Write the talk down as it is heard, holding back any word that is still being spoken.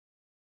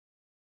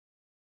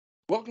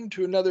Welcome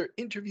to another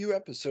interview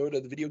episode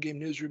of the Video Game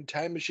Newsroom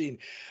Time Machine.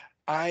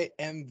 I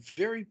am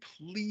very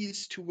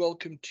pleased to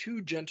welcome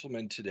two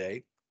gentlemen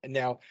today. And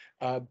now,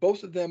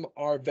 both of them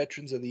are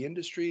veterans of the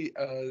industry.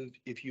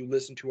 If you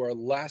listened to our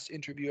last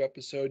interview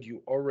episode,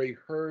 you already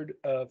heard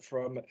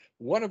from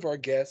one of our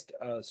guests,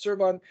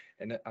 Servan,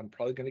 and I'm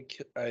probably going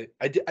to.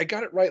 I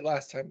got it right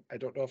last time. I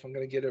don't know if I'm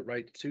going to get it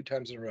right two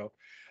times in a row.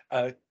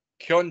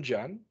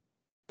 Keondjian.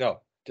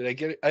 No, did I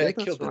get it? I Yeah,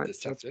 that's killed it right. this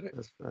time, That's didn't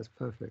that's that's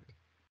perfect.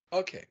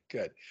 Okay,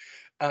 good.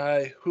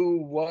 Who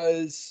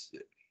was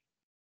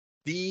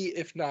the,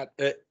 if not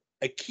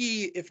a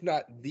key, if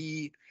not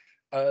the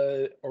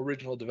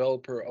original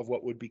developer of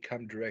what would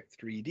become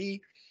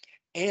Direct3D.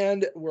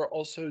 And we're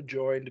also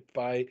joined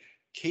by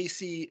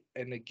Casey.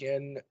 And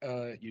again,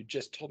 you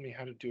just told me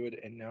how to do it,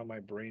 and now my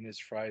brain is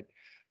fried.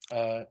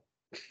 Uh,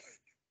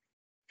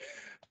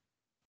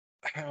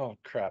 oh,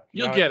 crap.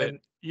 You'll Now, get it. and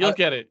You'll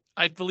get it.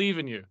 I believe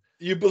in you.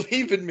 you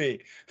believe in me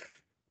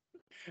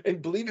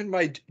and believe in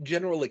my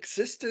general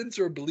existence,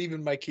 or believe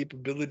in my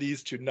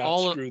capabilities to not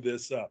All screw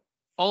this up?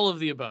 all of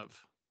the above.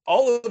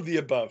 All of the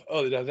above.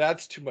 Oh, now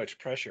that's too much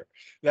pressure.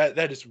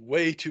 That is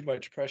way too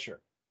much pressure.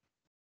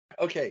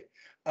 Okay,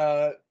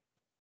 uh,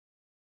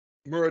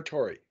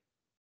 Muratori, or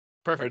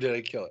Perfect. did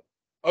I kill it?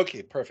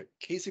 Okay, perfect.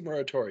 Casey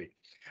Muratori,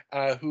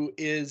 who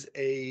is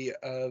a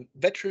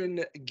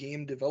veteran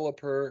game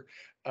developer,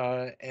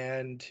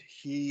 and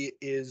he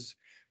is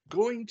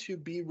going to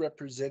be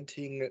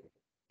representing.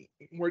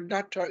 We're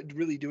not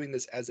really doing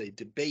this as a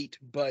debate,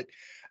 but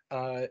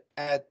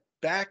at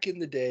back in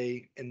the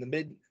day, in the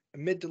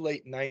mid to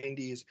late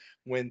 90s,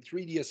 when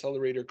 3D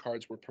accelerator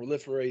cards were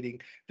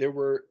proliferating, there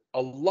were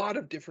a lot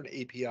of different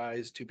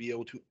APIs to be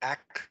able to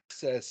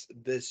access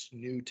this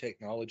new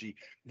technology,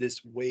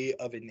 this way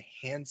of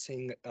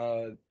enhancing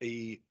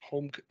a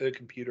home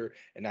computer,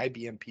 an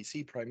IBM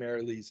PC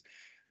primary's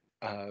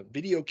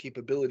video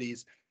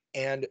capabilities.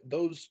 And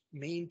those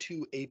main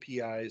two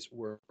APIs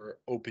were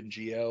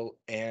OpenGL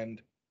and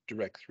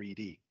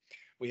Direct3D.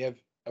 We have,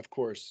 of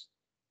course,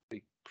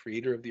 the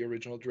creator of the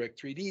original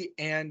Direct3D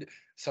and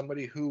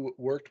somebody who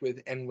worked with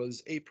and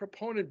was a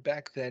proponent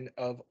back then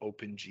of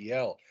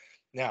OpenGL.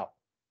 Now,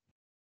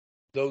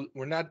 though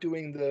we're not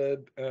doing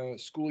the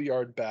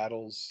schoolyard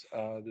battles,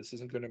 this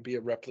isn't going to be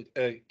a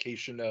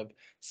replication of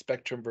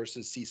Spectrum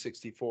versus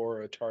C64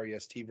 or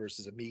Atari ST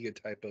versus Amiga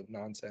type of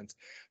nonsense.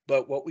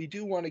 But what we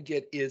do want to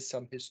get is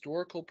some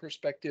historical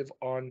perspective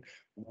on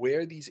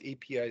where these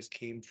APIs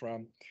came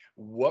from,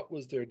 what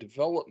was their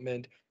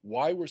development,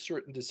 why were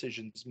certain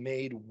decisions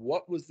made,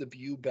 what was the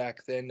view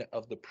back then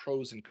of the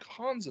pros and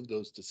cons of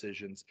those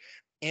decisions,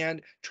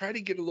 and try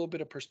to get a little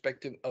bit of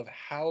perspective of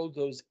how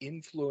those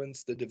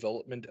influence the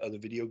development of the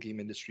video game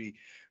industry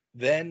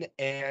then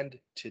and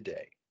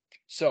today.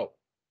 So,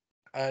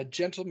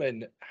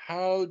 gentlemen,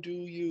 how do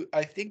you?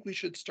 I think we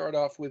should start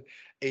off with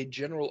a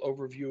general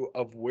overview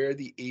of where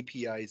the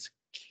APIs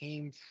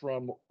came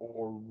from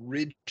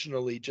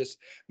originally. Just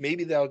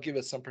maybe that'll give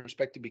us some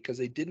perspective because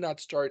they did not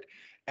start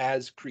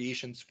as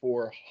creations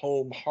for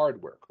home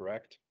hardware,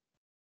 correct?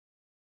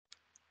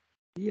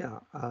 Yeah,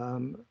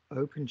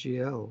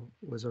 OpenGL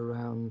was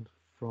around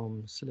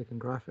from Silicon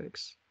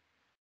Graphics,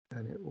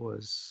 and it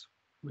was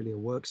really a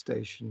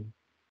workstation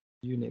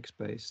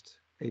Unix-based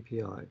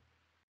API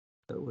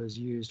that was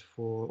used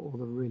for all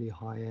the really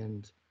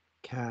high-end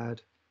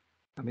CAD.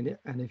 I mean,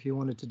 and if you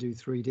wanted to do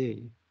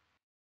 3D,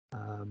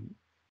 um,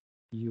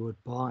 you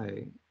would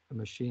buy a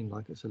machine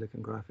like a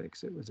Silicon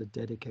Graphics. It was a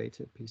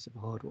dedicated piece of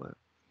hardware,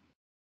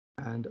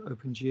 and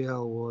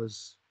OpenGL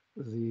was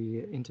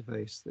the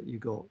interface that you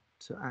got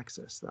to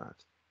access that.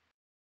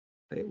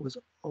 It was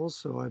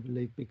also, I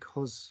believe,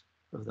 because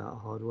of that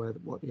hardware,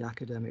 what the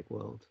academic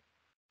world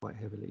quite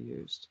heavily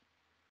used,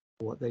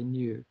 what they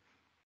knew.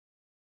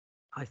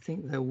 I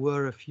think there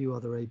were a few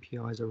other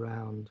APIs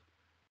around.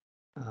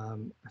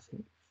 I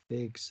think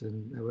Figs,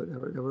 and there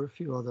were a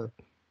few other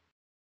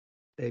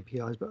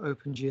APIs, but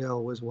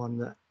OpenGL was one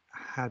that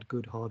had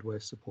good hardware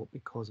support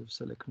because of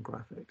Silicon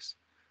Graphics,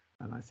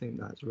 and I think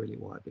that's really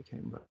why it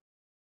became a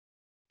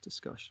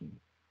discussion.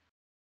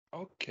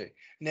 Okay.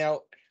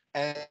 Now,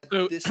 at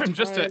So this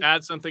just to time,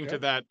 add something yeah. to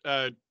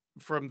that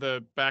from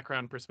the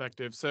background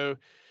perspective. So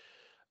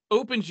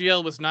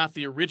OpenGL was not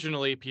the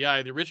original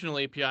API. The original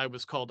API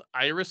was called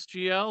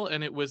IrisGL,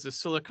 and it was a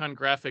Silicon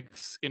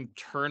Graphics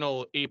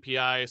internal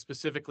API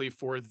specifically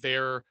for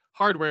their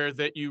hardware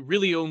that you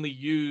really only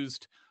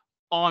used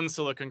on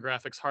Silicon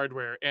Graphics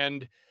hardware.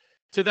 And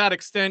to that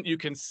extent, you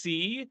can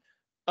see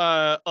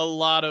a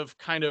lot of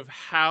kind of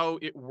how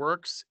it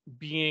works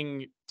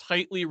being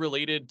tightly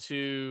related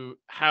to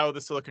how the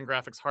Silicon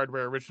Graphics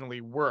hardware originally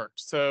worked.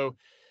 So,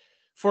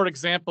 for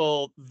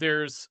example,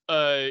 there's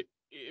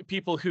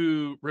people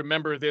who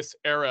remember this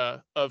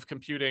era of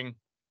computing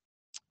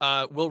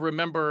will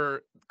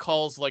remember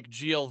calls like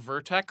GL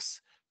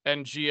Vertex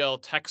and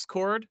GL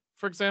TextCord,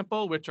 for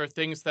example, which are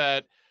things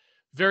that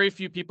very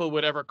few people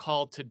would ever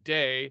call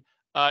today,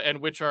 and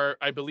which are,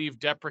 I believe,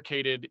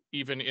 deprecated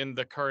even in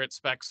the current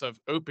specs of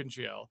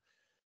OpenGL.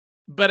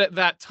 But at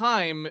that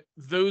time,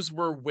 those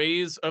were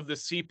ways of the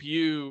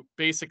CPU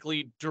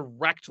basically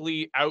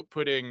directly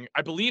outputting.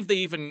 I believe they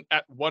even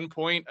at one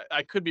point,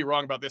 I could be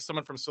wrong about this,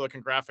 someone from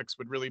Silicon Graphics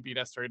would really be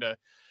necessary to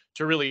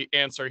really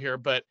answer here,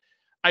 but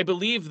I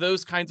believe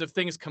those kinds of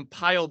things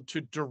compiled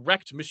to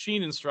direct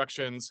machine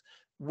instructions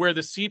where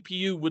the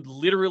CPU would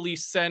literally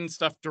send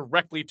stuff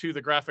directly to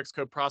the graphics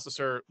code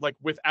processor, like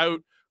without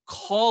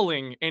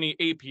calling any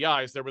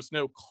APIs. There was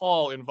no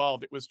call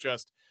involved. It was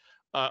just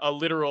a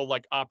literal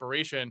like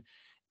operation.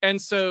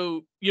 And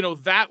so,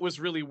 that was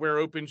really where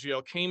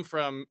OpenGL came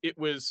from. It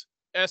was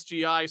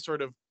SGI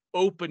sort of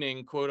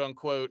opening, quote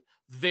unquote,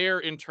 their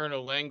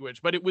internal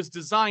language, but it was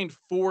designed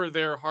for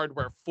their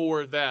hardware,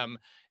 for them.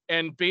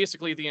 And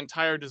basically the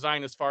entire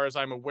design, as far as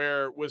I'm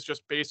aware, was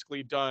just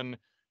basically done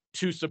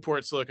to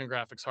support Silicon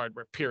Graphics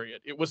hardware,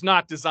 period. It was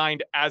not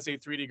designed as a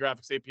 3D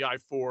graphics API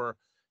for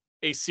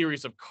a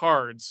series of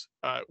cards,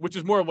 which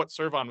is more of what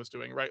Servan was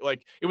doing, right?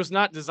 Like it was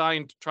not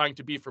designed trying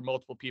to be for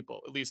multiple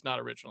people, at least not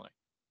originally.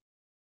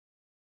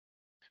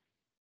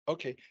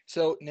 Okay,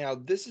 so now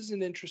this is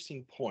an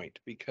interesting point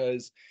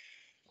because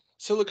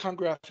Silicon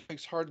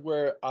Graphics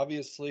hardware,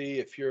 obviously,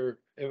 if you're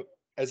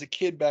as a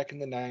kid back in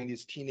the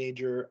 90s,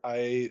 teenager,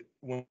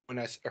 when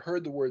I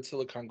heard the word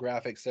Silicon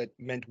Graphics, that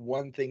meant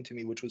one thing to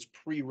me, which was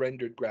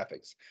pre-rendered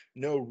graphics,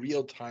 no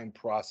real-time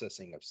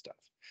processing of stuff.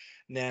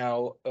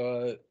 Now,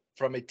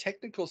 from a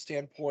technical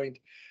standpoint,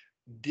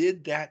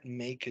 did that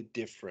make a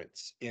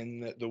difference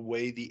in the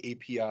way the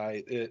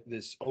API,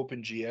 this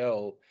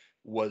OpenGL,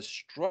 was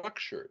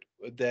structured?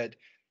 That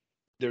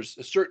there's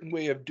a certain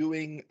way of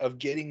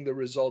getting the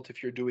result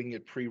if you're doing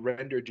it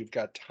pre-rendered, you've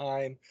got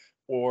time,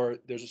 or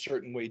there's a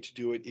certain way to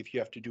do it if you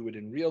have to do it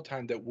in real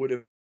time that would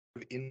have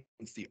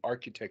influenced the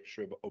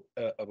architecture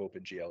of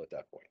OpenGL at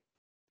that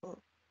point.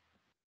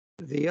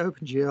 The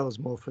OpenGL is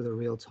more for the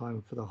real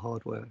time, for the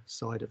hardware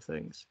side of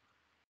things.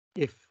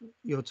 If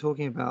you're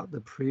talking about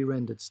the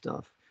pre-rendered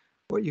stuff,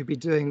 what you'd be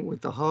doing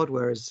with the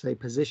hardware is, say,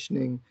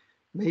 positioning.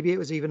 Maybe it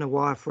was even a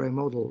wireframe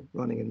model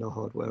running in the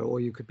hardware, or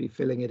you could be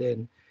filling it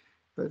in,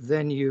 but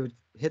then you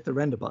hit the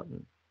render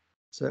button.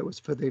 So it was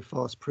for the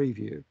fast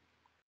preview.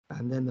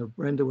 And then the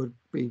render would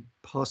be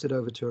pass it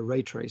over to a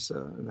ray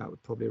tracer, and that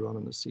would probably run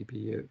on the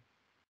CPU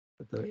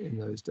in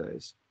those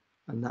days.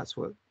 And that's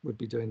what would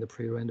be doing the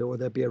pre-render, or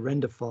there'd be a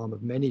render farm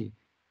of many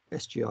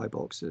SGI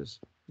boxes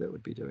that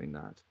would be doing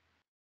that.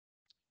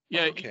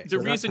 Yeah, okay. the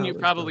reason you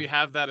probably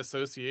have that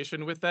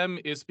association with them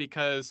is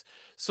because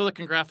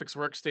Silicon Graphics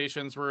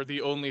workstations were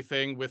the only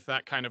thing with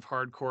that kind of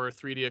hardcore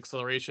 3D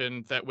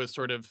acceleration that was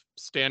sort of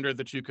standard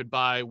that you could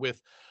buy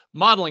with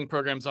modeling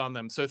programs on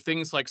them. So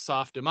things like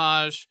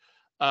Softimage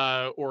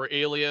or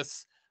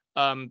Alias.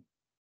 And,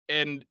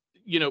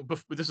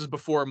 this is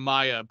before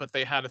Maya, but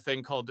they had a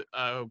thing called,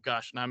 oh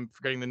gosh, and I'm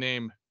forgetting the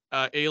name,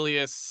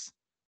 Alias.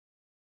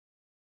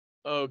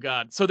 Oh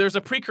God. So there's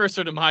a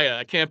precursor to Maya.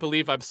 I can't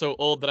believe I'm so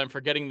old that I'm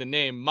forgetting the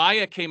name.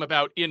 Maya came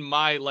about in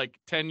my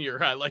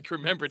tenure. I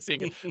remembered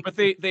seeing it. But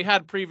they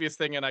had previous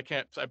thing and I'm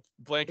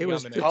blanking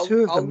on the name.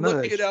 I'll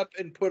look it up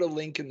and put a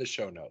link in the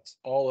show notes.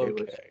 All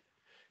okay.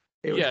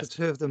 It was the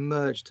two of them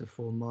merged to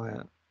form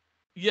Maya.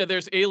 Yeah,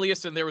 there's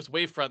Alias and there was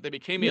Wavefront. They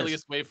became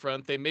Alias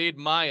Wavefront. They made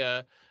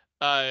Maya.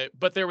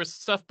 But there was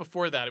stuff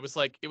before that. It was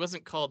it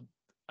wasn't called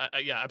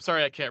I'm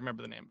sorry, I can't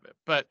remember the name of it.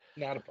 But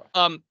not a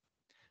problem.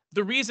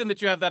 The reason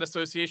that you have that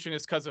association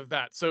is because of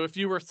that. So if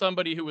you were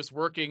somebody who was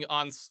working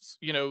on,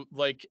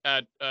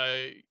 at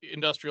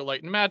Industrial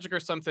Light and Magic or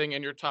something,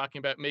 and you're talking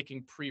about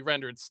making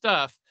pre-rendered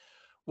stuff,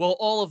 well,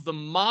 all of the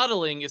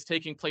modeling is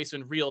taking place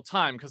in real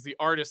time because the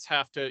artists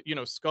have to,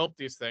 sculpt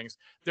these things.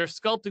 They're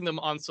sculpting them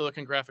on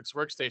Silicon Graphics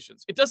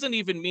workstations. It doesn't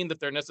even mean that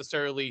they're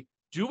necessarily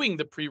doing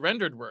the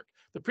pre-rendered work.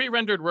 The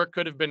pre-rendered work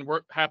could have been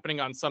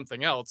happening on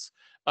something else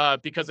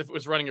because if it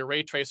was running a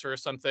ray tracer or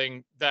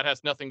something, that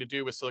has nothing to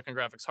do with Silicon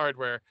Graphics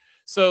hardware.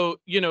 So,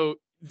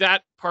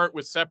 that part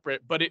was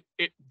separate, but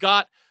it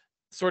got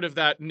sort of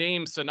that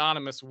name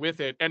synonymous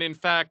with it. And in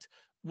fact,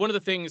 one of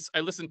the things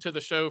I listened to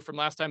the show from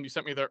last time you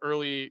sent me the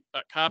early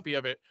copy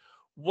of it.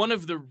 One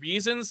of the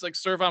reasons, like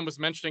Servan was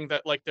mentioning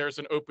that there's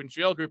an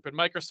OpenGL group at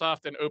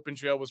Microsoft and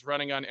OpenGL was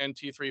running on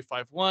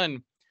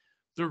NT351.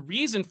 The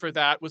reason for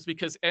that was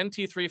because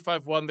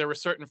NT351, there were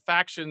certain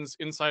factions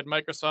inside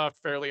Microsoft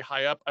fairly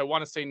high up. I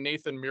want to say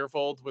Nathan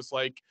Myhrvold was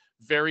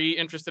very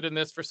interested in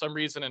this for some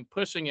reason and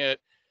pushing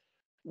it.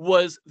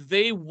 Was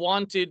they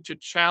wanted to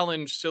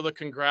challenge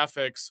Silicon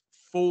Graphics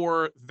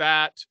for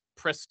that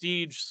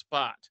prestige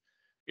spot.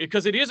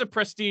 Because it is a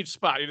prestige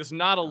spot. It is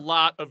not a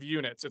lot of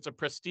units. It's a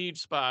prestige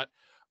spot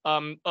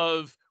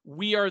of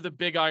we are the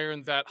big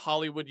iron that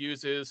Hollywood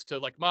uses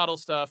to model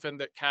stuff and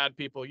that CAD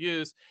people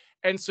use.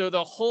 And so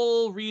the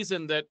whole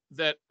reason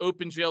that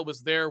OpenGL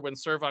was there when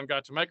Servan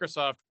got to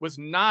Microsoft was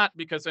not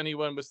because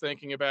anyone was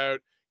thinking about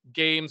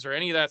games or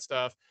any of that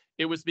stuff.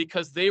 It was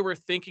because they were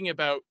thinking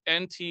about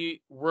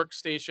NT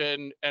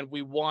workstation and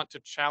we want to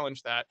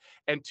challenge that.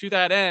 And to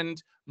that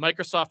end,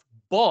 Microsoft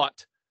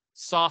bought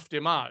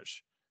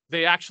Softimage.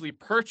 They actually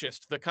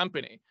purchased the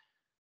company.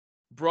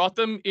 brought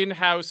them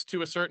in-house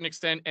to a certain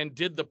extent and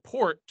did the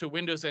port to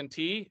Windows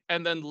NT,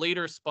 and then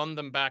later spun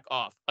them back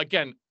off.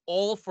 Again,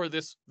 all for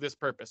this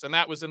purpose. And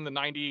that was in the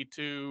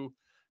 92,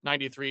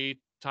 93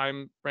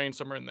 time range,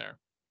 somewhere in there.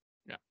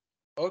 Yeah.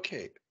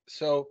 Okay,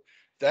 so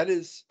that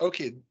is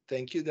okay.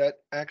 Thank you. That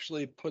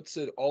actually puts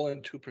it all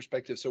into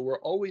perspective. So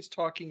we're always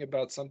talking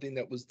about something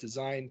that was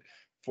designed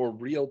for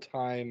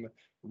real-time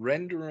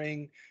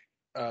rendering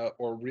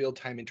or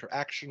real-time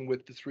interaction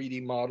with the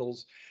 3D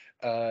models.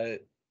 Uh,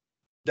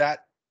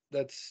 that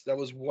that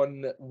was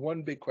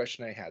one big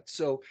question I had.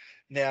 So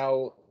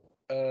now,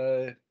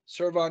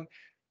 Servan,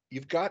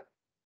 you've got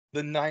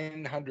the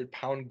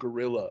 900-pound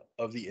gorilla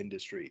of the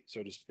industry,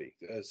 so to speak,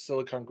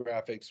 Silicon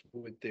Graphics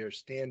with their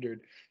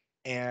standard,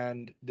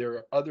 and there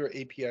are other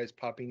APIs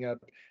popping up.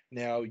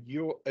 Now,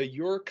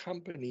 your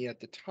company at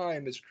the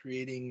time is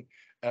creating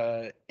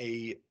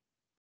a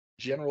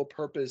general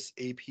purpose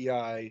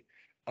API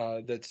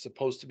that's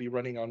supposed to be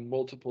running on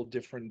multiple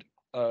different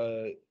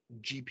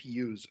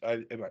GPUs.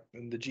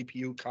 And the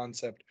GPU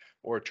concept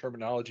or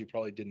terminology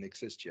probably didn't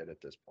exist yet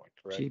at this point,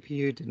 correct?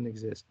 GPU didn't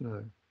exist,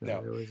 no.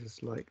 No. There was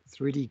just like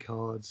 3D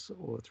cards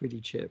or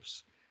 3D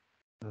chips.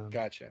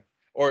 Gotcha.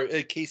 Or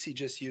Casey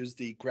just used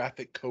the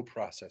graphic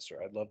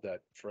coprocessor. I love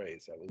that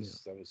phrase. That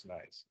was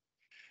nice.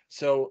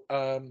 So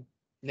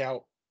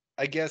now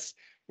I guess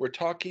we're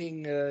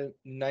talking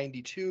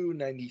 92,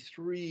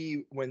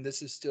 93 when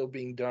this is still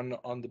being done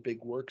on the big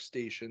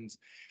workstations.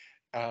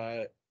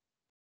 Uh,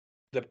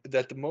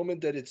 that the moment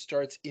that it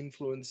starts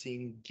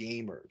influencing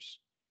gamers,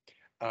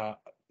 uh,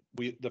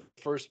 the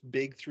first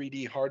big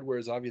 3D hardware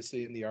is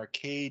obviously in the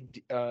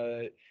arcade.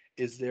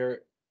 Is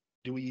there?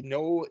 Do we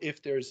know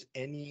if there's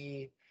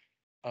any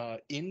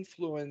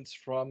influence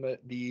from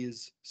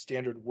these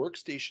standard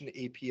workstation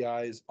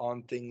APIs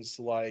on things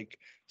like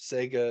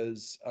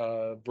Sega's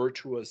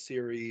Virtua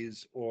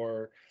series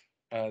or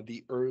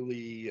the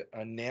early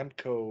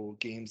Namco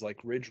games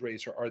like Ridge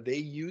Racer? Are they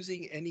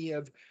using any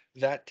of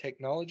that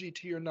technology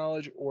to your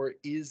knowledge, or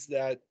is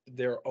that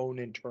their own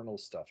internal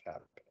stuff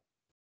happening?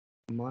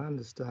 My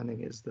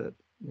understanding is that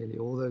nearly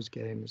all those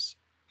games,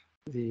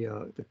 the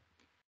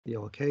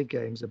arcade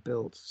games, are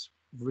built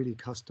really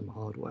custom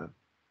hardware,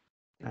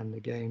 and the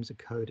games are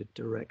coded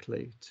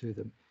directly to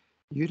them.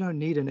 You don't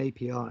need an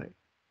API.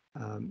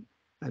 An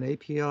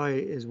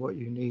API is what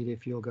you need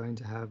if you're going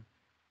to have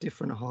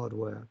different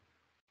hardware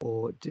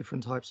or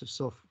different types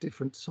of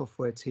different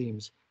software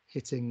teams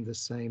hitting the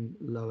same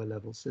lower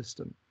level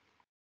system.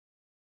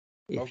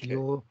 If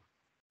you're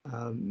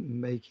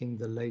making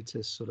the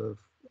latest sort of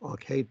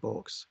arcade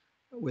box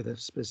with a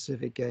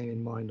specific game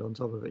in mind on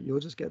top of it, you'll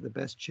just get the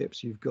best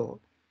chips you've got,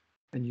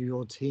 and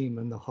your team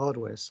and the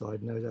hardware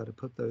side knows how to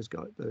put those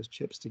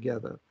chips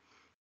together,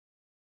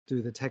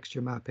 do the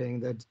texture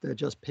mapping. They're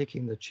just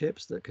picking the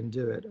chips that can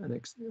do it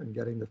and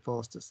getting the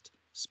fastest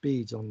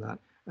speeds on that,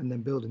 and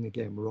then building the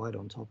game right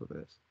on top of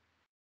it.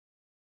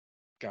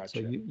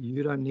 Gotcha. So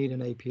you don't need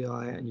an API,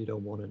 and you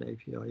don't want an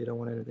API. You don't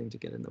want anything to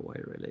get in the way,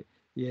 really.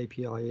 The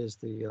API is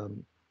the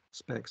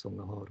specs on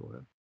the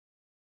hardware.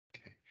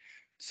 Okay.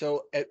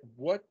 So at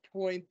what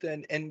point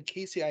then, and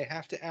Casey, I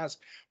have to ask,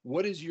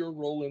 what is your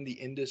role in the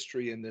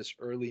industry in this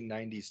early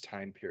 90s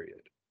time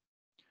period?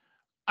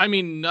 I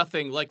mean,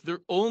 nothing. Like,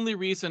 the only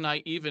reason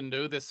I even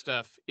know this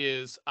stuff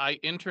is I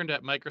interned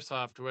at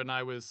Microsoft when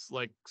I was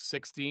like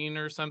 16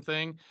 or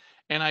something,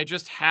 and I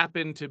just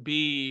happened to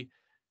be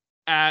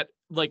at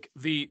like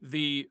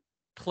the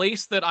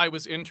place that I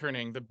was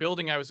interning, the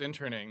building I was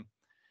interning,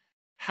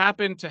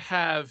 happened to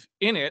have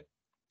in it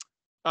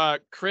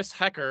Chris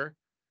Hecker,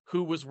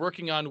 who was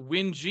working on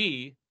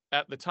WinG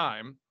at the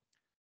time,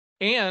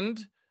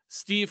 and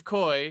Steve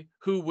Coy,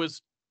 who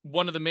was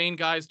one of the main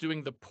guys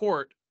doing the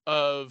port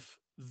of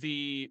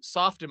the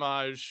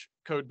Softimage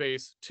code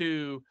base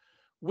to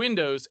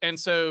Windows. And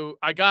so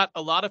I got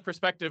a lot of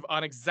perspective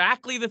on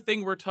exactly the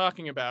thing we're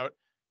talking about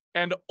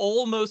and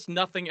almost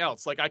nothing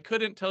else. Like, I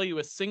couldn't tell you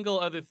a single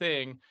other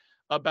thing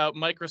about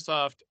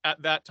Microsoft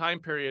at that time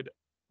period,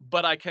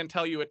 but I can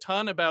tell you a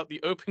ton about the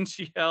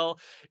OpenGL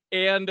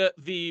and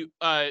the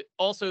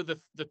also the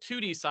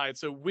 2D side.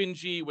 So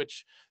WinG,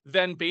 which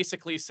then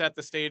basically set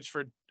the stage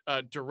for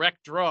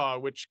Direct Draw,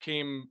 which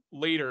came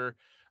later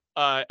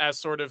as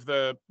sort of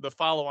the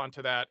follow on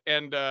to that.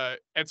 And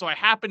so I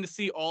happened to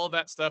see all of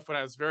that stuff when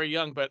I was very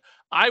young, but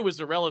I was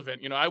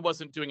irrelevant. You know, I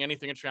wasn't doing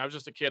anything interesting. I was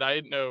just a kid. I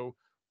didn't know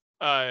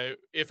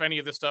if any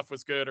of this stuff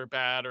was good or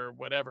bad or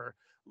whatever.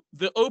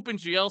 The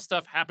OpenGL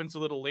stuff happens a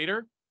little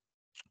later.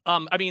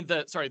 I mean,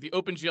 the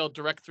OpenGL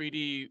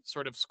Direct3D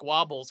sort of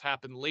squabbles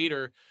happen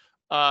later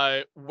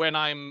when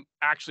I'm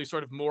actually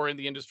sort of more in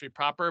the industry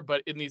proper.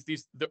 But in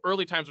the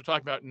early times we're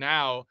talking about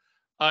now,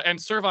 and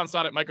Servan's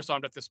not at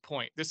Microsoft at this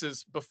point. This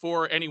is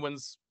before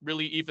anyone's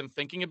really even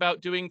thinking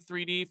about doing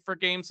 3D for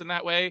games in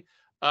that way.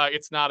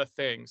 It's not a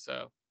thing.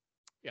 So,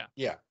 yeah.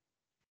 Yeah.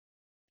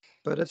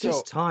 But at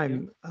this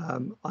time,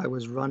 I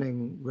was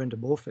running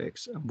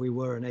Rendermorphics, and we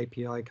were an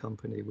API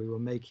company. We were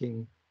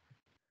making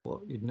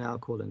what you'd now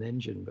call an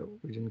engine, but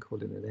we didn't call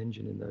it an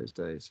engine in those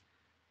days.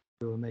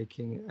 We were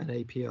making an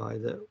API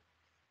that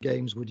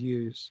games would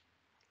use,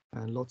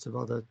 and lots of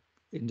other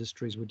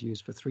industries would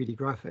use for 3D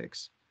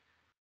graphics.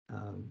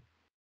 And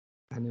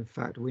in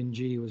fact,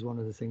 WinG was one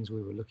of the things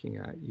we were looking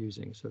at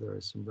using, so there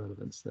is some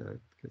relevance there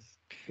because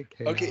it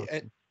came Okay, out.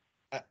 and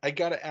I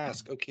gotta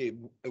ask, okay,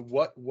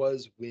 what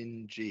was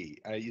WinG?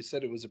 You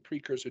said it was a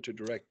precursor to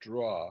Direct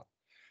Draw,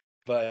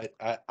 but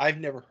I've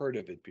never heard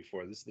of it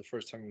before. This is the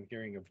first time I'm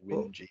hearing of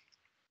Well, WinG.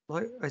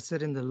 like I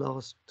said in the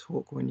last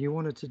talk, when you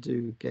wanted to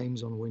do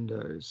games on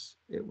Windows,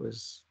 it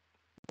was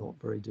not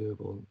very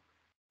doable.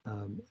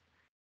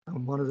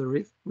 And one of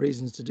the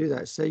reasons to do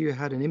that, say you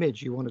had an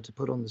image you wanted to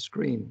put on the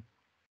screen,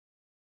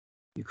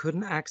 you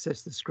couldn't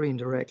access the screen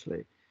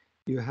directly.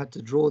 You had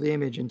to draw the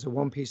image into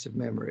one piece of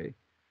memory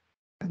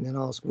and then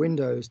ask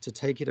Windows to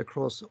take it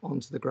across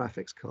onto the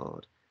graphics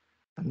card.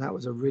 And that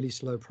was a really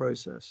slow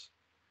process.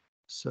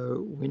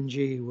 So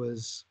WinG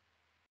was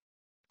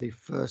the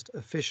first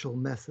official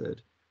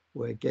method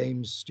where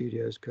games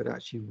studios could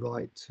actually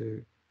write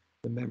to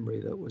the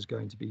memory that was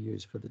going to be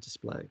used for the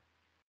display.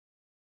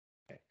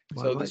 Am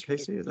I right,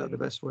 Casey? Is that the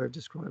best way of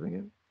describing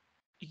it?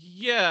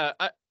 Yeah,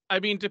 I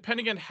mean,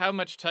 depending on how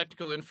much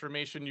technical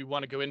information you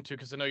want to go into,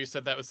 because I know you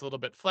said that was a little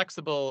bit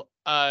flexible,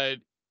 I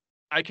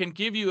can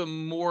give you a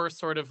more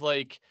sort of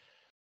like,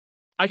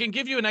 I can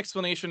give you an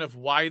explanation of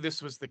why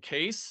this was the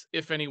case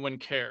if anyone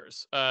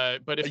cares.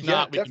 But if Yeah,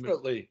 not, we can move.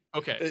 definitely.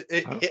 Okay,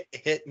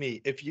 Hit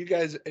me if you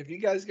guys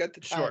got the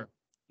time. sure.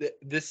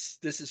 This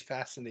is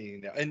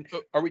fascinating now. And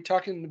Oh, are we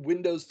talking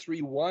Windows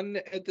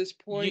 3.1 at this Ye-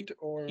 point,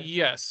 or?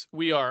 yes,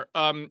 we are.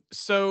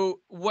 So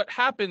what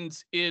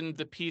happens in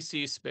the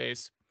PC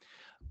space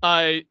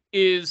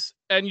is,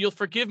 and you'll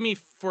forgive me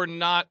for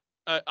not,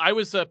 I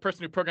was a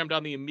person who programmed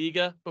on the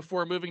Amiga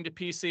before moving to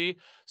PC,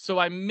 so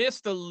I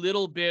missed a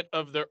little bit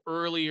of the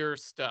earlier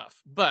stuff.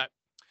 But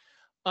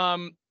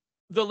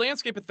the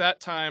landscape at that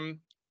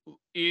time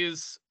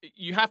is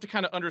you have to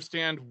kind of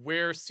understand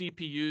where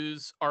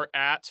CPUs are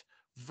at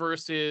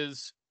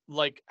versus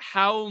like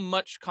how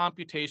much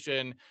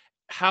computation,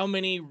 how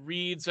many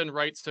reads and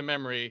writes to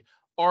memory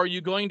are you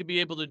going to be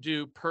able to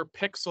do per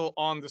pixel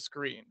on the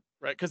screen,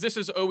 right? Because this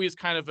is always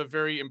kind of a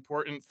very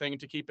important thing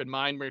to keep in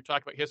mind when you're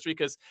talking about history,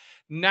 because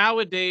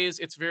nowadays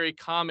it's very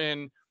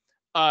common,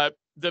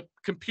 the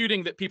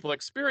computing that people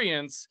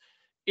experience,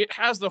 it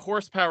has the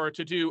horsepower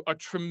to do a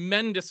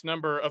tremendous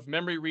number of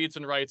memory reads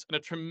and writes and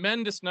a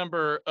tremendous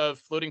number of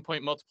floating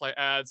point multiply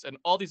adds and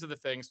all these other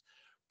things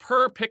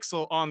per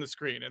pixel on the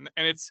screen.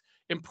 And it's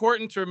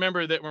important to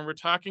remember that when we're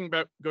talking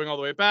about going all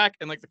the way back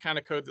and like the kind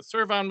of code that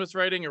Servan was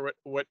writing, or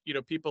what you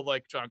know, people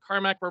like John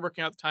Carmack were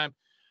working on at the time,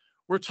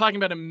 we're talking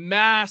about a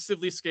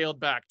massively scaled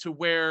back to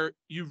where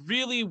you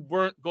really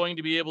weren't going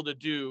to be able to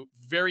do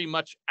very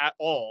much at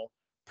all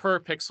per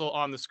pixel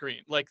on the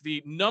screen. Like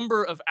the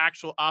number of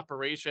actual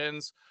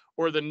operations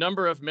or the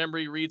number of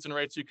memory reads and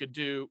writes you could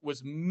do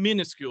was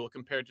minuscule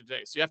compared to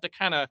today. So you have to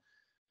kind of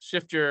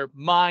shift your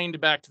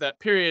mind back to that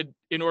period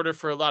in order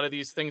for a lot of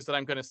these things that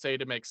I'm going to say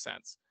to make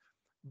sense.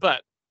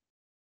 But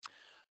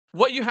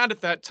what you had at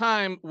that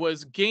time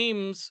was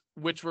games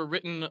which were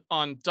written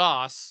on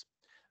DOS.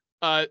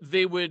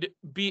 They would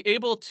be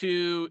able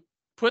to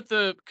put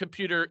the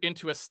computer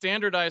into a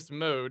standardized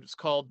mode. It's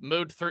called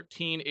mode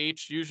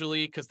 13H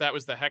usually, because that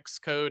was the hex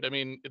code. I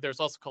mean, there's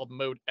also called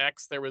mode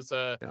X. There was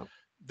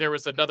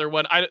another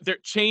one. Their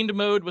chained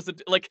mode was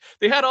like,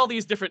 they had all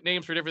these different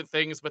names for different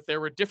things, but there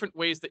were different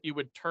ways that you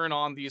would turn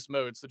on these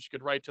modes that you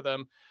could write to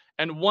them.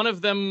 And one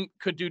of them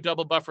could do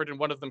double buffered and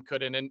one of them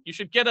couldn't. And you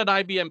should get an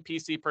IBM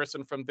PC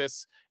person from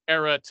this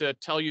era to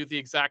tell you the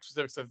exact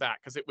specifics of that,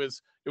 because it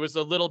was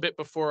a little bit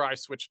before I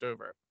switched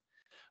over.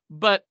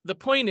 But the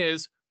point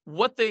is,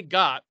 what they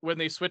got when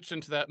they switched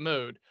into that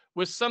mode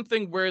was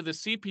something where the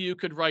CPU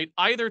could write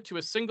either to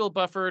a single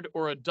buffered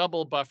or a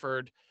double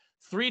buffered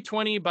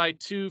 320 by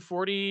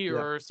 240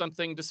 or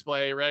something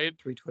display, right?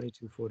 320,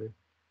 240.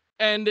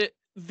 And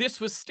this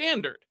was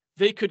standard.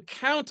 They could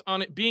count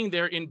on it being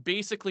there in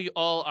basically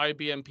all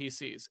IBM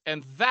PCs.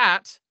 And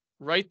that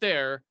right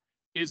there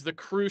is the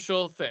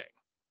crucial thing.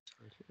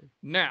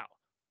 Now,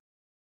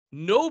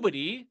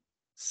 nobody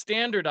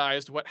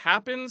standardized what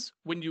happens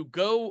when you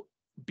go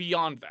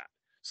beyond that.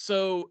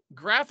 So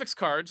graphics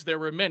cards, there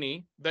were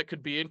many that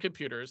could be in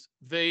computers.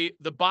 The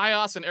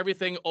BIOS and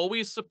everything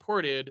always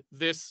supported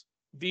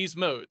these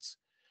modes.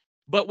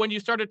 But when you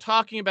started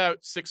talking about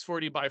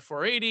 640 by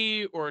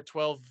 480 or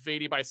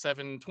 1280 by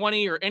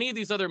 720 or any of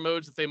these other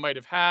modes that they might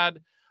have had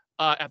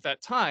at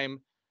that time,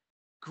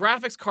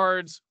 graphics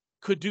cards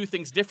could do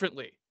things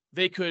differently.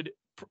 They could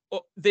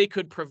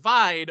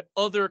provide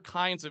other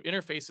kinds of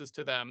interfaces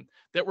to them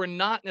that were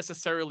not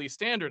necessarily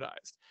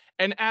standardized.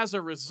 And as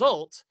a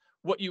result,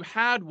 what you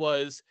had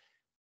was,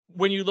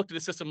 when you looked at a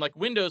system like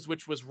Windows,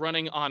 which was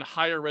running on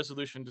higher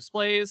resolution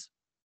displays,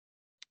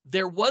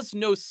 there was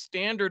no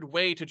standard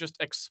way to just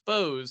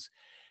expose,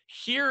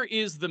 here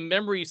is the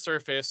memory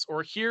surface,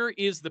 or here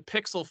is the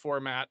pixel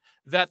format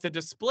that the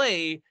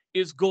display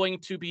is going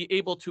to be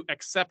able to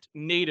accept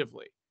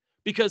natively.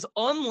 Because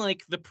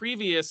unlike the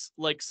previous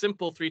like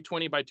simple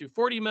 320 by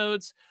 240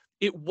 modes,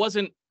 it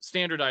wasn't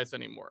standardized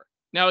anymore.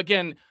 Now,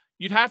 again,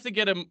 you'd have to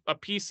get a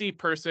PC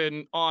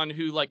person on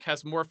who like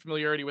has more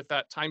familiarity with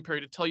that time period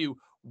to tell you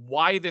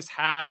why this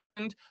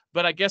happened.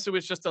 But I guess it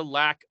was just a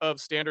lack of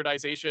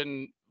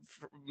standardization.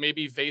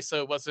 Maybe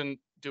VESA wasn't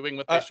doing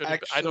what they should have.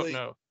 I don't Actually,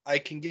 know. I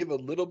can give a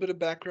little bit of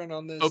background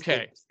on this. The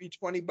Okay.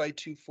 320 by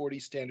 240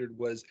 standard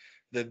was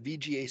the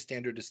VGA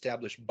standard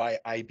established by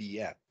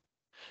IBM.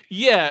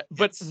 Yeah,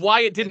 but It's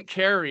why it didn't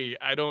carry,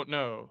 I don't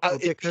know. Well,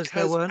 because there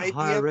because weren't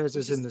higher IBM reses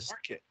loses in the the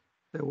market.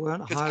 there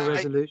weren't Because high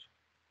resolution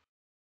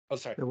oh,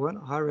 sorry. there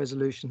weren't high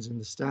resolutions in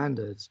the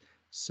standards,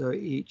 so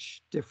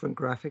each different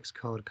graphics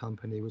card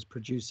company was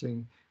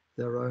producing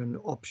their own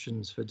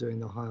options for doing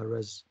the higher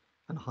res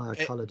and higher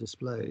A- color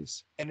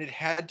displays. And it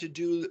had to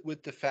do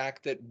with the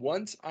fact that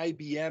once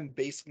IBM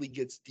basically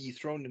gets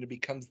dethroned and it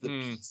becomes the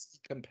Hmm. PC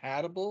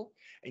compatible,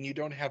 and you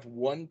don't have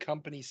one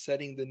company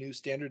setting the new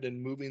standard and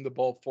moving the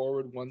ball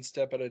forward one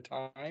step at a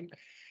time,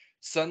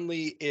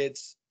 suddenly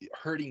it's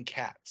herding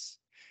cats.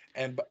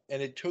 And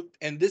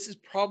this is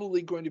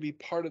probably going to be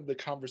part of the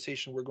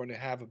conversation we're going to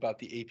have about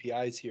the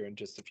APIs here in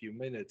just a few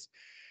minutes.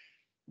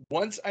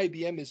 Once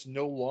IBM is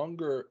no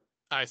longer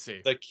I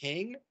see. the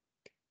king,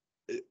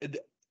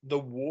 the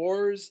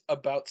wars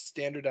about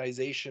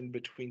standardization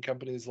between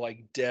companies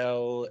like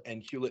Dell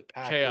and Hewlett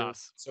Packard and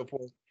Chaos. so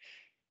forth,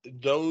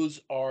 those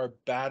are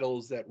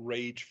battles that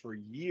rage for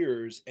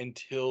years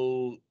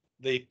until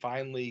they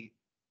finally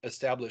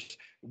established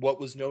what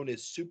was known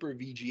as Super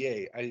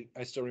VGA.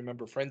 I still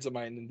remember friends of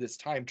mine in this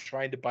time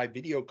trying to buy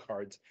video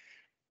cards,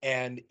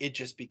 and it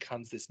just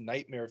becomes this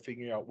nightmare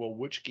figuring out, well,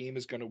 which game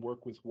is going to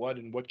work with what,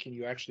 and what can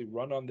you actually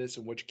run on this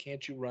and which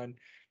can't you run.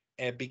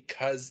 And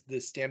because the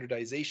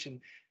standardization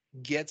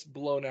gets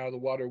blown out of the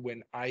water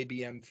when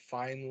IBM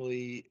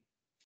finally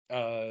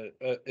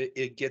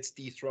it gets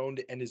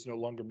dethroned and is no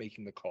longer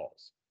making the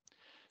calls.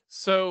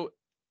 So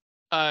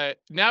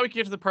now we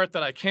get to the part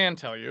that I can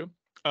tell you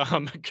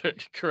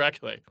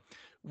correctly,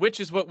 which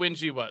is what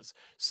WinG was.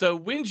 So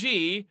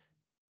WinG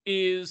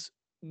is,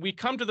 we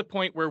come to the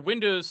point where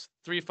Windows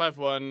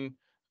 351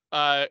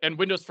 and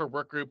Windows for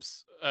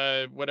Workgroups,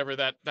 whatever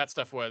that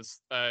stuff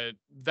was,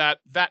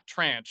 that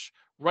tranche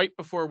right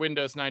before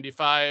Windows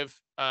 95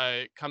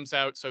 comes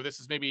out. So this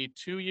is maybe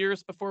 2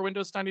 years before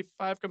Windows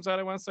 95 comes out,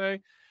 I want to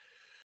say.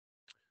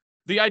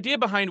 The idea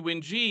behind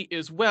WinG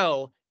is,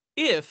 well,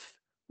 if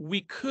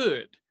we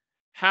could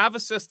have a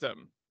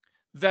system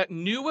that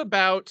knew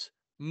about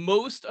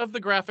most of the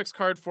graphics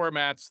card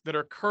formats that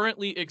are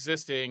currently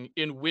existing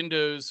in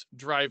Windows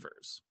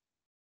drivers,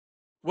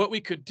 what we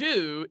could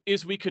do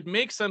is we could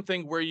make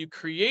something where you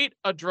create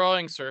a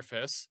drawing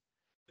surface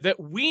that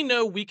we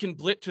know we can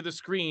blit to the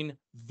screen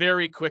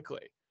very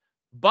quickly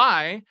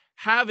by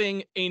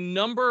having a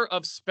number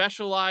of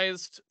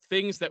specialized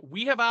things that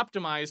we have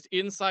optimized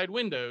inside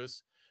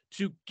Windows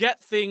to get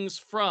things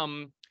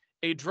from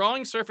a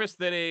drawing surface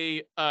that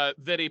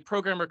a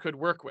programmer could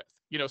work with.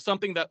 You know,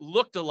 something that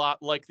looked a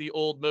lot like the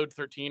old Mode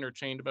 13 or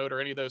chained mode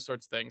or any of those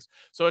sorts of things.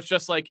 So it's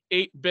just like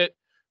 8-bit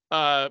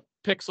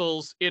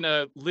pixels in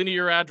a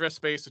linear address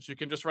space that you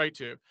can just write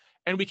to.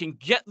 And we can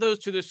get those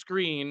to the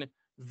screen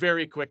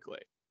very quickly.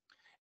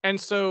 And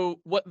so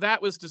what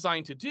that was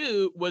designed to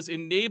do was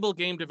enable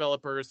game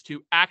developers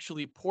to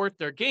actually port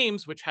their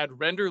games, which had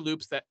render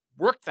loops that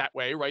worked that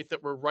way, right?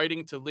 That were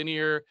writing to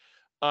linear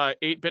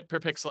 8-bit per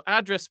pixel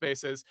address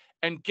spaces,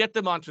 and get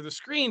them onto the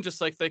screen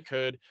just like they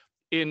could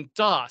in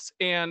DOS.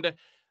 And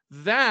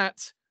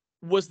that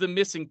was the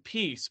missing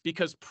piece,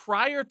 because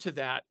prior to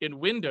that in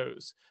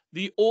Windows,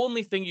 the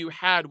only thing you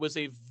had was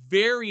a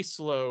very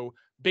slow,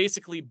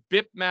 basically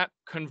bitmap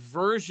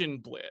conversion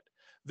blit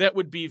that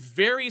would be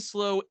very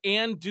slow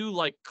and do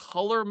like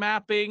color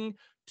mapping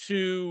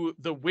to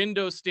the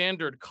Windows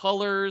standard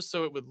colors,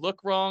 so it would look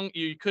wrong.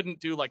 You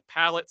couldn't do like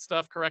palette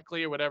stuff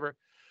correctly or whatever.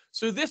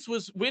 So this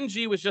was,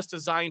 WinG was just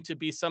designed to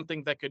be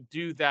something that could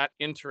do that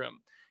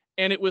interim.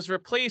 And it was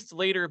replaced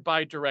later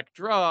by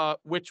Direct3D,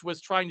 which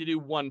was trying to do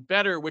one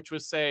better, which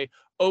was say,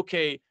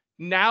 okay,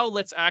 now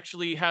let's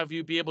actually have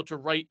you be able to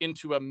write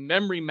into a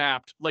memory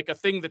mapped, like a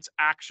thing that's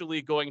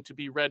actually going to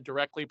be read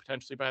directly,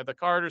 potentially by the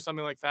card or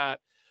something like that.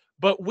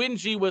 But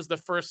WinG was the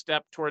first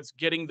step towards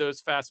getting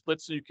those fast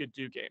splits so you could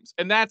do games.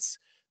 And that's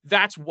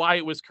why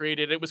it was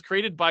created. It was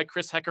created by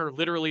Chris Hecker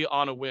literally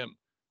on a whim.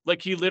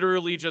 Like he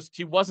literally just,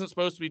 he wasn't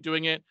supposed to be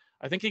doing it.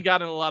 I think he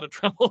got in a lot of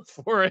trouble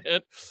for it.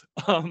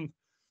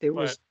 It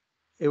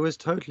But was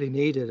totally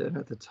needed, and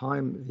at the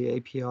time, the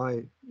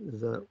API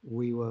that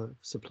we were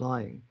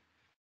supplying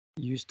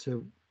used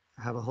to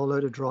have a whole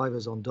load of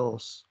drivers on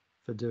DOS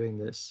for doing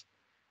this,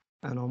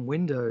 and on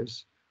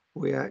Windows,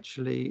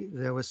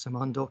 there was some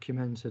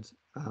undocumented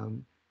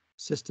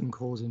system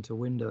calls into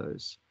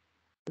Windows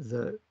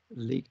that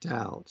leaked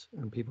out,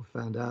 and people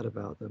found out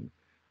about them.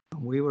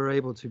 And we were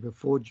able to,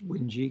 before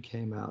WinG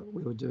came out,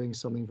 we were doing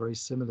something very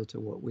similar to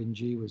what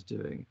WinG was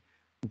doing,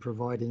 and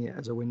providing it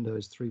as a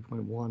Windows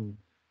 3.1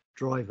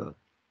 driver.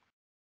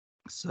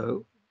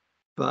 So,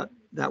 but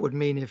that would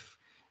mean if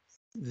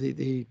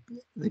the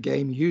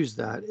game used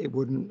that, it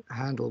wouldn't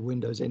handle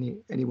Windows any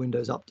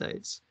Windows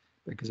updates,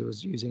 because it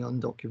was using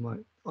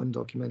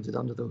undocumented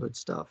under the hood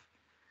stuff.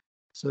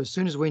 So as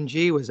soon as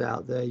WinG was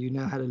out there, you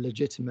now had a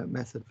legitimate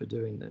method for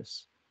doing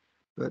this.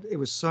 But it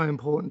was so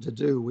important to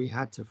do, we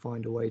had to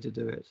find a way to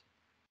do it.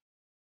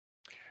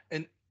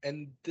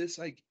 And this,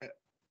 like,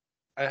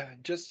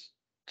 just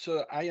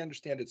so I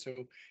understand it.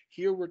 So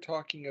here we're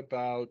talking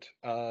about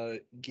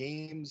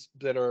games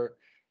that are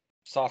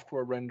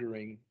software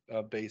rendering,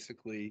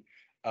 basically,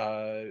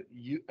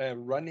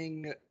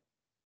 running,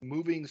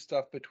 moving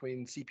stuff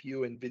between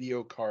CPU and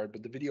video card,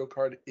 but the video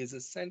card is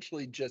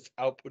essentially just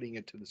outputting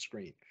it to the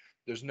screen.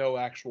 There's no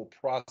actual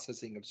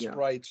processing of Yeah.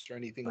 sprites or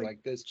anything Like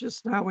like this.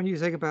 just now, when you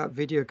think about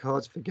video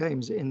cards for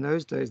games, in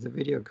those days, the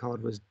video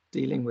card was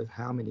dealing with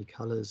how many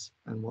colors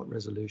and what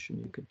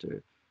resolution you could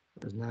do.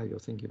 Whereas now you're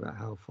thinking about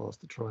how fast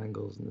the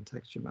triangles and the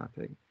texture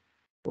mapping.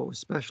 What was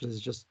special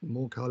is just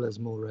more colors,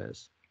 more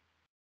res.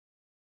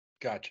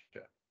 Gotcha.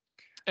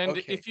 And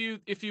Okay.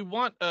 if you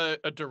want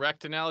a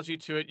direct analogy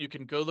to it, you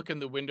can go look in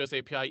the Windows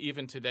API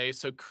even today.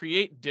 So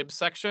create div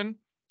section,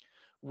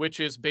 which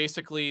is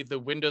basically the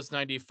Windows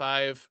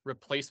 95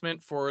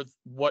 replacement for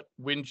what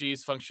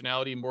WinG's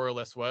functionality more or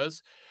less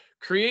was.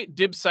 Create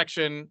div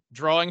section,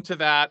 drawing to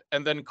that,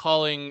 and then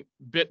calling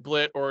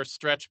bitblit or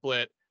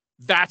stretchblit.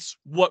 That's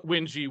what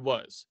WinG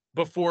was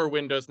before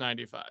Windows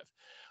 95.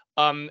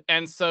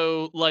 And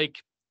so, like,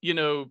 you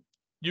know,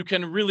 you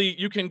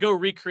can go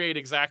recreate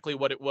exactly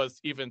what it was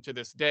even to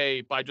this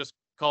day by just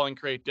calling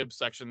create div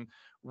section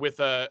with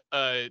a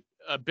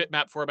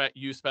bitmap format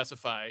you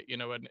specify, you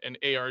know, an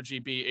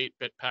ARGB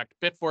 8-bit packed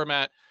bit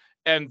format,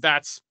 and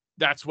that's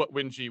what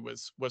WinG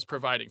was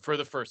providing for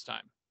the first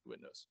time.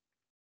 Windows.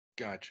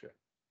 Gotcha.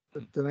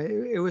 But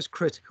it was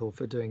critical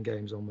for doing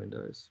games on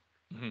Windows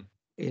Mm-hmm.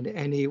 in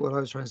any, what I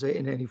was trying to say,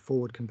 in any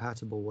forward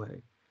compatible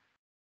way.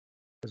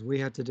 Because we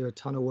had to do a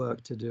ton of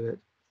work to do it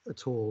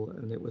at all,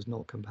 and it was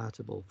not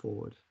compatible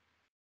forward.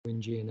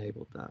 WinG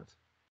enabled that.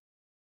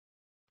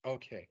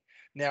 Okay.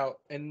 Now,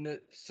 and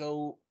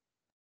so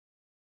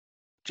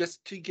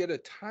just to get a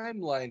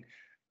timeline,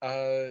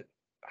 uh,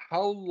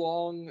 how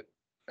long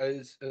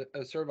is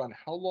Servan,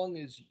 how long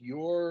is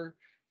your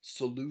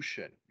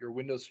solution, your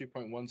Windows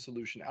 3.1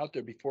 solution out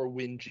there before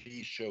WinG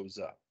shows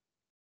up?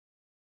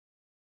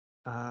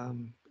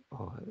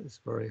 Oh, it's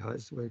very high.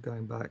 So we're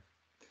going back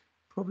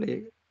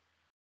probably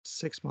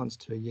 6 months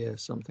to a year,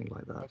 something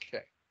like that.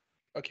 Okay.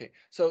 Okay.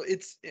 So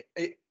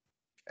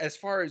as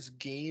far as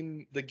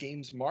the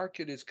games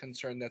market is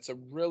concerned, that's a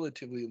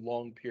relatively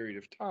long period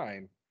of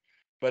time,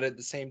 but at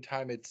the same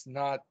time, it's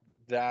not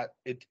that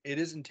it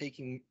isn't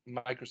taking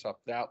Microsoft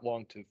that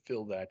long to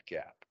fill that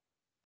gap.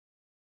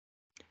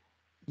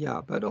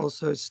 Yeah, but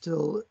also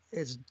still,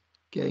 its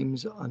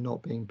games are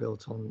not being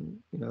built on,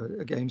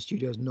 a game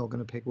studio is not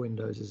going to pick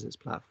Windows as its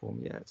platform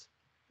yet.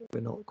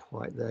 We're not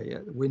quite there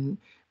yet. When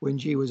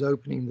G was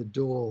opening the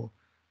door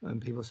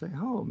and people saying,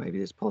 oh,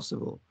 maybe it's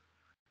possible.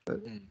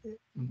 But Mm.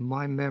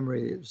 my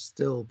memory is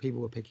still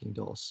people were picking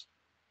DOS.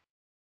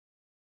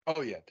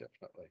 Oh yeah,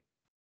 definitely.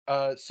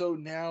 So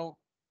now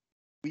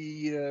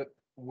we at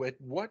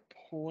what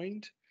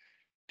point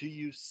do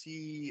you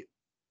see?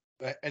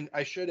 And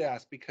I should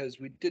ask, because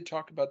we did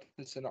talk about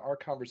this in our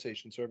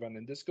conversation, Servan,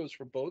 and this goes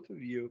for both of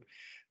you,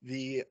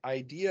 the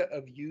idea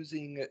of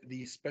using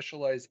these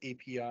specialized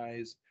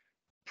APIs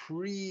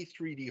pre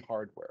 3D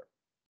hardware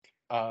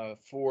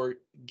for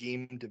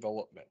game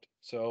development.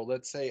 So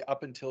let's say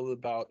up until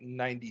about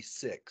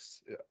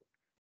 96.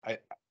 I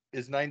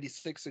Is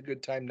 96 a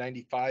good time?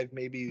 95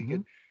 maybe you Mm-hmm.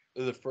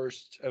 get the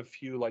first a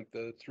few like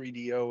the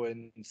 3DO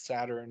and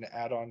Saturn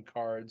add-on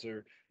cards,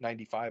 or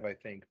 95 I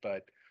think.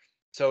 But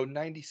so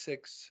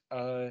 96,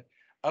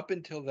 up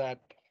until that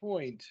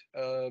point,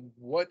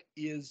 what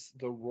is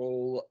the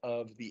role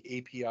of the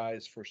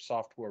APIs for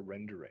software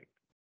rendering?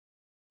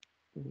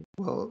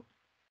 Well,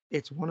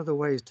 it's one of the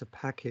ways to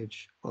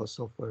package our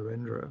software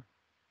renderer.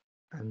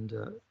 And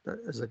that,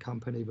 as a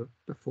company, but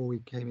before we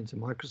came into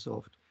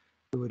Microsoft,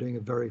 we were doing a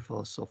very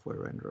fast software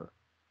renderer.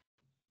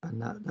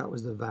 And that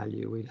was the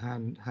value. We'd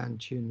hand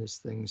tune this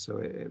thing so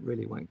it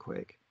really went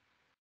quick.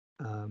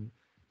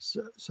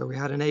 So we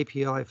had an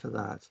API for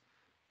that.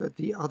 But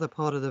the other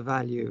part of the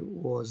value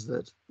was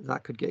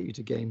that could get you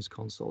to games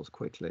consoles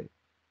quickly.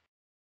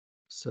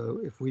 So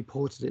if we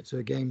ported it to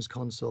a games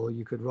console,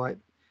 you could write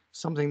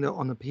something that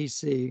on a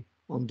PC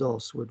on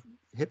DOS would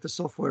hit the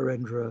software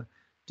renderer,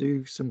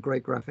 do some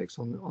great graphics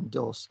on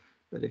DOS,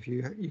 but if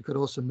you could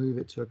also move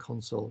it to a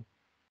console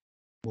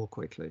more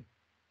quickly.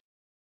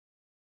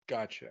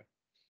 Gotcha.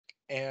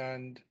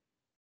 And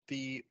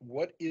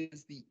what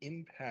is the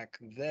impact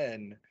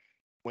then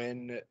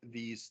when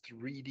these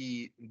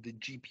 3D, the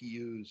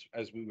GPUs,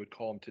 as we would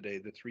call them today,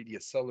 the 3D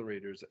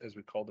accelerators, as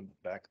we called them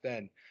back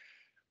then,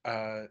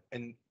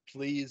 and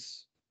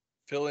please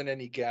fill in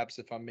any gaps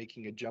if I'm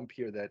making a jump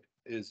here that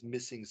is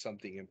missing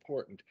something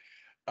important.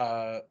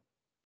 Uh,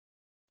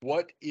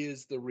 what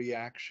is the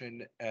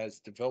reaction as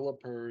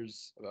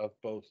developers of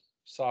both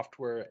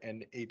software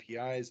and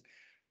APIs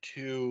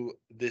to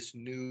this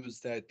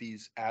news that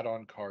these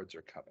add-on cards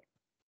are coming?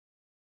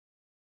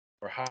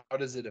 Or how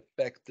does it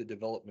affect the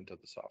development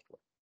of the software?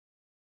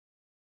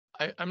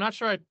 I'm not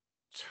sure I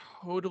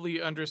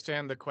totally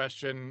understand the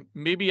question.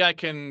 Maybe I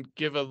can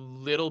give a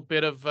little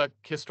bit of a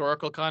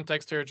historical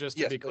context here just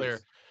to Yes, be clear.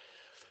 please.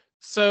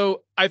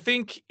 So I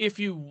think if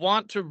you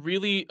want to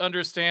really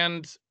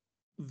understand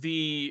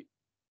the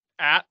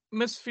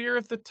atmosphere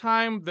at the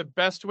time, the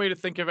best way to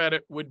think about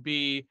it would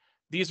be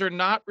these are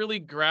not really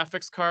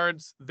graphics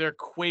cards, they're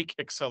Quake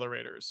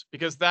accelerators,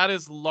 because that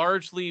is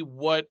largely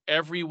what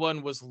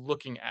everyone was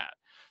looking at.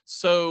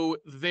 So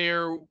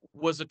there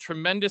was a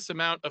tremendous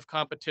amount of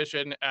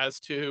competition as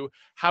to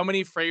how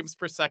many frames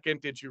per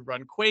second did you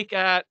run Quake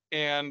at,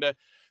 and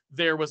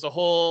there was a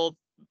whole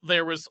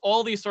there was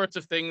all these sorts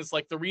of things.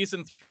 Like the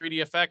reason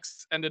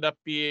 3DFX ended up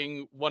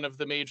being one of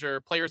the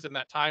major players in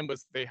that time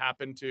was they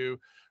happened to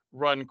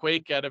run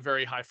Quake at a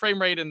very high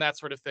frame rate and that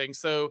sort of thing.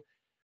 So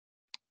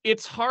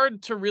it's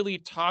hard to really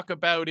talk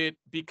about it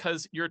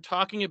because you're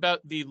talking about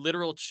the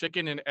literal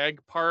chicken and egg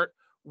part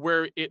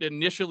where it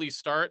initially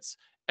starts.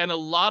 And a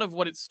lot of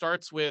what it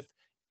starts with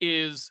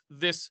is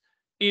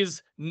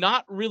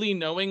not really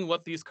knowing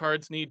what these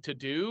cards need to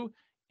do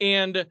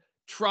and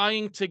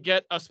trying to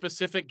get a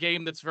specific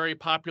game that's very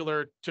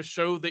popular to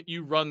show that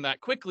you run that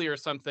quickly or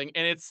something.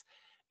 And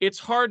it's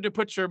hard to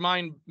put your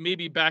mind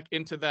maybe back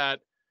into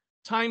that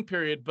time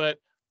period. But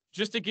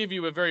just to give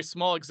you a very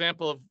small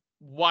example of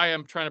why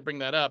I'm trying to bring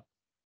that up,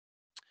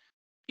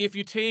 if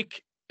you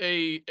take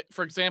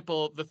for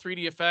example, the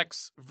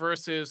 3DFX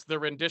versus the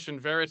Rendition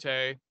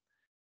Verite,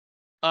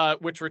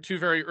 which were two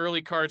very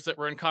early cards that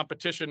were in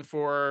competition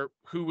for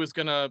who was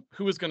gonna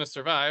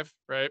survive,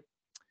 right?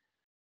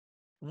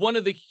 One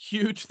of the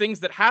huge things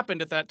that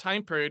happened at that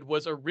time period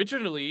was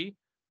originally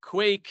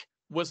Quake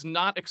was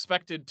not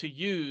expected to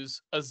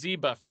use a Z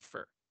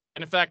buffer.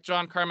 And in fact,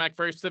 John Carmack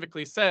very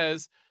specifically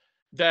says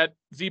that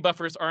Z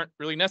buffers aren't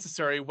really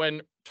necessary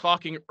when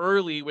talking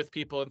early with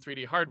people in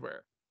 3D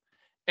hardware.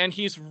 And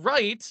he's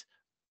right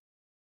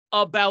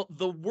about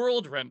the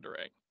world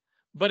rendering.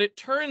 But it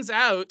turns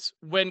out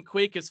when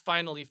Quake is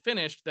finally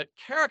finished that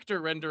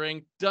character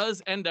rendering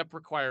does end up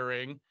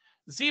requiring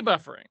Z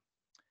buffering.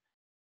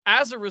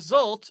 As a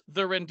result,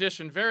 the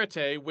Rendition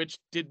Verite, which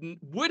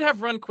would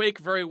have run Quake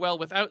very well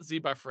without Z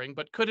buffering,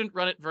 but couldn't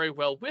run it very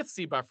well with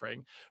Z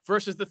buffering,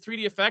 versus the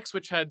 3DFX,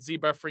 which had Z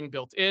buffering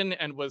built in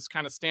and was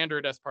kind of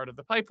standard as part of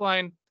the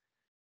pipeline,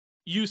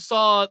 you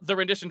saw the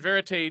Rendition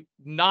Verite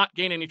not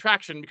gain any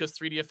traction because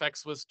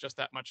 3DFX was just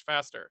that much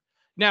faster.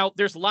 Now,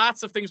 there's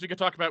lots of things we could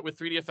talk about with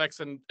 3DFX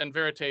and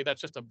Verite.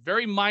 That's just a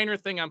very minor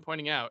thing I'm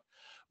pointing out.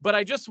 But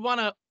I just want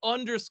to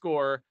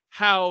underscore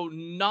how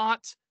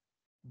not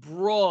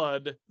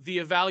broad the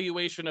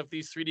evaluation of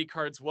these 3D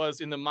cards was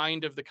in the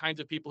mind of the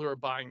kinds of people who are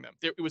buying them.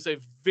 It was a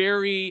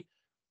very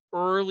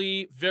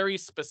early, very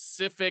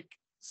specific,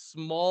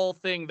 small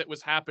thing that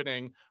was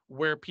happening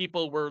where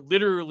people were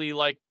literally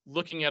like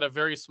looking at a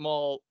very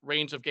small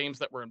range of games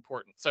that were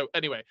important. So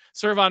anyway,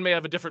 Servan may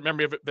have a different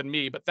memory of it than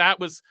me, but that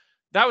was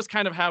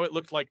kind of how it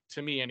looked like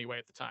to me anyway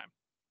at the time.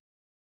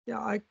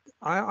 Yeah,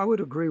 I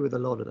would agree with a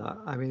lot of that.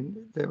 I mean,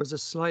 there was a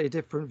slightly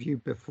different view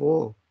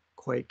before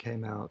Quake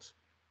came out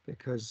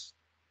because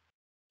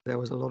there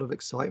was a lot of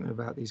excitement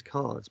about these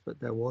cards, but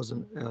there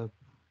wasn't a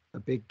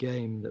big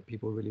game that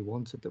people really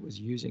wanted that was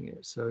using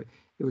it. So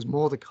it was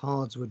more the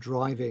cards were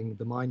driving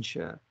the mind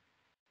share.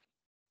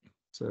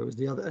 So it was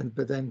the other,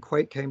 but then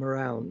Quake came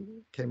along,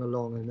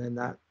 and then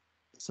that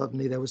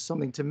suddenly there was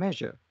something to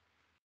measure,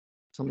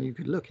 something you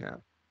could look at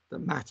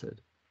that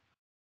mattered.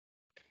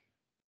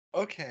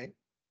 Okay.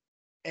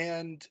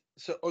 And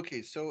so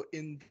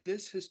in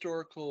this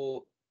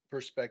historical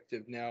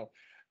perspective now,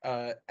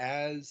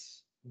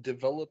 as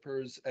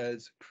developers,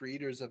 as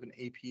creators of an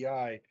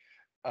API,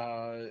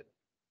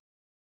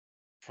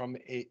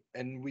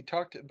 and we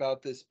talked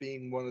about this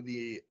being one of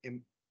the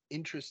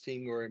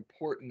interesting or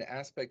important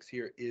aspects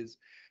here is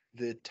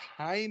the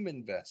time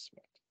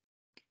investment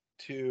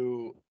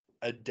to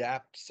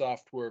adapt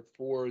software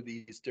for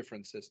these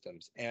different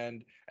systems,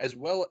 and as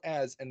well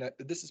as, and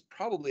this is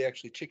probably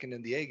actually chicken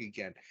and the egg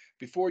again,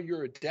 before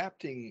you're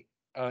adapting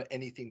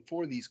anything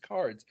for these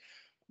cards,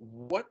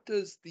 what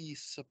does the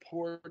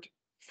support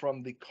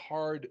from the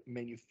card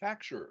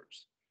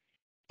manufacturers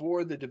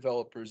for the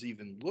developers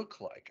even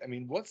look like? I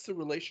mean, what's the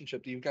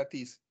relationship? You've got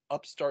these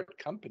upstart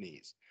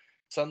companies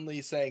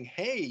suddenly saying,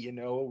 hey,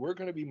 we're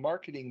going to be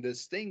marketing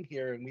this thing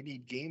here and we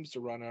need games to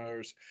run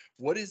ours.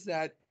 What is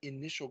that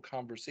initial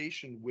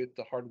conversation with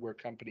the hardware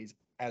companies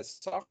as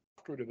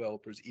software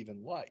developers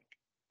even like?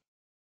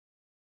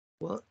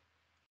 Well,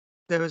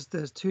 there's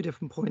two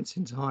different points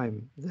in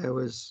time. There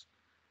was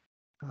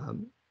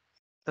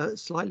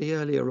slightly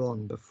earlier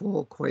on,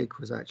 before Quake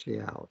was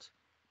actually out,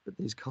 but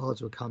these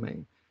cards were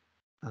coming.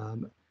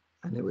 And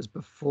it was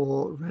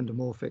before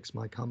Rendomorphics,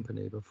 my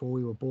company, before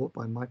we were bought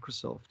by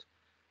Microsoft.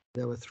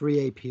 There were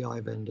 3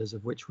 API vendors,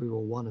 of which we were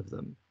one of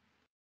them.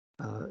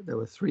 There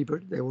were 3,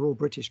 they were all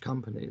British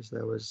companies.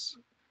 There was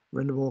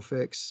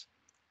Rendomorphics,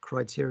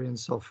 Criterion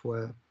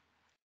Software,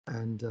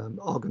 and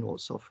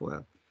Argonaut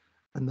Software.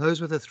 And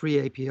those were the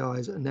 3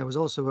 APIs. And there was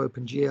also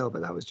OpenGL,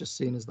 but that was just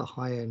seen as the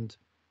high-end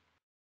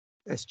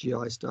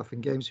SGI stuff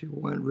in games.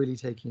 People weren't really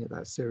taking it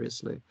that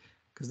seriously.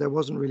 because there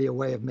wasn't really a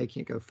way of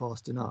making it go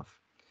fast enough.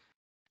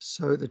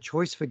 So the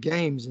choice for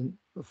games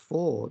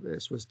before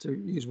this was to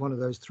use one of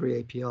those 3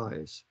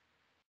 APIs.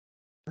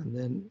 And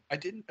then I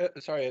didn't.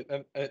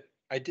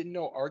 I didn't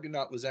know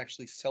Argonaut was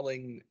actually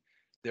selling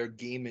their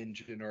game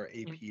engine or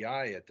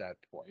API at that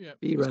point. Yeah,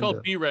 B it's called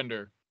render.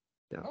 B-render.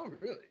 Yeah. Oh,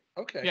 really?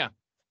 Okay. Yeah.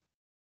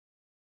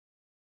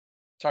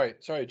 Sorry,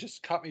 it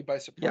just caught me by Yeah.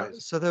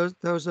 surprise. So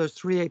there was those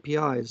 3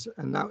 APIs,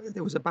 and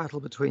there was a battle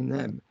between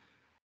them.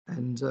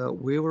 And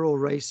we were all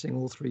racing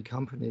all 3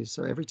 companies.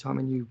 So every time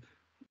a new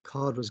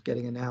card was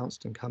getting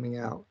announced and coming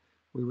out,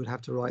 we would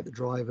have to write the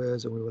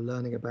drivers, and we were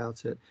learning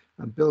about it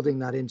and building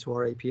that into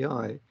our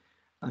API.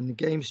 And the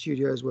game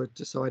studios were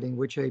deciding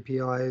which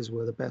APIs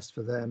were the best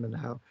for them and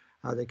how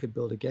they could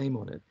build a game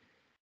on it.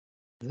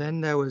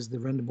 Then there was the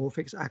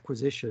Rendermorphics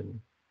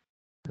acquisition,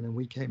 and then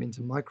we came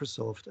into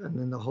Microsoft, and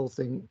then the whole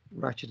thing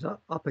ratcheted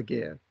up a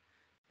gear,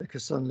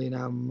 because suddenly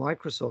now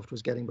Microsoft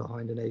was getting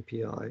behind an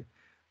API.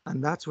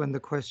 And that's when the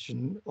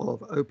question of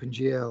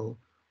OpenGL,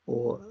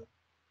 or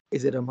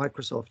is it a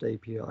Microsoft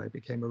API,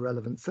 became a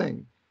relevant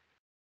thing,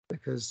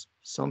 because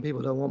some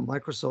people don't want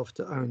Microsoft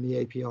to own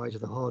the API to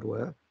the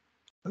hardware.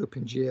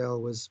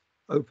 OpenGL was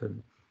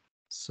open.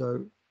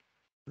 So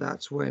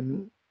that's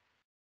when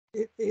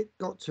it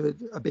got to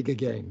a bigger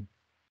game.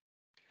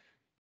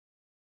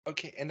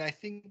 Okay, and I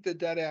think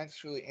that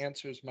actually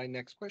answers my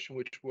next question,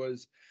 which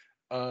was,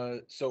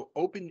 so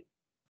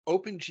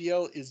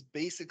OpenGL is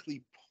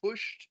basically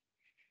pushed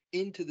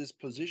into this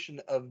position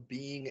of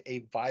being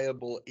a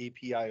viable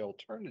API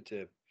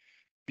alternative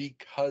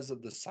because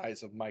of the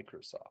size of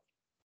Microsoft.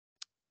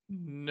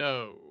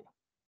 No.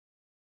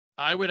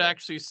 I would Okay.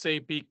 actually say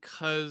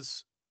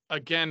because,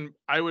 again,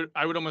 I would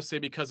almost say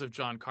because of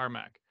John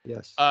Carmack.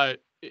 Yes.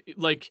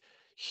 Like,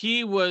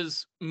 he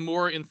was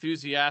more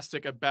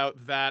enthusiastic about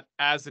that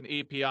as an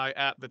API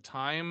at the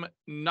time,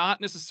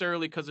 not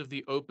necessarily because of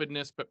the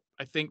openness, but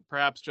I think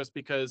perhaps just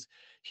because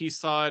he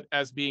saw it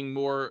as being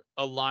more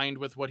aligned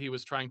with what he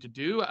was trying to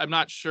do. I'm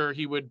not sure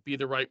he would be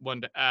the right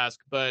one to ask,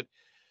 but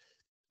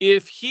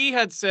if he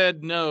had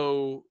said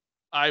no,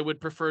 I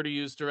would prefer to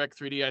use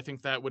Direct3D. I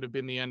think that would have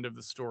been the end of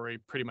the story,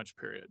 pretty much,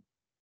 period.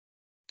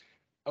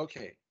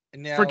 Okay.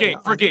 And For now, games.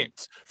 no, of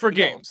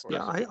course.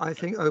 Yeah, I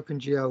think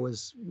OpenGL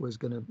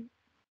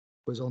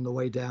was on the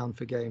way down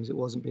for games. It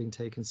wasn't being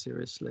taken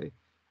seriously.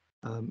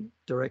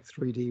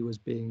 Direct3D was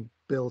being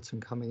built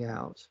and coming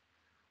out.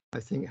 I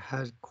think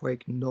had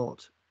Quake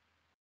not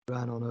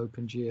ran on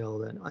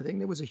OpenGL, then I think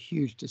there was a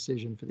huge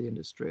decision for the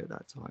industry at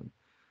that time.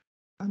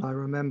 And I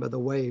remember the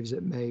waves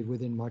it made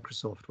within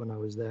Microsoft when I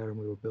was there and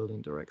we were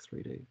building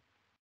Direct3D.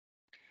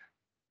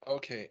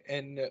 Okay,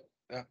 and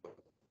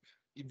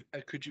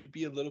could you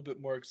be a little bit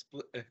more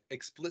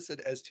explicit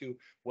as to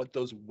what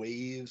those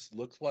waves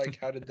look like?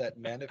 How did that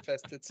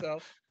manifest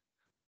itself?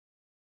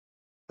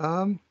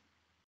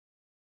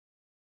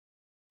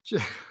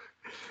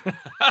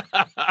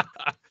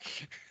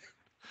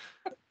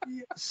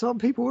 Some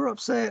people were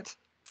upset.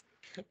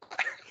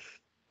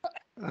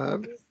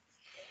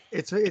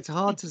 It's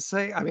hard to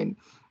say. I mean,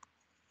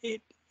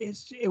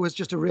 it was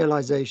just a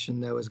realization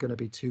there was going to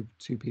be two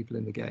people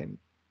in the game.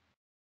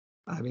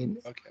 I mean,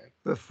 Okay.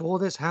 before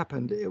this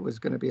happened, it was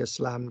going to be a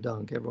slam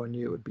dunk. Everyone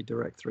knew it would be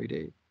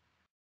Direct3D.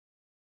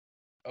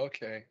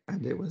 Okay.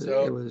 And it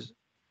So, was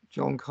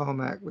John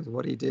Carmack with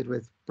what he did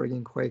with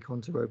bringing Quake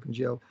onto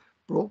OpenGL,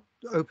 brought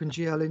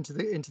OpenGL into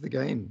the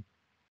game.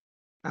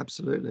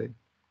 Absolutely.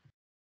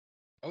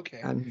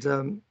 okay.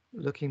 And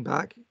looking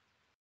back,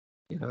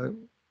 you know,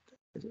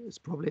 it's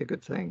probably a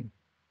good thing.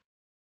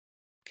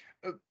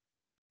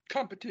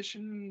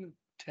 Competition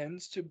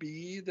tends to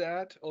be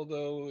that,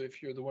 although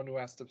if you're the one who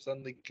has to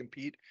suddenly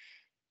compete,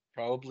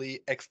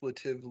 probably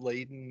expletive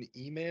laden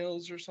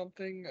emails or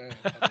something.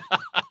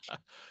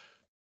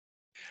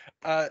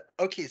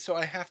 Okay, so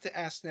I have to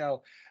ask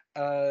now,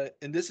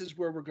 and this is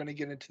where we're going to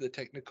get into the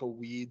technical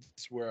weeds,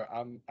 where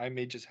I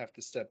may just have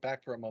to step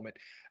back for a moment.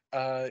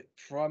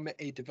 From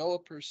a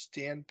developer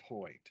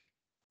standpoint,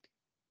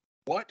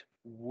 what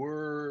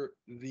were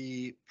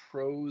the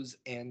pros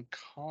and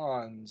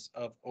cons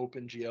of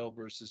OpenGL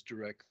versus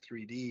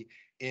Direct3D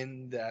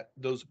in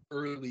those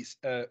early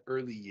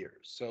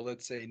years? So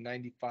let's say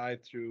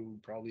 95 through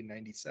probably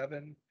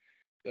 97,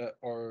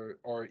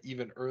 or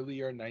even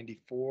earlier,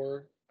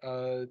 94,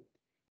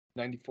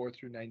 94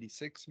 through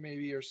 96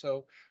 maybe or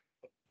so.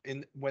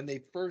 When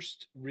they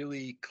first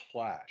really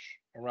clash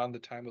around the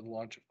time of the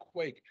launch of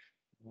Quake,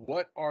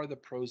 what are the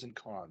pros and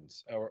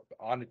cons, or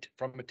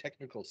from a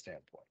technical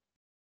standpoint?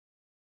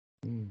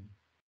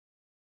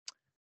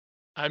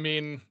 I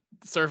mean,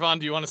 Servan,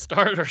 do you want to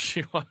start, or do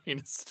you want me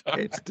to start?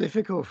 It's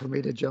difficult for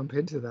me to jump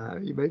into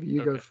that. Maybe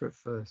you go for it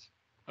first.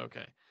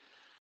 Okay.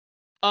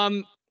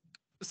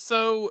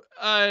 So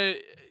I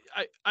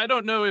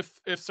don't know if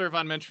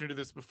Servan mentioned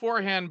this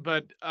beforehand,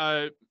 but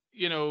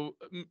you know,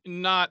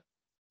 not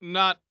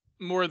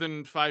more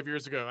than 5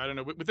 years ago, I don't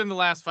know, within the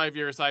last 5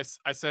 years, I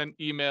sent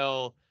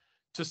email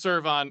to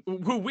Servan,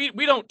 who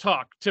we don't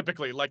talk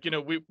typically, like, you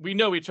know, we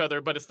know each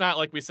other, but it's not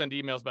like we send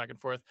emails back and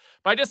forth.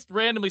 But I just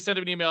randomly sent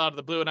him an email out of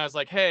the blue, and I was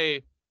like,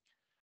 hey,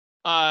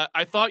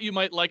 I thought you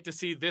might like to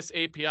see this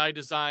API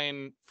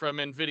design from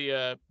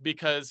NVIDIA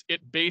because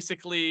it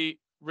basically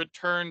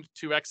returned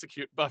to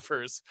execute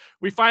buffers.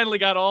 We finally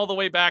got all the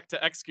way back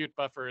to execute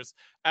buffers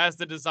as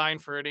the design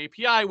for an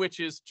API, which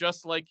is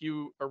just like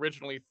you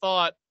originally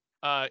thought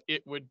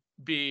it would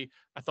be.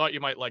 I thought you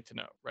might like to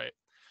know, right?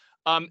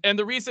 And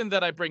the reason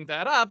that I bring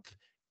that up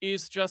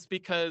is just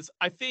because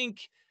I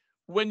think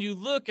when you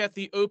look at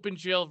the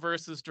OpenGL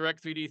versus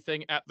Direct3D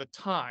thing at the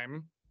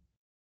time,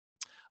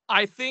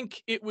 I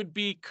think it would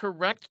be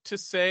correct to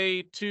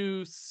say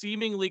two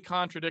seemingly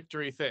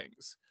contradictory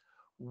things.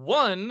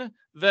 One,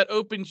 that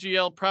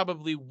OpenGL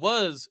probably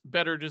was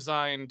better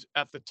designed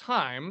at the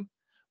time,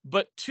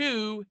 but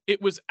two,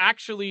 it was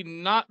actually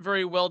not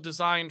very well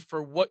designed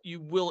for what you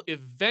will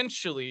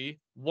eventually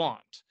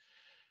want.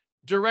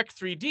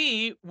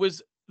 Direct3D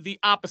was the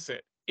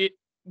opposite. It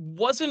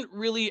wasn't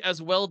really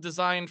as well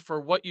designed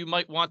for what you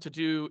might want to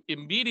do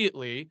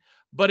immediately,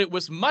 but it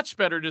was much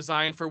better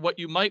designed for what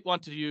you might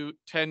want to do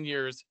 10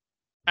 years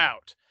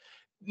out.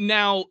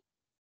 Now,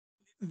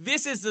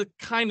 this is the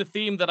kind of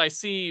theme that I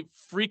see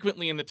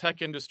frequently in the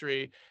tech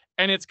industry,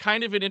 and it's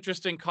kind of an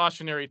interesting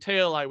cautionary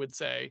tale, I would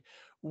say,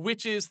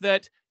 which is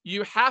that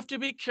you have to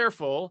be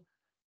careful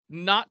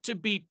not to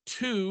be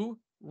too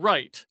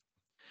right.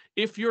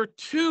 If you're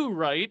too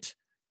right,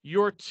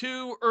 you're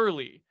too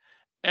early.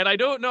 And I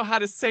don't know how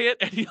to say it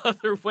any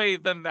other way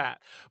than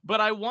that. But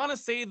I want to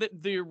say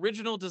that the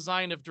original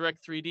design of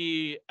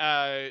Direct3D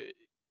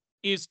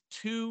is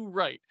too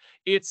right.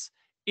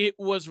 It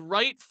was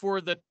right for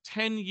the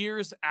 10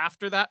 years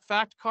after that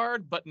fact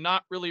card, but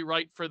not really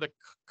right for the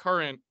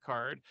current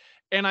card.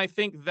 And I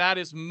think that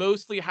is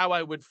mostly how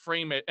I would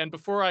frame it. And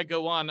before I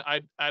go on,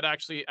 I'd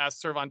actually ask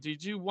Servan,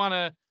 did you want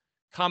to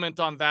comment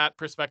on that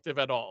perspective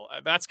at all?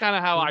 That's kind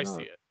of how I see No,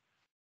 it.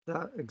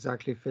 that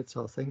exactly fits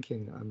our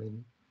thinking. I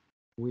mean,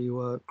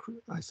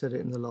 I said it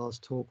in the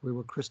last talk, we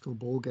were crystal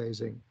ball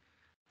gazing.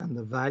 And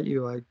the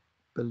value I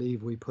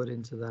believe we put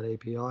into that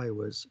API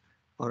was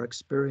our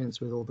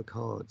experience with all the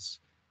cards,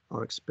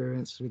 our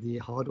experience with the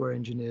hardware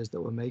engineers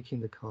that were making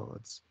the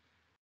cards.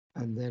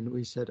 And then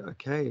we said,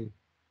 okay,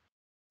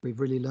 we've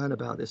really learned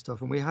about this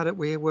stuff. And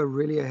we were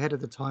really ahead of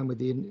the time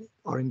with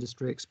our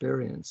industry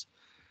experience.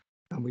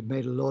 And we'd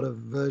made a lot of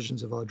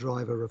versions of our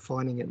driver,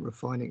 refining it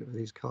for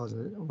these cards.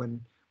 And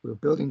when we were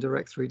building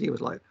Direct3D, it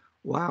was like,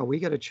 wow, we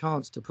get a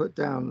chance to put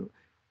down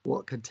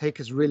what could take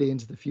us really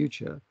into the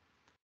future.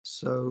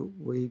 So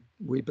we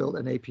built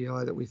an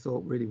API that we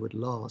thought really would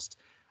last.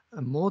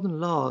 And more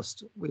than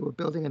last, we were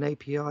building an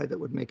API that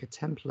would make a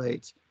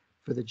template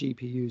for the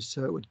GPUs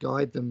so it would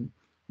guide them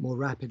more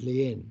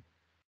rapidly in.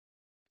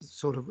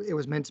 Sort of, it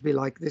was meant to be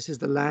like, this is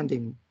the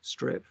landing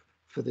strip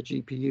for the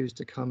GPUs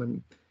to come,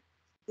 and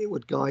it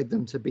would guide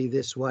them to be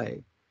this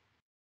way.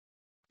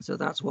 So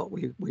that's what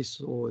we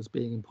saw as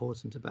being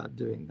important about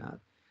doing that.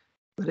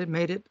 But it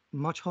made it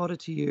much harder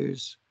to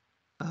use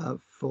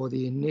for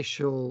the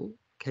initial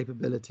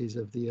capabilities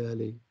of the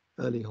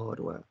early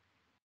hardware.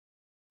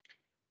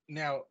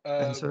 Now,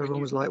 And so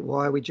everyone was like,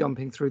 why are we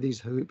jumping through these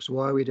hoops?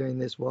 Why are we doing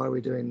this? Why are we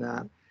doing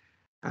that?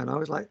 And I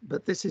was like,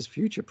 but this is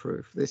future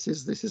proof. This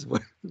is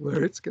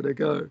where it's going to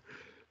go.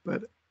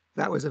 But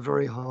that was a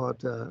very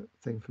hard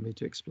thing for me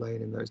to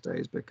explain in those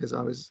days, because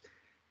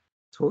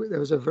there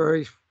was a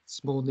very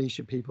small niche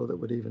of people that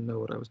would even know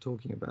what I was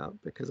talking about,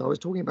 because I was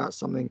talking about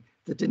something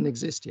that didn't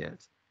exist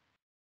yet,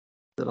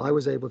 that I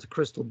was able to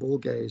crystal ball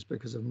gaze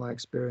because of my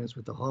experience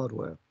with the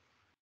hardware.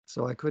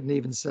 So I couldn't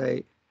even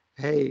say,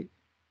 hey,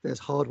 there's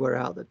hardware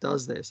out that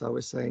does this. I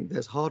was saying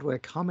there's hardware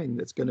coming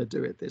that's going to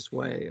do it this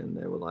way. And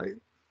they were like,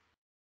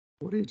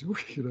 what are you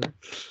talking about?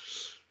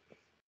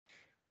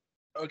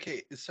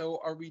 Okay, so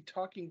are we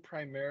talking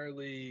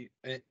primarily,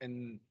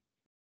 and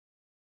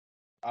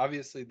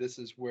obviously this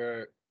is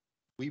where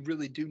we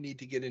really do need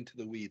to get into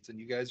the weeds, and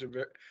you guys are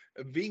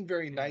being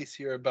very nice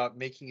here about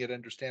making it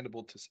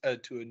understandable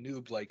to a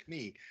noob like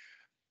me.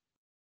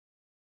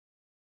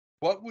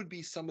 What would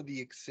be some of the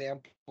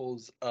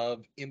examples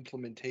of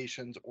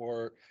implementations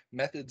or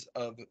methods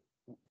of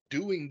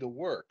doing the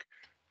work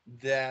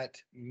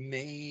that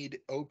made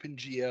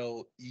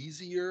OpenGL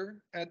easier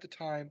at the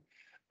time,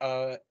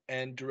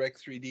 and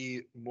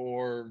Direct3D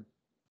more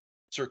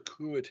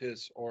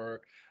circuitous,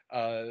 or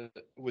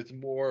with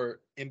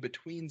more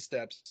in-between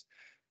steps?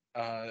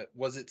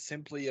 Was it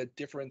simply a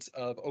difference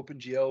of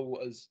OpenGL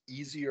was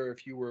easier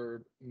if you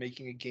were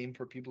making a game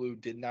for people who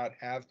did not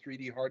have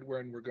 3D hardware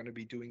and were going to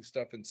be doing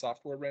stuff in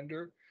software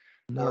render?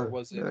 Or No,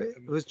 was no, it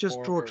it was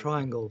just draw more...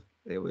 triangle.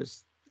 It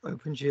was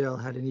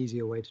OpenGL had an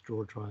easier way to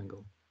draw a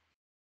triangle.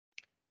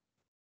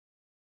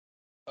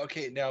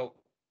 Okay, now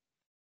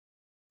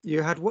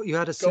You had a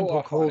go simple off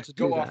on call it. to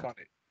Go do off that. on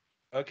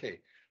it. Okay,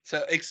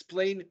 so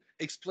explain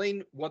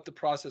what the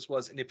process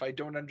was, and if I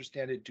don't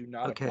understand it, do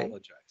not Okay.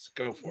 apologize.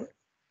 Go for it.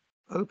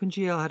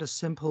 OpenGL had a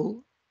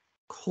simple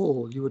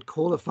call. You would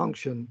call a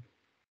function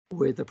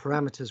with the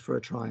parameters for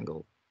a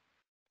triangle,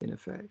 in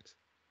effect.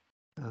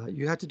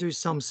 You had to do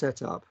some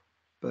setup,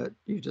 but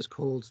you just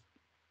called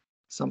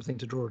something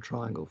to draw a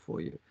triangle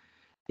for you.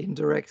 In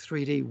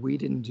Direct3D, we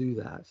didn't do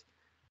that.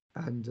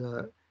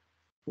 And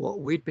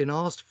what we'd been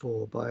asked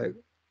for by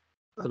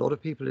a lot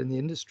of people in the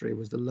industry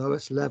was the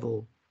lowest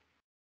level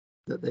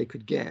that they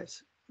could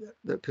get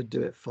that could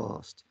do it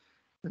fast.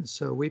 And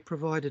so we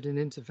provided an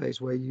interface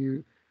where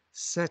you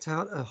set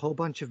out a whole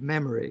bunch of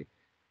memory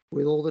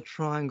with all the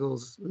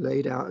triangles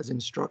laid out as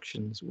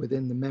instructions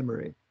within the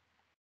memory.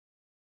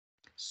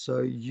 So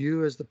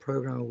you as the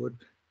programmer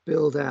would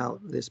build out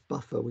this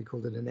buffer, we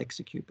called it an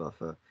execute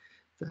buffer,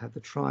 that had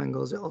the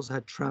triangles. It also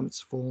had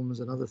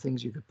transforms and other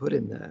things you could put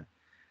in there.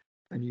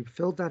 And you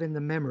filled that in the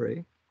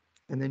memory,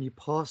 and then you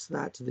passed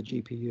that to the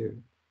GPU,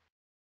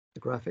 the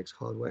graphics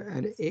hardware,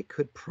 and it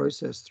could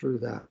process through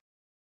that.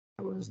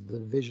 That was the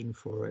vision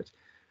for it.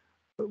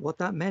 But what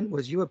that meant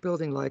was you were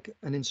building like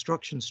an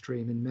instruction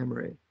stream in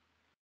memory.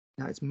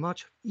 Now it's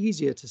much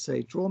easier to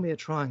say, draw me a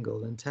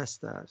triangle and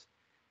test that.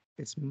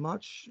 It's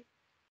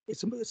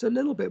a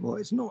little bit more,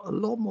 it's not a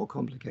lot more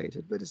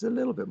complicated, but it's a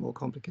little bit more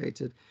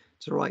complicated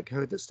to write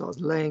code that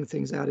starts laying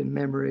things out in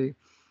memory,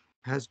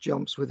 has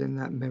jumps within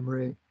that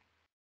memory,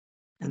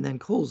 and then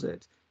calls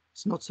it.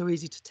 It's not so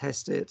easy to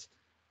test it.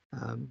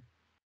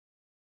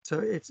 So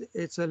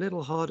it's a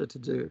little harder to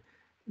do.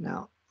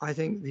 Now, I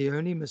think the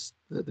only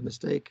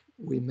mistake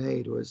we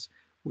made was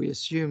we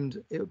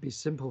assumed it would be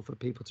simple for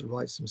people to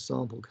write some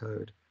sample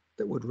code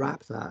that would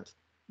wrap that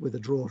with a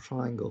draw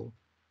triangle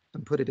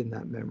and put it in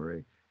that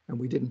memory. And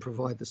we didn't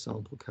provide the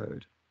sample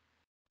code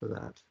for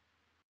that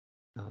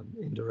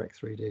in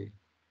Direct3D.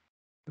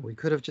 And we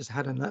could have just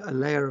had a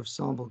layer of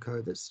sample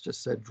code that's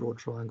just said draw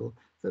triangle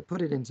that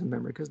put it into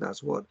memory, because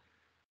that's what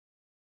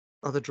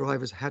other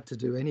drivers had to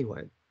do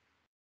anyway.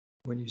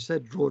 When you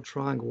said draw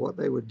triangle, what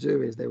they would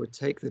do is they would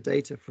take the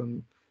data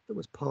that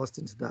was passed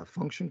into that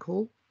function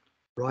call,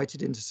 write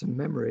it into some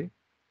memory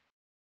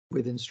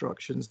with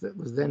instructions that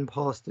was then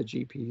passed to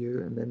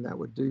GPU, and then that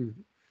would do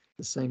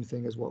the same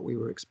thing as what we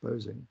were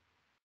exposing.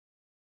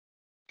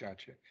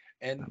 Gotcha.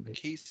 And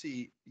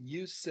Casey,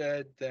 you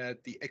said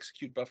that the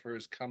execute buffer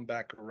has come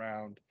back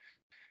around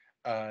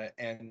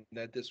and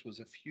that this was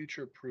a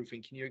future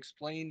proofing. Can you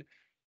explain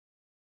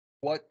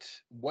what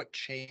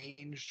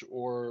changed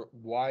or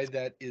why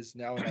that is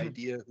now an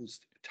idea whose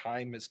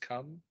time has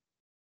come?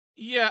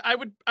 Yeah, I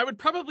would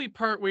probably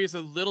part ways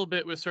a little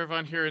bit with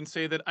Servan here and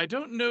say that I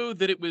don't know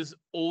that it was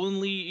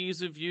only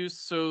ease of use.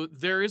 So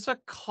there is a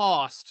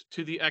cost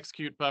to the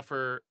execute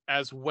buffer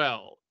as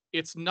well.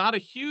 It's not a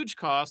huge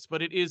cost,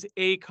 but it is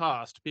a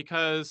cost,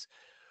 because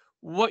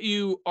what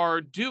you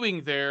are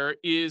doing there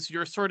is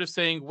you're sort of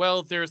saying,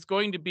 well, there's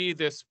going to be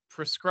this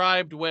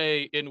prescribed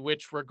way in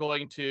which we're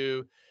going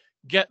to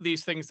get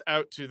these things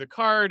out to the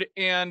card.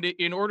 And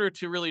in order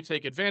to really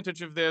take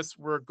advantage of this,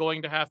 we're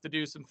going to have to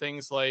do some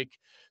things like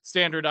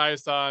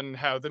standardize on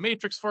how the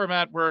matrix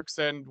format works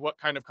and what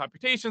kind of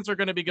computations are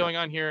going to be going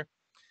on here.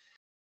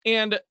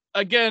 And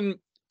again,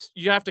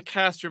 you have to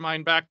cast your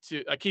mind back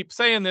to, I keep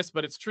saying this,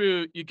 but it's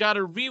true. You got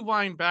to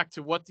rewind back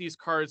to what these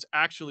cards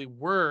actually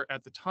were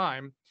at the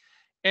time.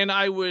 And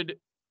I would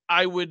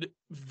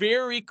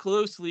very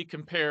closely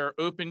compare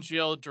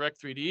OpenGL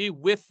Direct3D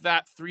with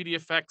that 3D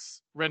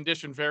effects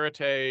rendition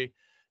verite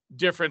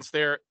difference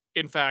there,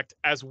 in fact,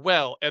 as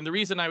well. And the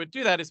reason I would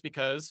do that is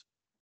because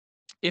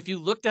if you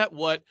looked at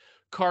what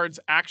cards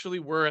actually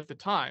were at the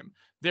time,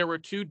 there were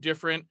two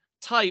different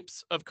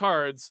types of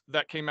cards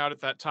that came out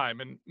at that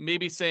time. And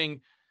maybe saying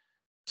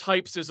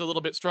types is a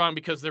little bit strong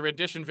because the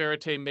rendition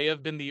verite may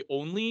have been the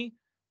only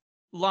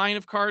line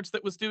of cards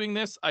that was doing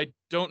this. I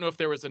don't know if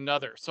there was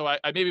another. So I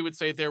maybe would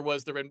say there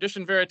was the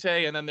rendition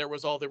verite and then there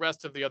was all the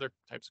rest of the other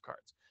types of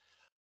cards.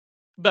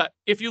 But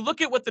if you look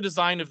at what the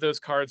design of those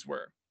cards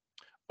were,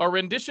 a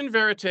rendition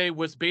verite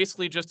was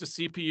basically just a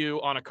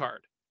CPU on a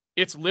card.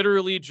 It's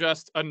literally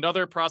just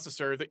another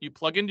processor that you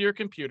plug into your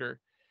computer.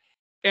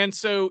 And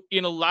so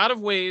in a lot of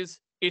ways,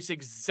 it's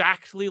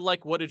exactly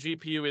like what a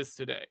GPU is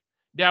today.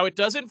 Now, it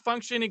doesn't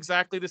function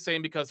exactly the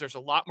same because there's a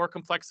lot more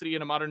complexity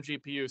in a modern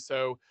GPU.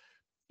 So,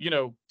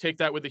 take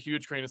that with a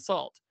huge grain of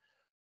salt.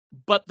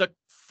 But the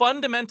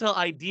fundamental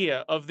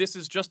idea of this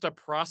is just a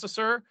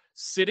processor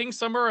sitting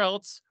somewhere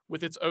else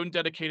with its own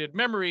dedicated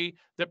memory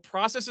that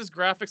processes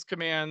graphics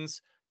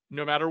commands,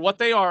 no matter what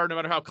they are, no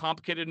matter how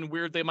complicated and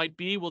weird they might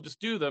be, we'll just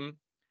do them.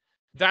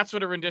 That's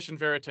what a rendition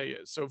verite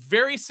is. So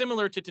very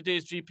similar to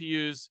today's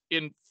GPUs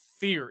in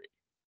theory.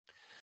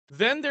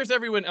 Then there's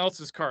everyone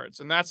else's cards,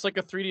 and that's like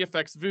a 3D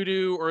Effects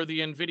Voodoo or the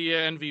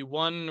NVIDIA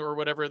NV1 or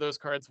whatever those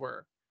cards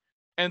were.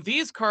 And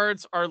these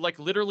cards are like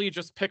literally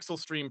just pixel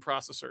stream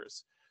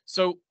processors.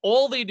 So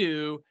all they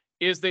do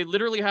is they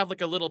literally have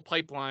like a little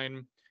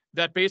pipeline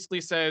that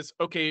basically says,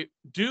 okay,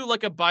 do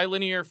like a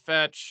bilinear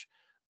fetch,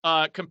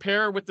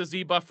 compare with the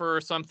Z buffer or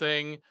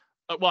something.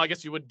 Well, I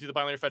guess you would do the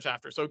bilinear fetch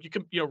after. So you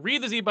can,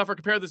 read the Z buffer,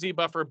 compare the Z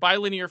buffer,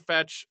 bilinear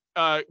fetch,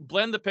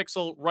 blend the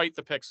pixel, write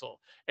the pixel.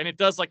 And it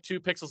does like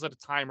 2 pixels at a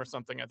time or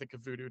something. I think a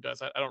Voodoo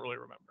does. I don't really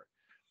remember.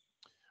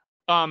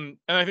 And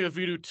I think the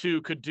Voodoo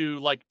 2 could do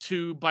like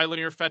 2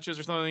 bilinear fetches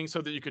or something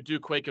so that you could do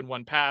Quake in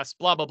one pass,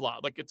 blah, blah, blah.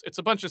 Like it's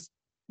a bunch of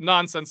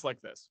nonsense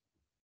like this.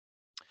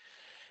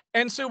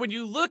 And so when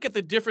you look at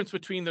the difference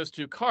between those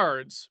two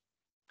cards,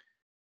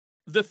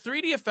 the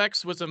 3D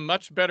effects was a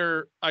much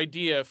better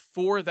idea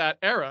for that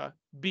era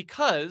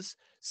because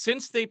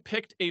since they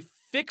picked a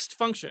fixed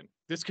function,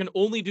 this can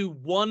only do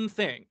one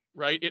thing,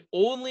 right? It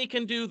only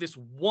can do this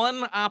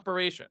one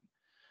operation.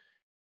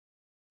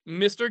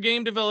 Mr.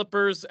 Game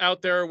developers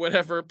out there or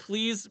whatever,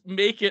 please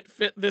make it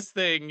fit this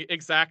thing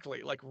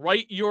exactly. Like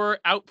write your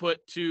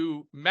output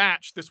to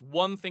match this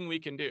one thing we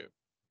can do.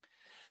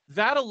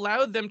 That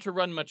allowed them to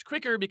run much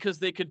quicker because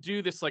they could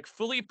do this like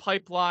fully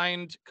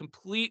pipelined,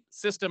 complete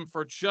system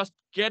for just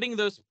getting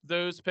those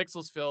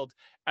pixels filled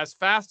as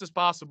fast as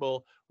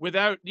possible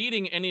without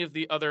needing any of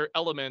the other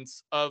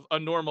elements of a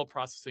normal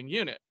processing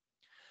unit.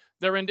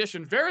 The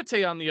rendition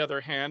verite, on the other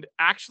hand,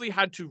 actually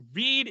had to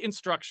read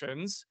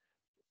instructions,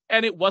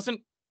 and it wasn't,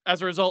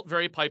 as a result,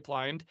 very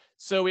pipelined.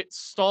 So it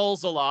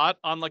stalls a lot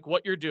on like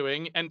what you're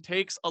doing and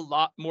takes a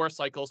lot more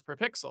cycles per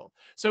pixel.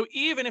 So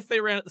even if they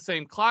ran at the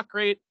same clock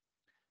rate,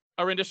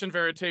 a rendition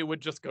verite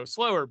would just go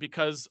slower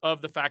because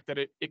of the fact that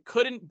it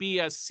couldn't be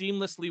as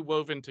seamlessly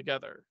woven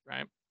together,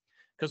 right?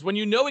 Because when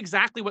you know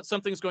exactly what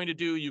something's going to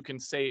do, you can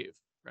save,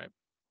 right?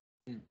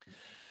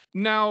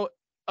 Now,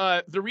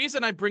 the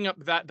reason I bring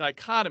up that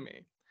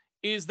dichotomy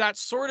is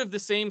that's sort of the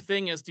same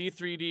thing as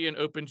D3D and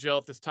OpenGL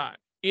at this time.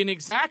 In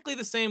exactly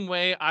the same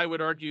way, I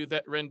would argue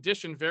that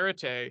rendition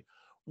verite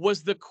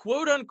was the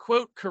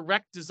quote-unquote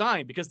correct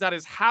design, because that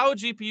is how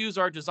GPUs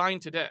are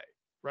designed today,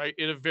 right?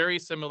 In a very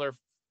similar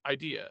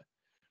idea.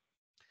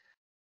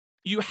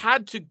 You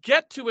had to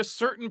get to a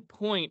certain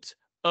point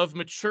of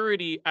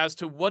maturity as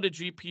to what a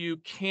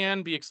GPU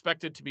can be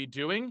expected to be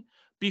doing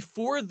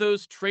before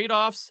those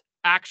trade-offs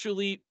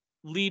actually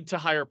lead to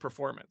higher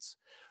performance.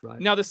 Right.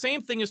 Now, the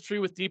same thing is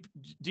true with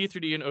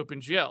D3D and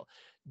OpenGL.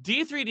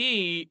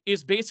 D3D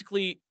is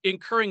basically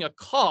incurring a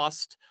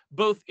cost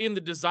both in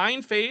the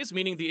design phase,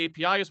 meaning the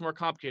API is more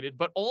complicated,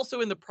 but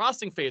also in the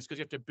processing phase, because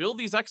you have to build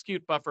these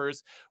execute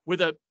buffers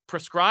with a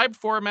prescribed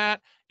format.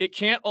 It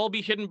can't all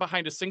be hidden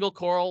behind a single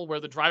curl where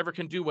the driver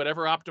can do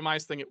whatever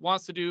optimized thing it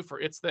wants to do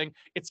for its thing.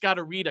 It's got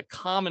to read a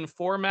common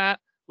format,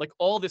 like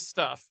all this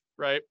stuff,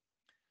 right?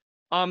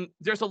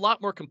 There's a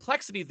lot more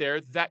complexity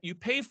there that you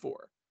pay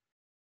for.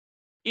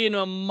 In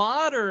a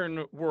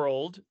modern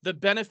world, the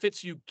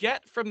benefits you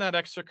get from that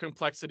extra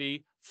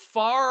complexity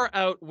far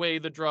outweigh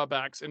the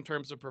drawbacks in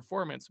terms of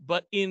performance.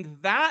 But in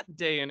that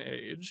day and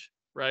age,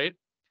 right,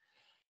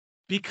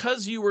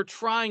 because you were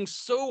trying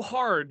so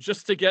hard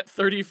just to get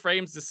 30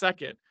 frames a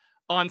second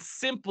on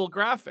simple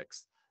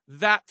graphics,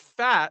 that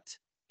fat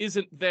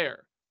isn't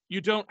there.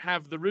 You don't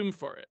have the room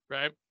for it,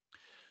 right?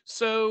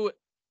 So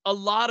a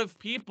lot of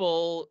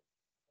people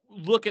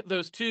look at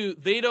those two,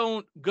 they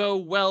don't go,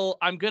 well,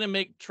 I'm going to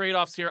make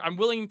trade-offs here. I'm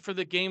willing for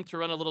the game to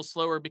run a little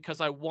slower because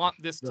I want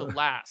this to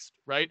last,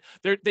 right?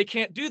 They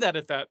can't do that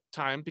at that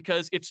time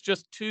because it's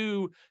just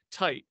too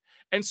tight.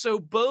 And so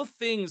both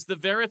things, the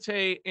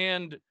verite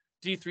and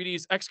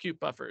D3D's execute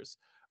buffers,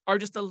 are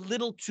just a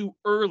little too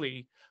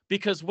early,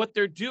 because what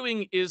they're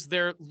doing is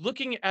they're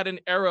looking at an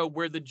era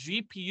where the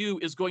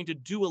GPU is going to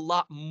do a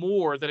lot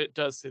more than it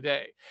does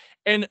today.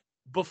 And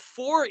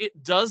before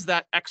it does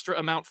that extra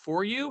amount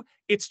for you,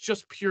 it's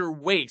just pure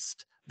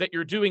waste that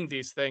you're doing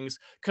these things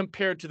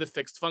compared to the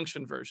fixed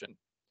function version.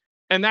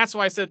 And that's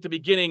why I said at the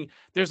beginning,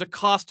 there's a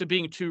cost to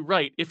being too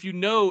right. If you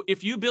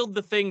build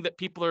the thing that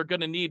people are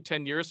going to need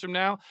 10 years from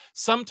now,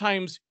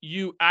 sometimes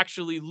you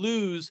actually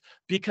lose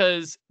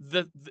because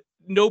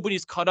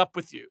nobody's caught up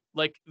with you.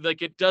 Like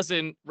it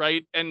doesn't,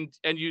 right? And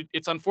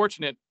it's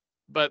unfortunate,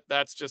 but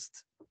that's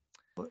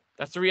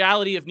the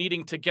reality of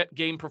needing to get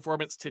game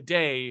performance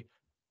today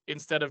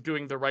instead of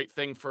doing the right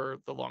thing for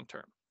the long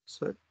term.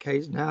 So,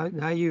 Case,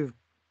 now you've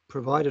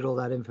provided all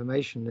that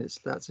information.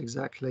 That's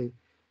exactly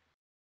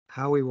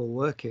how we were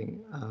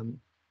working.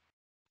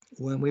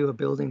 When we were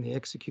building the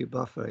execute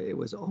buffer, it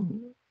was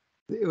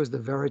the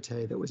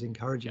verite that was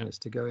encouraging us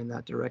to go in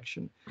that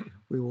direction.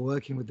 We were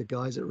working with the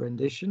guys at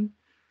Rendition,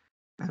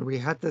 and we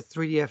had the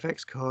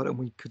 3DFX card, and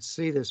we could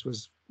see this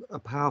was a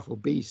powerful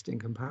beast in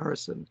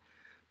comparison,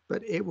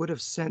 but it would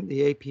have sent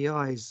the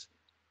APIs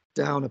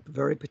down a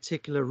very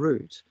particular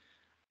route.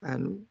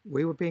 And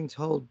we were being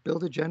told,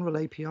 build a general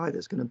API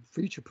that's going to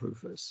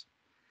future-proof us.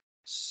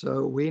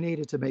 So we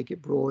needed to make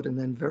it broad, and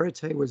then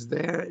verite was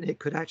there, and it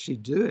could actually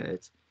do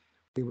it.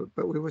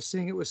 But we were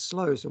seeing it was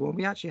slow. So when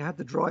we actually had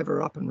the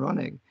driver up and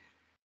running,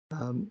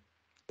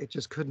 it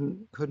just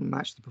couldn't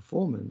match the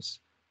performance.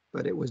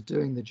 But it was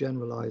doing the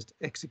generalized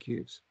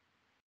executes.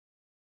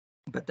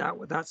 But that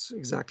was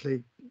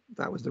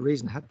the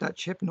reason. Had that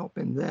chip not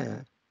been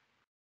there,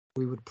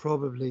 we would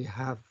probably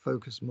have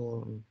focused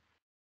more on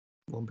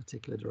one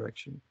particular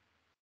direction.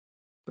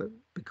 But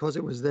because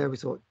it was there, we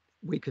thought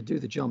we could do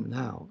the jump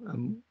now.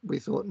 And we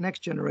thought next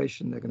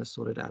generation, they're going to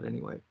sort it out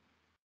anyway.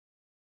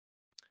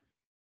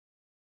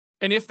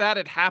 And if that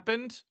had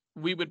happened,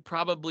 we would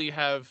probably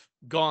have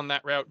gone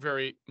that route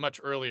very much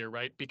earlier,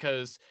 right?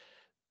 Because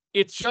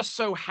it just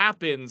so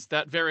happens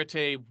that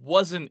Verite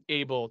wasn't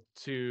able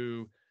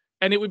to,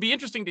 and it would be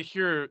interesting to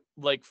hear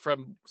like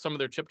from some of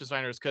their chip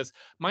designers, because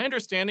my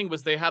understanding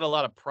was they had a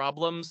lot of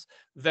problems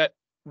that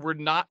were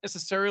not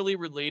necessarily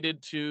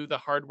related to the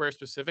hardware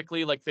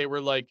specifically. Like they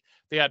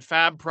had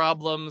fab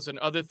problems and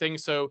other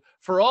things. So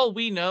for all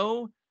we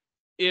know,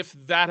 if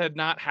that had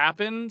not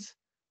happened,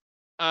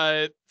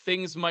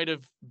 things might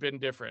have been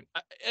different.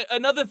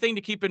 Another thing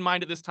to keep in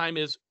mind at this time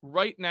is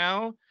right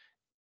now,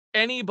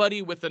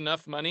 anybody with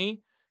enough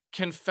money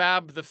can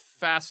fab the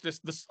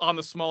fastest on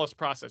the smallest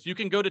process. You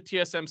can go to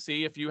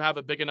TSMC if you have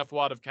a big enough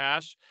wad of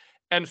cash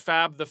and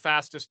fab the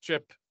fastest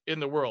chip in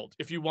the world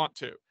if you want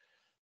to.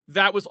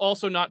 That was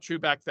also not true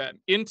back then.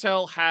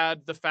 Intel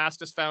had the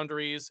fastest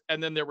foundries,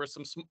 and then there were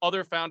some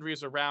other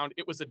foundries around.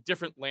 It was a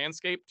different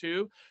landscape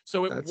too.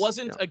 So it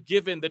wasn't a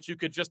given that you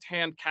could just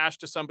hand cash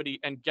to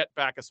somebody and get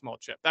back a small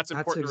chip. That's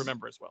important to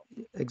remember as well.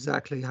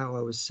 Exactly how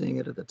I was seeing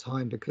it at the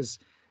time, because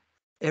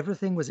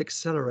everything was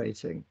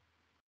accelerating.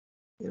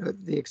 You know,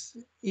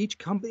 each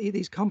company,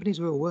 these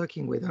companies we were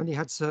working with only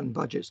had certain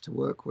budgets to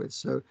work with.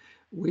 So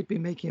we'd be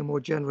making a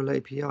more general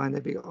API, and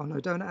they'd be, oh no,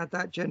 don't add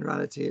that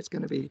generality. It's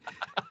going to be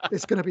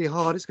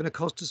hard. It's going to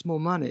cost us more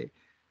money.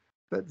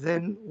 But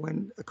then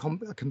when a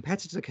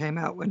competitor came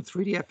out, when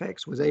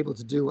 3DFX was able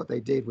to do what they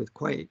did with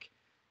Quake,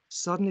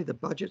 suddenly the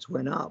budgets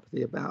went up,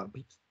 the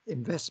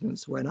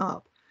investments went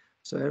up.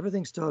 So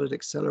everything started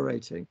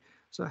accelerating.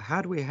 So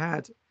had we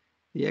had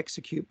the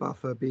execute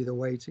buffer be the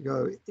way to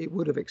go, it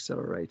would have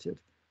accelerated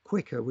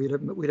quicker. We'd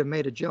have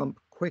made a jump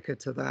quicker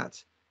to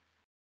that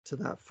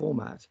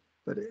format.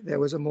 But there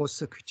was a more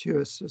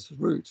circuitous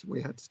route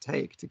we had to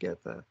take to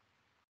get there.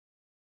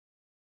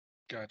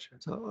 Gotcha.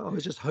 So I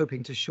was just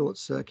hoping to short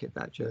circuit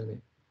that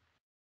journey.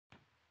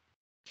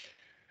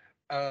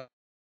 Uh,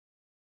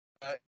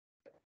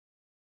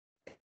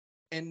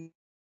 and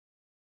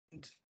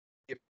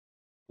it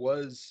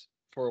was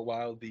for a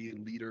while the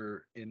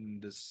leader in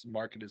this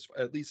market, is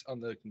at least on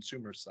the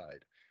consumer side,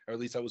 or at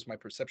least that was my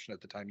perception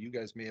at the time. You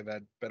guys may have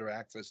had better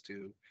access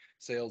to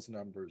sales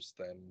numbers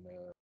than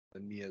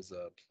me as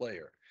a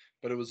player,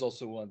 but it was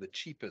also one of the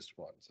cheapest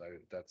ones.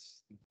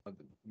 That's one of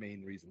the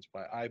main reasons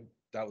why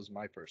that was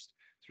my first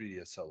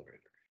 3D accelerator.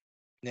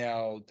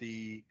 Now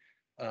the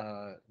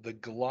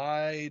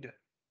Glide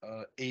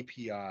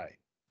API,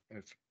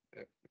 if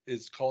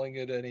is calling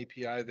it an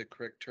API the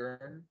correct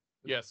term?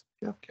 Yes.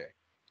 Yeah. Okay.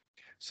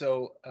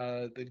 So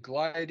the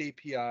Glide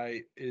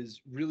API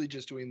is really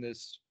just doing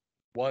this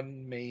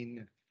one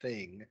main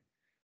thing,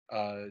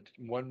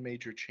 one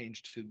major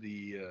change to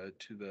the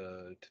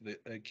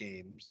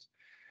games,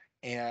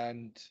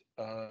 and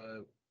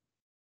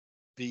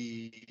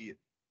the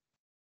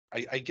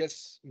I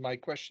guess my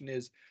question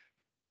is,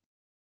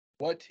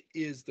 what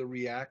is the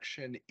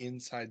reaction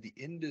inside the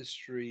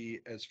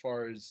industry as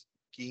far as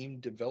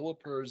game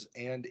developers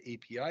and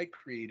API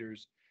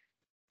creators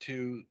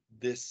to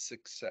this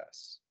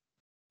success?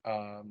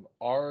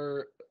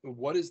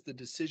 What is the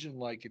decision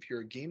like if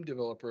you're a game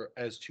developer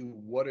as to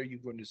what are you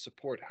going to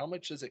support? How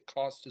much does it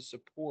cost to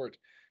support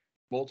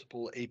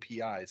multiple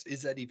APIs?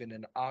 Is that even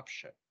an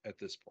option at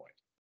this point?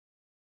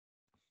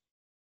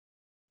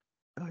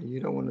 You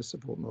don't want to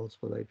support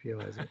multiple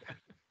APIs.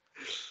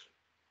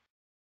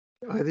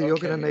 Either you're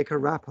going to make a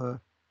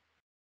wrapper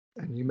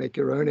and you make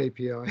your own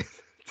API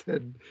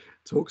that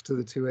talks to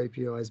the two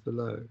APIs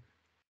below,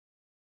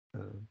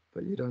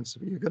 but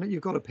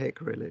you've got to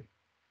pick, really.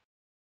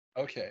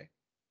 Okay.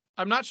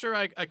 I'm not sure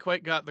I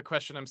quite got the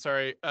question. I'm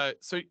sorry.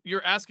 So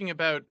you're asking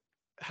about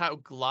how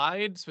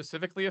Glide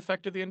specifically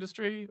affected the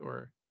industry,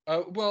 or?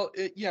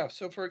 Yeah.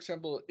 So, for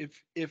example,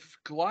 if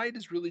Glide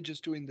is really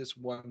just doing this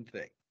one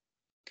thing,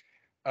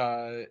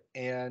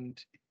 and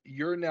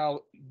you're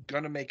now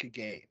gonna make a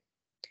game,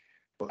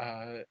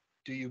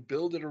 do you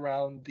build it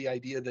around the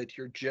idea that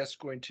you're just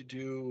going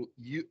to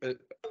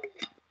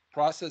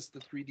process the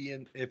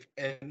 3D,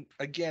 and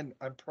again,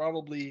 I'm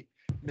probably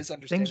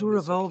misunderstanding. Things were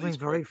this, so evolving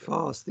very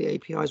fast. The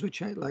APIs were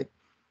changing. Like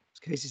as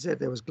Casey said,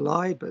 there was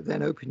Glide, but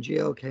then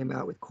OpenGL came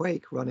out with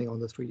Quake running on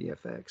the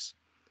 3DFX.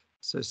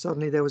 So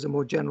suddenly there was a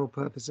more general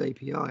purpose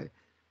API.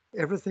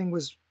 Everything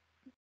was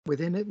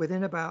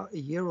within about a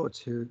year or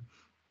two.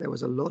 There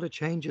was a lot of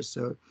changes.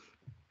 So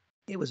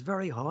it was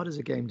very hard as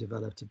a game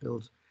developer to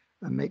build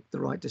and make the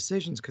right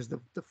decisions because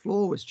the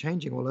floor was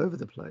changing all over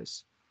the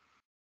place.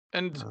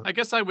 And I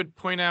guess I would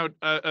point out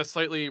a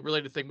slightly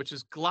related thing, which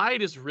is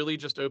Glide is really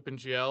just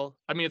OpenGL.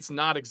 I mean, it's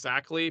not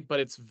exactly, but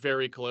it's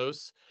very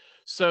close.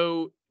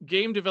 So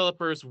game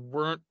developers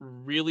weren't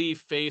really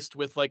faced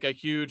with like a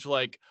huge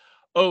like,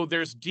 oh,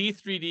 there's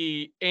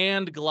D3D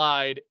and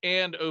Glide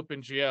and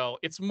OpenGL.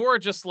 It's more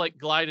just like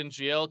Glide and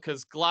GL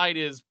because Glide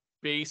is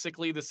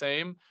basically the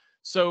same.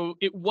 So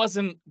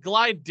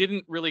Glide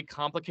didn't really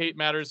complicate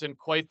matters in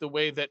quite the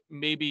way that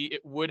maybe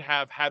it would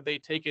have had they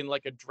taken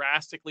like a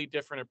drastically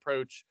different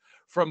approach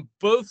from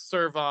both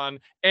Servan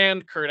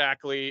and Kurt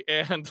Ackley.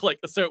 And like,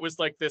 so it was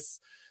like this,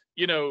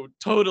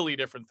 totally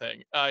different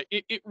thing.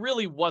 It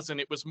really wasn't.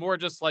 It was more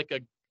just like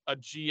a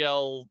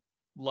GL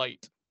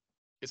light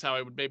is how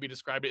I would maybe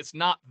describe it. It's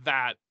not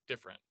that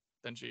different.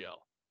 than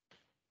GL.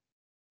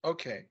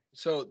 Okay,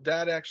 so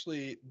that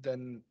actually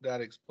then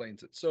that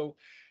explains it. So,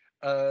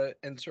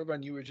 and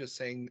Servan, you were just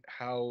saying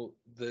how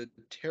the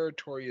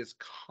territory is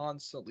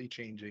constantly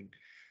changing,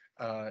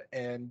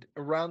 and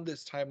around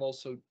this time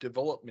also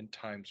development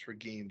times for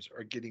games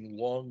are getting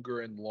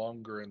longer and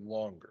longer and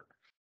longer.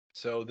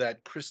 So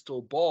that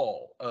crystal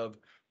ball of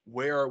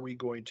where are we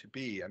going to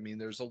be? I mean,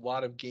 there's a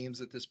lot of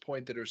games at this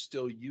point that are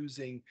still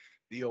using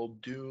the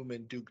old Doom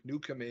and Duke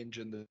Nukem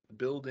engine, the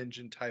build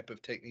engine type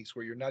of techniques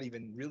where you're not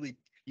even really,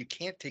 you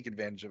can't take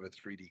advantage of a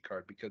 3D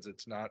card because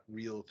it's not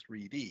real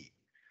 3D.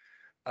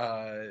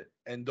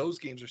 And those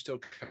games are still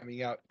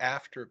coming out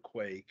after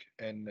Quake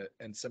and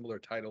similar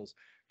titles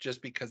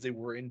just because they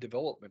were in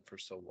development for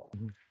so long.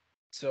 Mhm.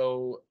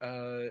 So,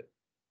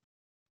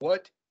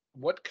 what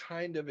what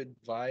kind of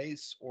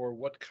advice or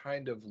what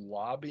kind of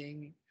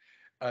lobbying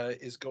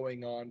is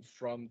going on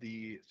from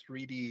the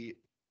 3D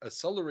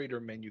accelerator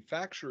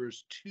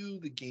manufacturers to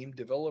the game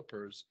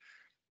developers?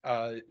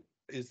 Uh,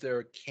 is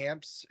there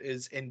camps?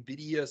 Is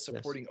NVIDIA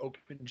Yes. supporting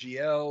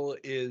OpenGL?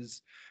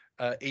 Is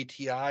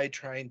ATI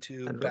trying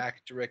to And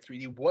back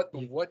Direct3D? What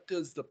you what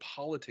does the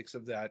politics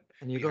of that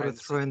and you got to behind the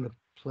throw scenes in look? the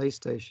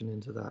PlayStation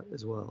into that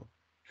as well,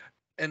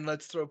 And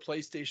let's throw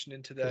PlayStation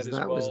into that because as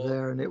that was well.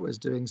 there and it was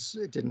doing.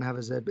 It didn't have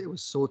a Z, but it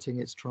was sorting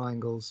its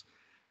triangles,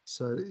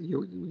 so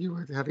you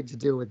were having to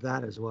deal with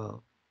that as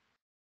well.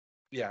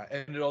 Yeah,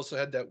 and it also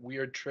had that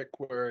weird trick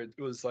where it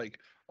was like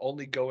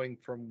only going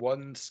from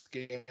one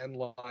scan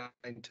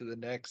line to the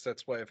next.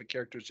 That's why if a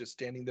character is just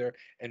standing there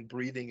and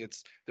breathing,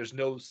 it's there's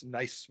no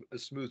nice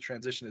smooth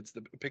transition. It's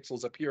the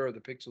pixels up here or the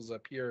pixels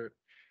up here,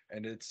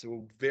 and it's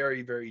a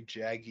very very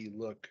jaggy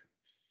look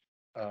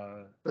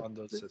But on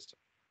those systems.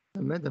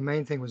 the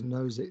main thing was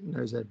no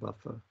Z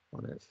buffer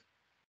on it,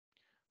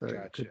 so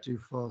it could Gotcha. do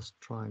fast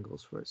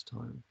triangles for its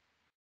time.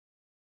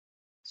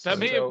 That So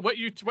may So what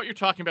you're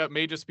talking about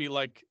may just be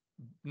like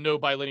no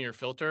bilinear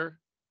filter,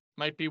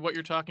 might be what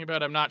you're talking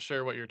about. I'm not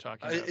sure what you're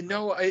talking I about, though.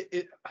 no, I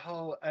it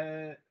oh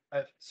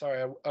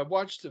sorry, I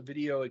watched a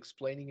video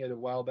explaining it a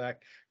while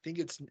back. I think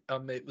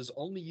it was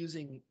only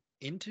using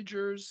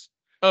integers,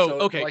 Oh, so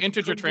okay. like it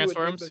Integer couldn't do it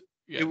in, but transforms.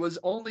 it Yeah. was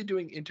only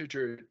doing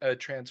integer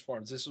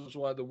transforms. This was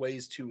one of the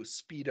ways to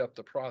speed up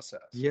the process.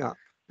 yeah,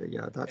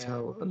 yeah, that's And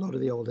how a lot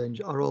of the old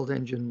engine, our old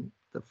engine,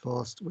 the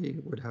fast, we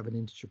would have an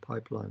integer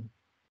pipeline.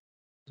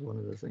 It's one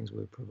of the things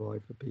we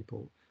provide for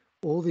people.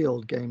 All the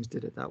old games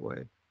did it that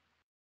way.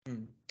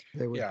 mm,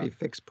 There would yeah, be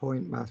fixed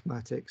point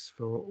mathematics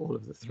for all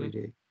of the mhm,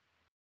 3D.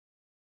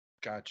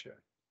 gotcha.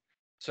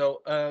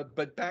 So,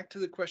 but back to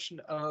the question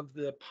of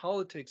the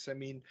politics. I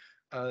mean,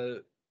 uh,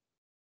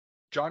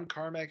 John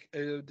Carmack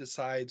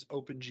decides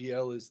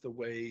OpenGL is the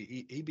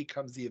way he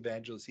becomes the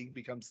evangelist. He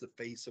becomes the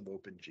face of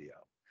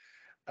OpenGL.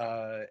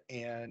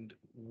 And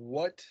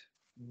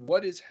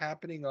what is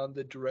happening on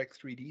the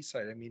Direct3D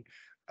side? I mean,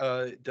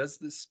 does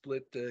this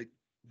split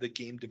the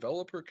game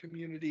developer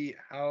community?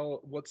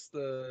 What's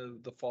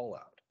the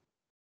fallout?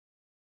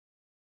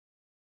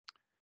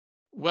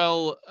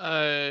 Well,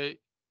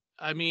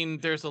 I mean,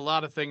 there's a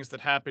lot of things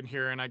that happen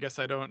here, and I guess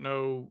I don't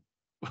know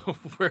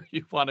where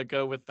you want to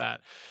go with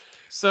that.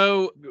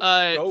 So,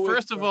 Go with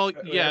first of all,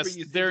 whatever yes,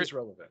 you think is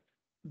relevant.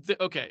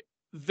 okay,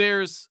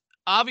 there's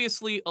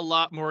obviously a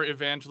lot more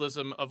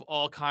evangelism of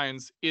all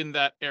kinds in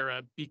that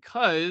era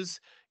because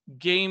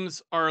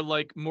games are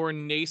like more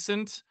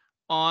nascent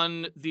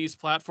on these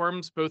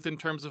platforms, both in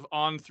terms of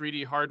on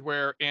 3D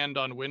hardware and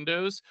on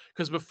Windows.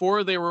 Because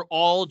before they were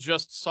all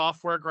just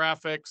software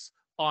graphics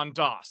on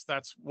DOS.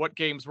 That's what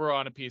games were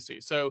on a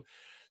PC.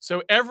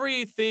 So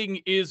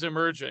everything is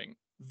emerging.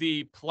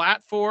 The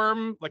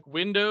platform, like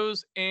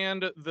Windows,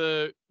 and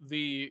the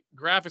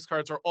graphics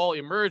cards are all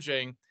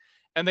emerging,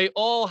 and they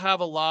all have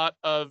a lot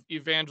of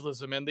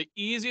evangelism. And the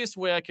easiest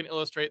way I can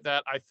illustrate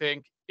that, I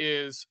think,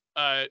 is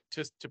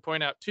to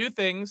point out two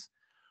things.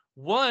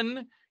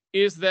 One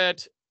is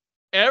that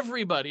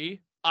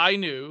everybody I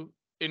knew,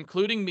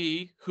 including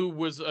me, who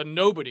was a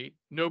nobody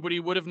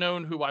would have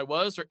known who I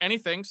was or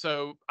anything.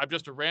 So I'm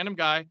just a random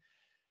guy,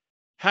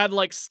 had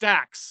like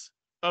stacks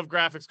of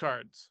graphics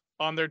cards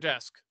on their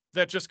desk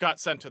that just got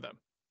sent to them.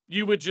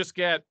 You would just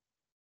get,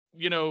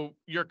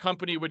 your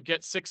company would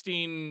get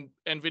 16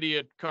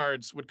 NVIDIA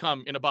cards would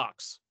come in a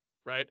box,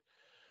 right?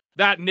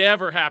 That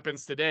never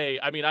happens today.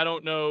 I mean, I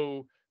don't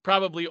know,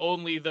 probably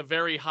only the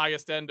very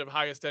highest end of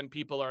highest end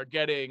people are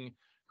getting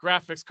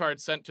graphics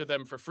cards sent to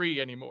them for free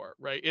anymore,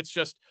 right? It's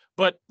just,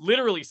 but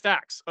literally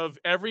stacks of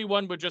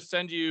everyone would just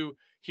send you,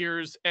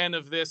 here's N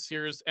of this,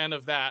 here's N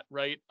of that,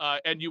 right?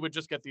 And you would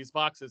just get these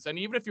boxes. And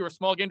even if you're a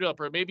small game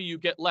developer, maybe you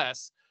get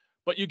less,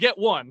 but you get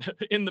one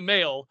in the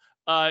mail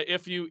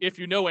if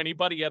you know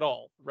anybody at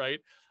all, right?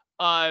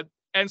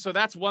 And so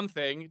that's one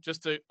thing,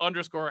 just to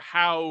underscore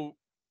how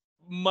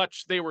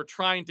much they were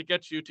trying to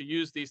get you to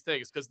use these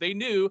things, because they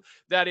knew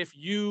that if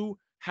you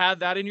had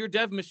that in your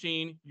dev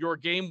machine, your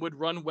game would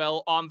run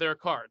well on their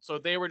card. So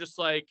they were just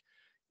like,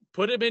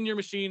 put them in your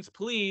machines,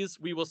 please.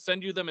 We will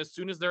send you them as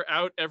soon as they're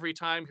out every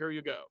time. Here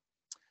you go.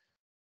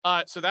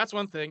 So that's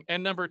one thing.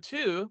 And number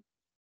two,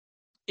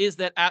 is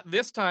that at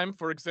this time,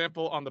 for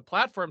example, on the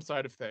platform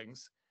side of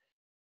things,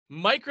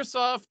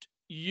 Microsoft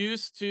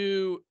used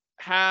to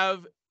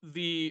have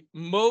the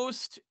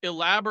most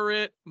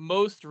elaborate,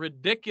 most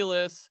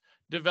ridiculous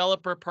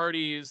developer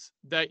parties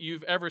that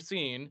you've ever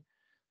seen.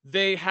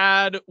 They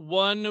had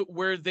one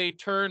where they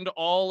turned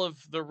all of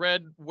the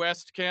Red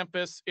West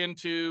campus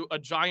into a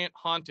giant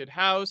haunted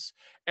house,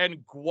 and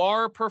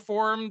Guar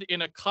performed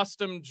in a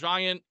custom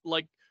giant,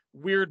 like,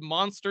 weird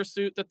monster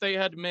suit that they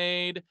had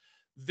made.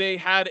 They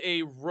had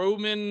a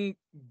Roman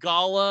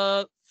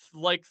gala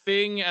like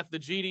thing at the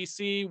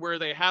GDC where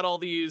they had all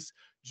these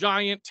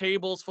giant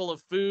tables full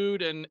of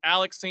food, and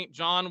Alex St.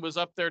 John was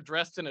up there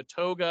dressed in a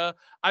toga.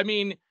 I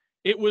mean,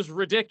 it was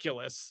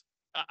ridiculous.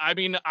 I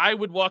mean, I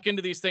would walk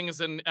into these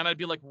things and I'd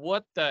be like,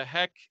 what the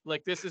heck?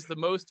 Like, this is the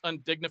most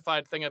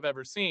undignified thing I've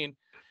ever seen.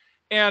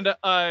 And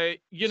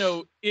you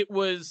know, it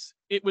was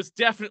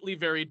definitely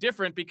very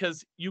different,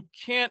 because you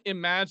can't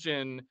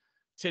imagine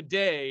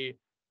today.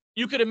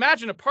 You could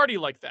imagine a party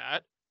like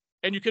that,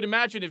 and you could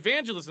imagine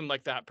evangelism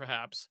like that,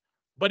 perhaps,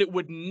 but it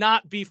would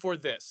not be for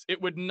this. It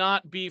would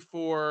not be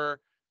for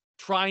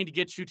trying to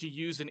get you to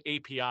use an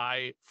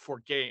API for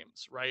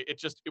games, right?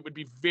 It would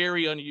be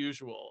very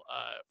unusual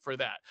for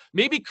that.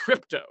 Maybe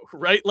crypto,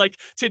 right? Like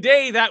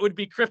today, that would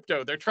be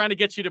crypto. They're trying to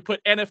get you to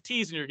put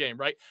NFTs in your game,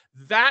 right?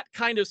 That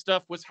kind of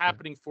stuff was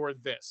happening for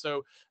this.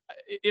 So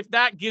if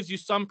that gives you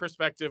some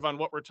perspective on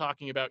what we're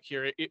talking about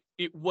here,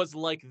 it was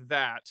like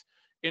that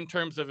in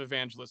terms of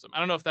evangelism. I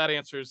don't know if that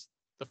answers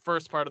the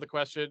first part of the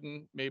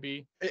question,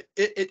 maybe.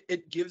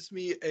 It gives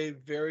me a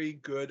very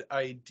good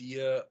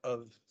idea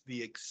of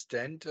the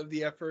extent of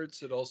the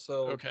efforts. It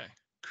also Okay.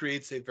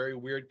 creates a very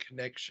weird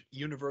connection,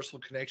 universal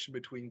connection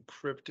between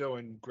crypto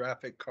and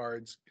graphic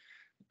cards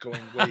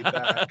going way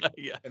back.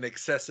 Yeah. And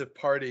excessive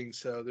partying.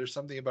 So there's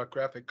something about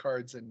graphic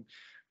cards and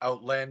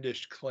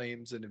outlandish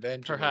claims and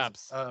evangelism.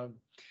 Perhaps.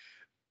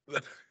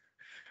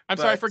 I'm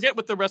but, sorry, I forget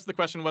what the rest of the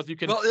question was. You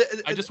can. Well,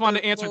 I just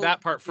wanted to answer well,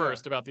 that part yeah.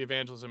 first about the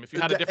evangelism. If you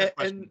had a different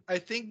question. And I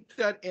think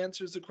that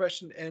answers the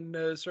question.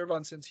 And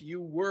Servan, since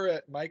you were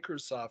at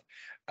Microsoft,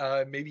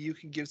 maybe you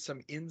can give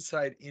some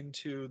insight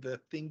into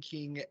the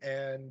thinking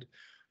and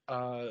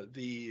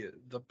the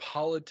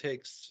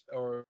politics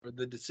or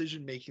the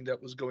decision making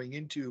that was going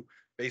into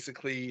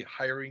basically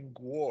hiring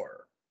Guar.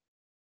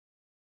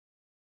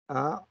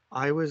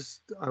 I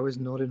was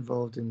not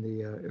involved in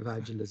the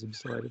evangelism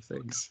side of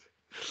things.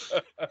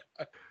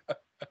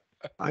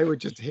 I would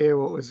just hear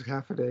what was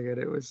happening, and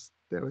there was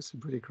some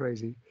pretty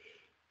crazy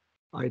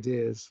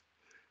ideas.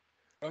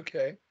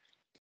 Okay.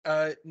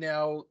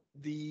 Now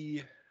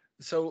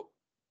so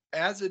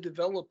as a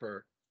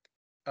developer,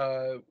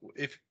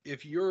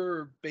 if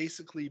you're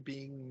basically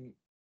being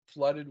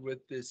flooded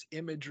with this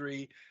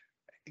imagery,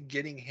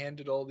 getting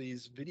handed all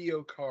these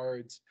video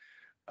cards,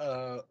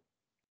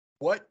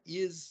 what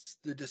is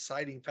the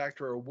deciding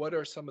factor, or what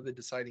are some of the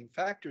deciding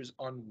factors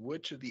on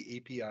which of the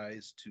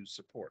APIs to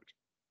support?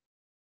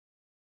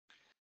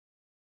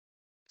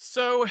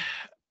 So,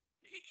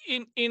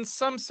 in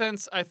some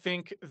sense, I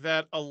think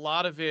that a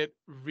lot of it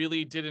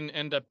really didn't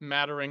end up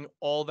mattering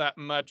all that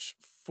much,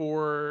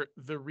 for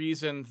the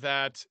reason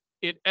that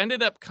it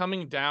ended up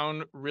coming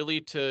down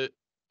really to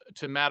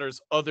matters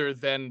other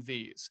than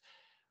these.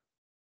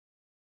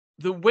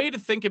 The way to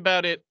think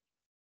about it,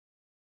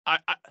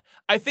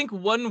 I think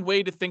one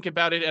way to think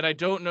about it, and I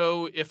don't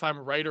know if I'm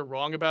right or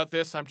wrong about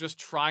this, I'm just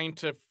trying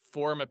to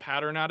form a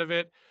pattern out of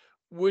it,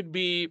 would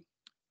be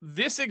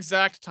this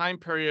exact time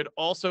period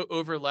also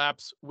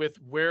overlaps with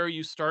where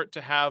you start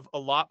to have a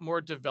lot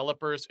more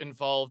developers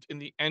involved in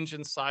the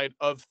engine side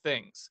of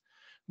things.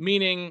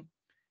 Meaning,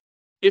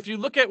 if you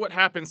look at what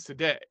happens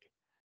today,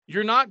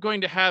 you're not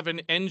going to have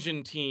an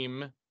engine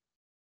team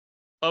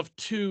of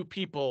 2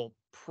 people,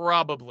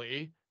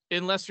 probably,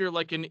 unless you're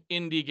like an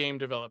indie game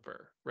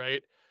developer,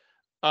 right?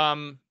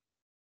 Uh-oh,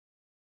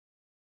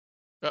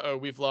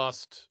 we've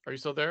lost. Are you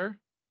still there,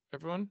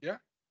 everyone? Yeah.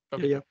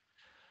 Okay. Yeah.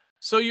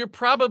 So you're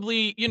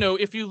probably, you know,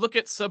 if you look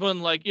at someone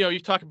like, you know, you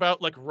talk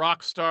about like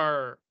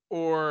Rockstar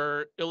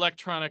or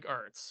Electronic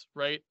Arts,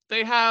 right?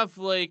 They have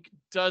like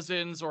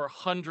dozens or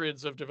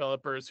hundreds of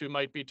developers who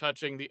might be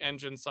touching the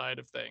engine side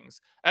of things,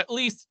 at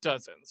least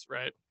dozens,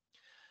 right?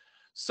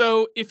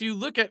 So if you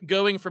look at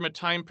going from a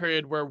time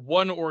period where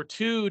 1 or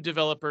 2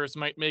 developers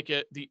might make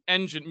it the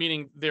engine,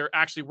 meaning they're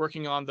actually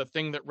working on the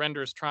thing that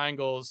renders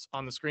triangles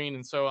on the screen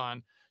and so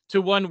on,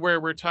 to one where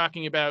we're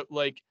talking about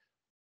like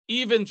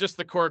even just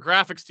the core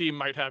graphics team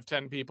might have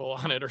 10 people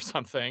on it or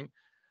something.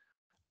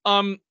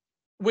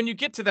 When you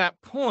get to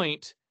that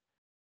point,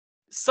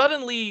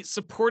 suddenly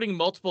supporting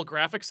multiple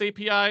graphics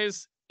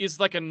APIs is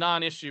like a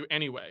non-issue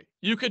anyway.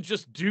 You could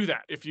just do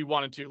that if you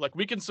wanted to. Like,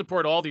 we can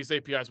support all these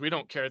APIs. We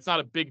don't care. It's not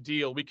a big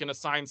deal. We can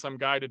assign some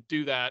guy to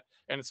do that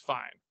and it's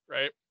fine,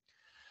 right?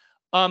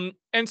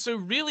 And so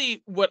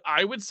really what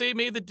I would say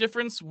made the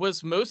difference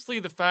was mostly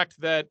the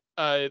fact that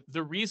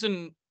the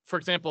reason, for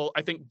example,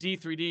 I think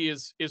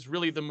D3D is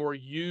really the more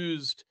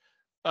used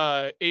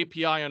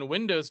API on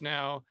Windows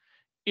now,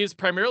 is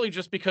primarily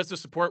just because the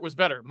support was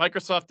better.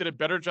 Microsoft did a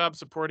better job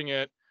supporting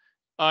it.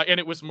 and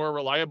it was more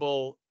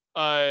reliable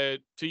to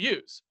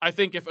use. I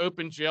think if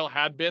OpenGL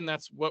had been,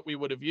 that's what we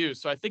would have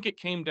used. So I think it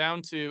came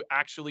down to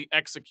actually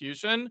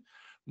execution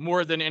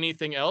more than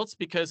anything else,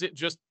 because it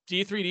just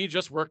D3D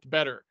just worked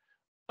better.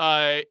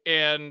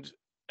 And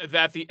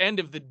at the end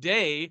of the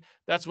day,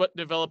 that's what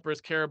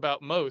developers care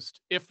about most.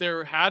 If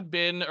there had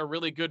been a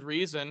really good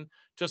reason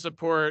to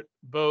support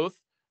both,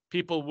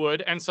 people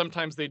would, and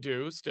sometimes they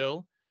do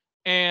still.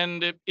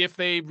 And if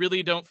they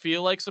really don't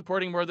feel like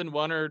supporting more than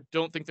one, or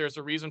don't think there's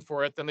a reason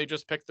for it, then they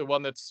just pick the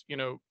one that's,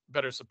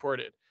 better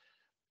supported.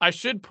 I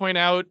should point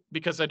out,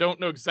 because I don't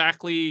know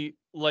exactly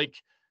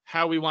like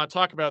how we want to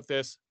talk about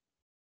this,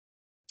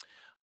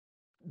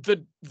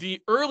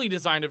 the early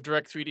design of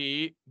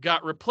Direct3D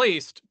got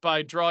replaced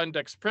by draw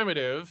index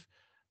primitive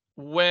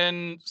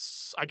when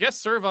I guess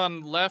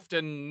Servan left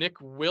and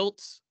Nick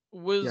Wilt Yeah,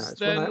 was it's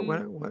then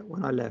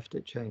when I left,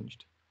 it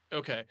changed.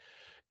 okay.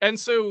 And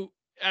so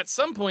at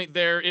some point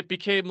there, it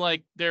became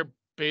like they're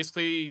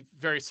basically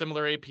very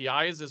similar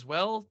APIs as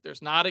well.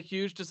 There's not a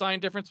huge design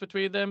difference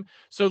between them.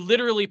 So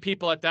literally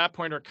people at that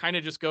point are kind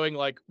of just going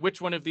like,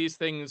 which one of these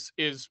things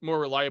is more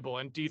reliable?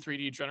 And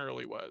D3D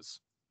generally was.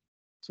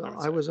 So I would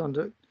I say.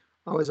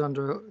 was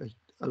under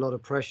a lot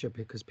of pressure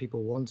because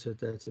people wanted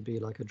there to be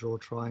like a draw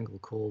triangle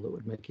call that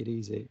would make it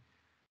easy.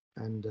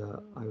 And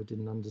I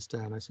didn't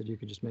understand. I said, you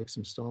could just make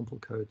some sample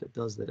code that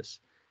does this.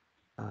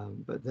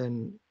 But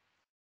then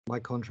my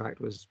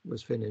contract was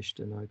finished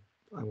and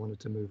I wanted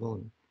to move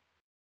on.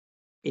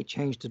 It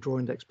changed to draw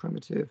index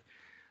primitive,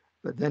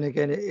 but then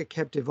again, it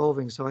kept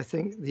evolving. So I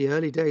think the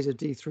early days of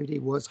D3D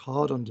was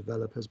hard on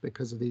developers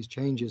because of these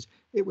changes.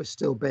 It was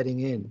still bedding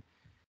in.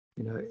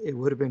 It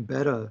would have been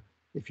better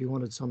if you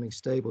wanted something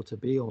stable to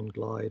be on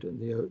Glide and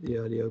the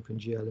early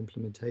OpenGL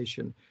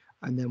implementation,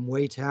 and then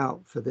wait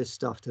out for this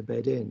stuff to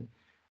bed in.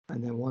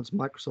 And then once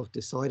Microsoft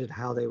decided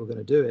how they were going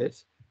to do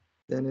it,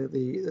 then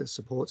the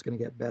support's going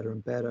to get better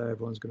and better.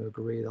 Everyone's going to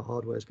agree. The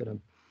hardware is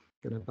going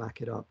to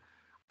back it up.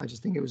 I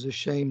just think it was a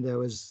shame there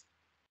was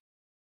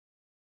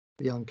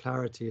the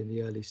unclarity in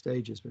the early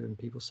stages, when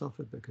people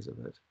suffered because of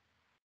it.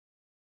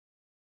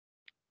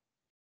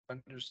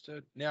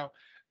 Understood. Now,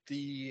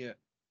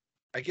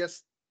 I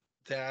guess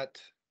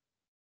that,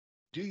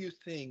 do you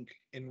think,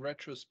 in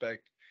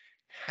retrospect,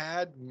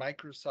 had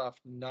Microsoft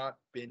not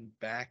been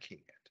backing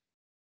it,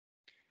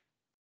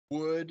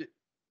 would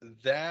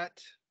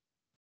that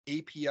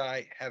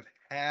API have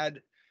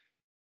had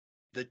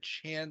the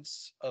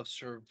chance of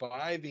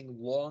surviving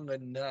long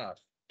enough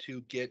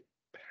to get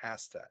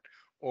past that?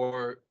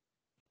 Or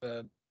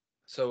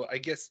so I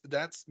guess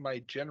that's my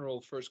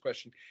general first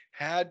question.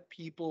 Had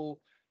people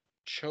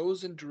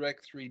chosen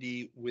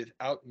Direct3D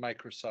without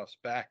Microsoft's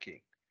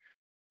backing,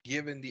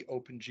 given the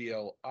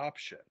OpenGL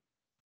option,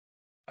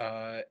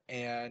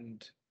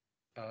 and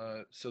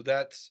so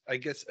that's, I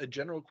guess, a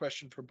general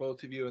question for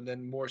both of you, and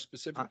then more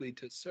specifically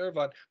to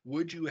Servan,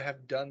 would you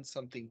have done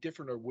something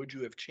different, or would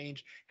you have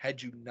changed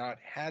had you not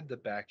had the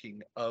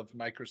backing of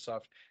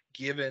Microsoft,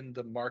 given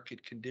the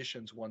market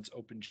conditions once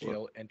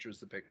OpenGL enters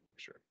the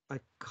picture? I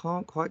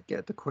can't quite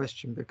get the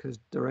question, because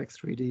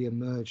Direct3D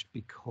emerged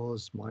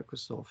because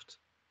Microsoft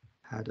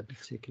had a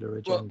particular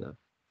agenda. Well,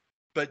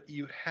 but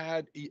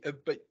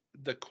but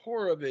the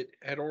core of it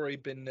had already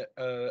been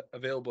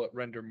available at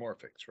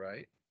RenderMorphics,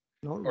 right?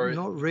 Not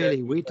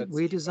really.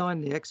 We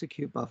designed the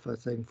execute buffer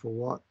thing for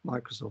what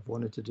Microsoft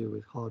wanted to do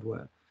with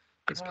hardware,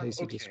 as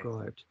Casey Okay.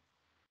 described.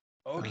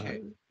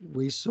 Okay.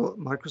 We saw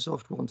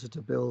Microsoft wanted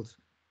to build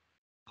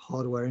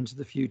hardware into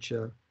the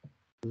future,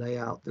 lay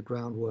out the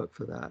groundwork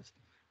for that,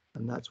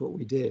 and that's what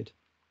we did.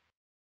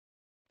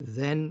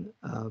 Then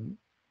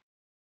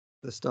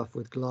the stuff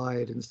with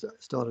Glide and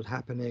started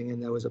happening,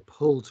 and there was a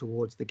pull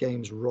towards the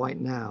games right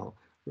now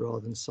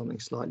rather than something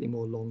slightly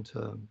more long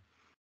term.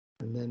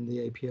 And then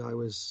the API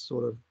was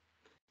sort of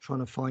trying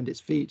to find its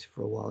feet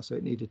for a while, so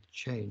it needed to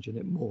change, and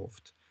it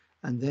morphed,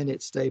 and then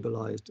it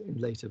stabilized in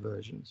later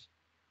versions.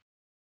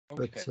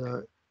 Okay.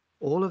 But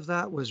all of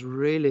that was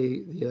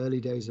really the early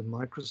days of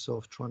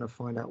Microsoft trying to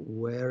find out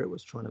where it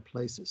was trying to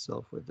place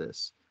itself with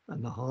this,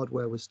 and the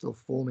hardware was still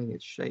forming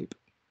its shape.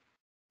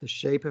 The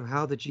shape of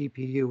how the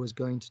GPU was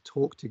going to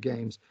talk to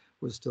games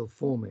was still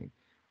forming,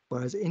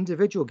 whereas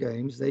individual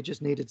games, they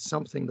just needed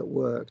something that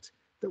worked,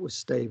 that was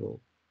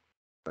stable.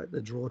 Right?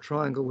 The draw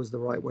triangle was the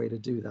right way to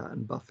do that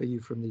and buffer you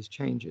from these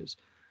changes.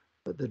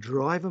 But the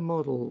driver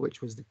model,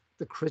 which was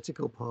the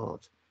critical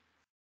part,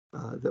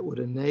 that would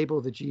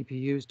enable the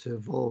GPUs to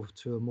evolve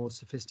to a more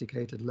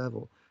sophisticated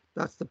level,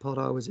 that's the part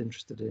I was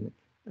interested in,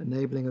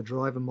 enabling a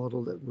driver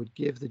model that would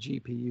give the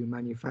GPU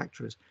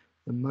manufacturers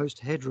the most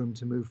headroom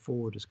to move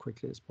forward as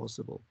quickly as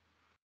possible.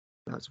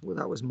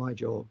 That was my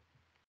job.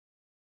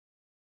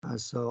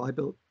 So I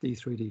built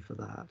D3D for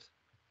that.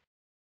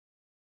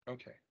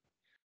 Okay.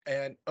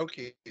 And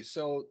okay,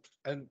 so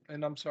and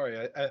I'm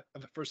sorry, I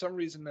for some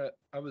reason that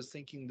I was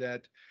thinking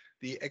that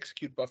the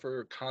execute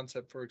buffer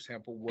concept, for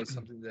example, was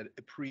something that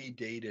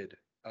predated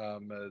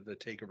the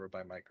takeover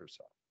by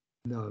Microsoft.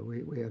 No,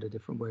 we had a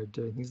different way of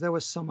doing things. There were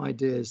some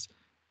ideas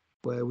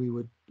where we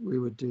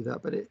would do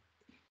that, but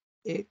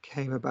it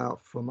came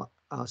about from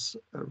us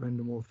at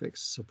Rendomorphics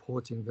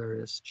supporting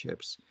various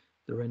chips,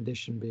 the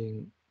rendition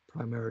being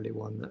primarily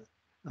one that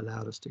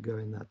allowed us to go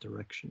in that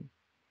direction.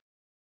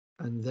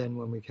 And then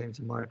when we came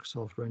to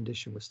Microsoft,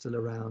 rendition was still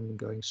around and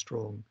going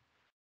strong,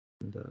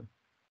 and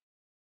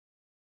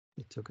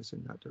it took us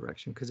in that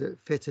direction because it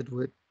fitted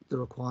with the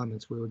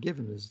requirements we were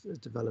given as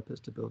developers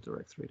to build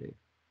Direct3D.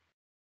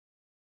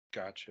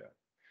 Gotcha.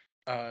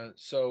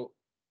 So,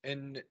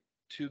 and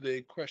to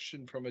the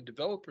question from a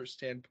developer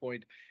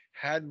standpoint,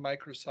 had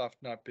Microsoft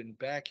not been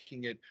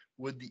backing it,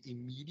 would the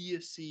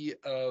immediacy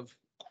of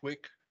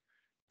quick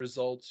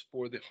results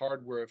for the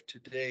hardware of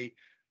today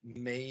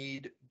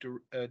made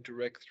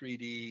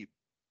Direct3D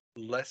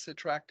less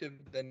attractive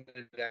than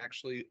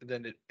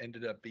it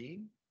ended up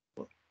being?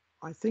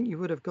 I think you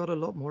would have got a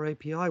lot more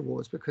API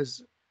wars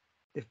because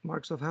if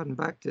Microsoft hadn't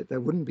backed it, there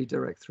wouldn't be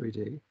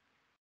Direct3D.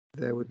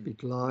 There would be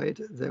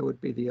Glide. There would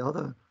be the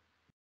other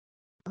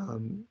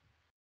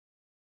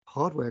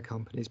hardware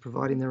companies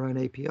providing their own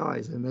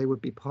APIs, and they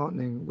would be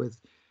partnering with.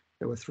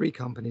 There were 3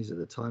 companies at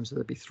the time, so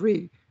there'd be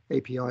 3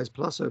 APIs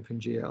plus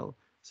OpenGL.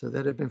 So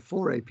there'd have been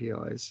 4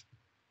 APIs.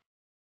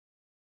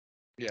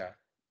 Yeah.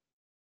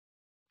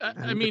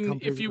 I mean,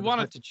 if you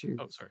want to choose.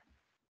 Oh, sorry.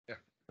 Yeah.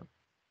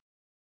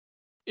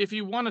 If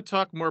you want to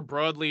talk more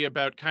broadly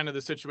about kind of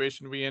the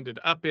situation we ended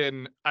up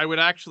in, I would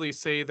actually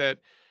say that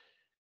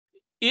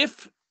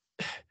if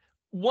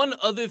one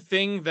other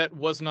thing that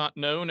was not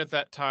known at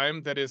that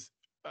time that is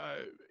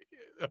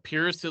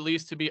appears to at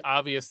least to be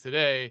obvious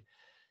today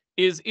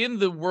is in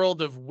the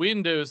world of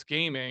Windows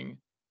gaming,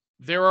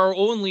 there are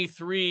only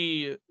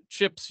 3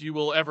 chips you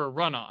will ever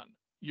run on.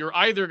 You're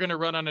either going to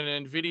run on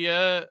an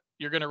NVIDIA,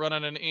 you're going to run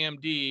on an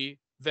AMD,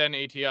 then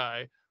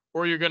ATI,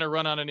 or you're going to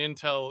run on an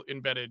Intel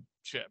embedded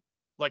chip.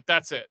 Like,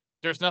 that's it.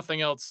 There's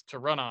nothing else to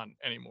run on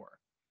anymore.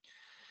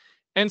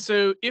 And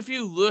so if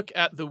you look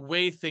at the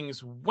way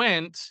things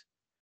went,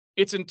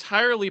 it's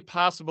entirely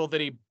possible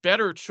that a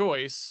better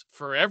choice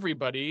for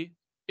everybody,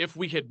 if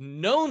we had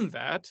known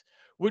that,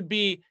 would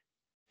be,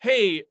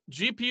 hey,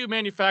 GPU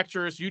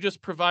manufacturers, you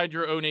just provide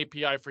your own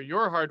API for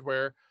your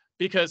hardware,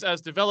 because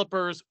as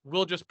developers,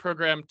 we'll just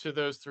program to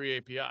those 3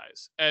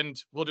 APIs,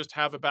 and we'll just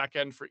have a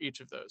backend for each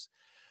of those.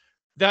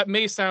 That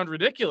may sound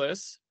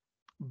ridiculous,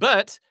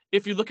 but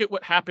if you look at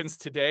what happens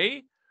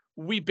today,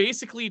 we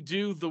basically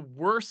do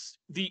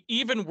the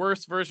even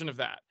worse version of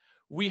that.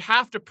 We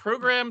have to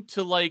program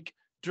to like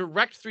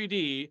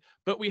Direct3D,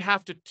 but we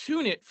have to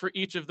tune it for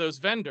each of those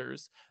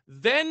vendors.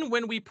 Then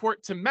when we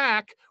port to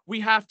Mac, we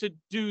have to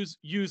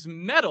use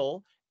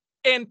Metal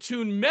and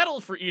tune Metal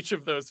for each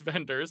of those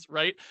vendors,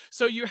 right?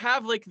 So you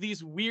have like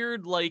these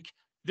weird, like,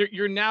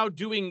 you're now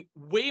doing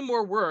way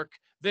more work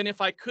than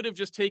if I could have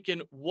just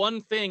taken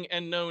one thing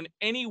and known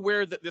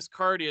anywhere that this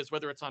card is,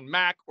 whether it's on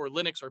Mac or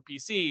Linux or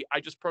PC,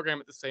 I just program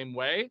it the same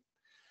way.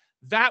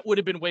 That would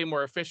have been way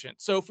more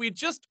efficient. So if we'd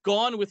just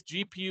gone with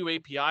GPU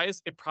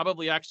APIs, it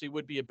probably actually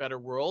would be a better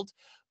world.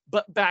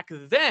 But back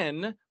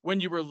then, when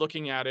you were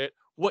looking at it,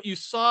 what you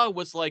saw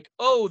was like,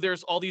 oh,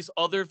 there's all these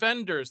other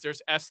vendors.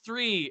 There's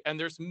S3 and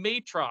there's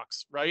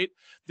Matrox, right?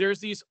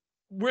 There's these,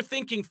 we're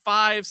thinking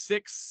 5,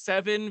 6,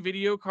 7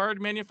 video card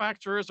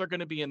manufacturers are going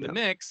to be in the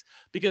mix,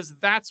 because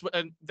that's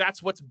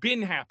what's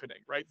been happening,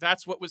 right?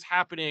 That's what was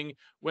happening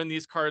when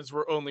these cards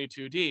were only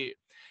 2D.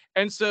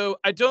 And so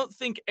I don't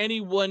think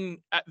anyone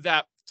at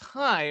that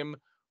time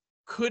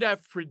could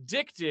have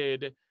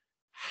predicted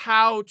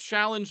how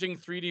challenging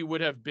 3D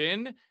would have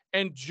been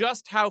and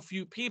just how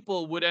few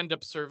people would end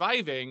up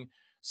surviving.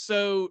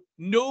 So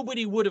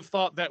nobody would have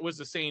thought that was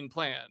a sane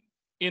plan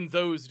in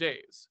those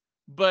days.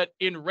 But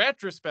in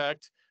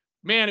retrospect,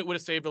 man, it would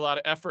have saved a lot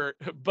of effort.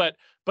 But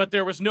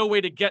there was no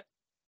way to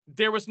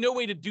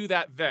do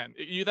that then.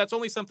 That's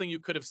only something you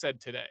could have said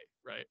today,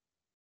 right?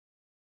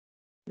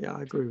 Yeah,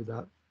 I agree with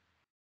that.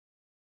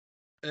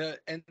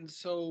 And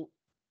so,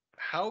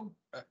 how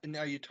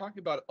now you talk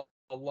about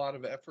a lot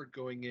of effort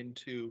going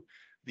into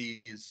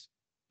these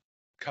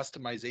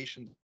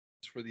customizations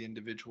for the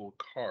individual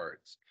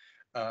cards,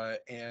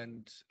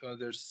 and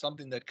there's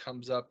something that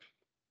comes up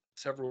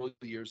several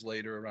years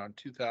later, around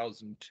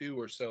 2002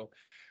 or so,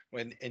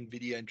 when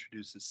NVIDIA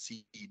introduces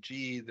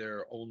CG,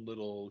 their own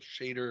little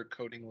shader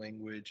coding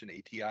language, and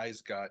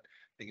ATI's got,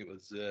 I think it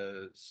was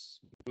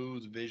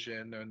Smooth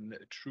Vision and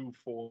True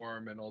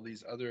Form and all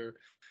these other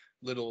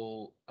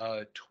little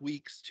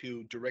tweaks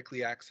to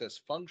directly access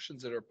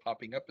functions that are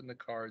popping up in the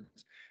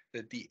cards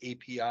that the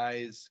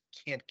APIs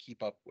can't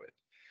keep up with.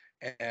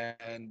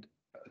 And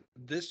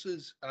this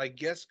is, I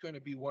guess, going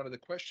to be one of the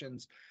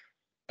questions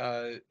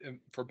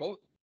for both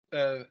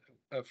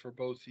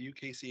you,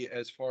 Casey,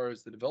 as far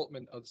as the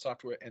development of the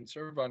software, and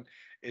Servan,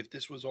 if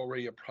this was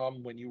already a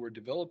problem when you were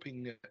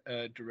developing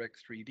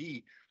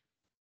Direct3D.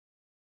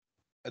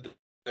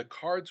 The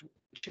cards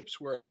chips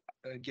were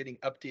getting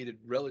updated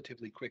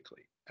relatively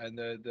quickly, and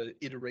the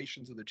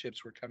iterations of the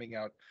chips were coming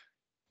out,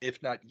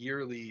 if not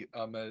yearly,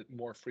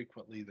 more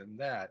frequently than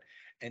that,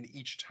 and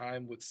each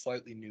time with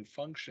slightly new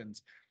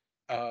functions.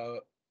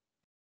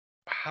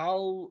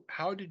 How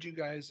did you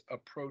guys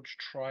approach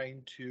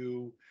trying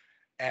to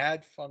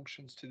add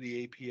functions to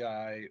the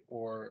API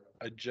or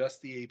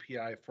adjust the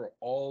API for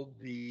all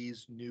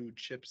these new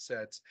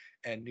chipsets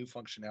and new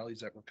functionalities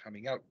that were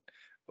coming out?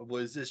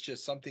 Was this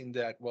just something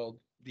that, well,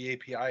 the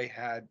API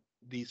had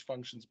these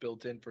functions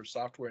built in for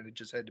software and it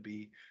just had to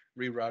be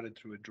rerouted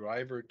through a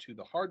driver to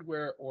the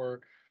hardware,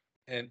 or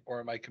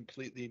am I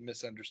completely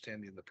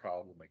misunderstanding the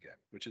problem again,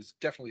 which is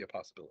definitely a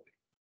possibility?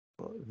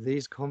 Well,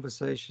 these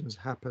conversations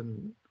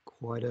happen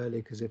quite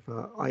early because if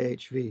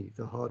IHV,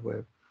 the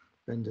hardware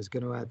vendor, is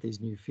going to add these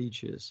new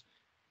features,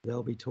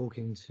 they'll be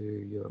talking to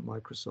you at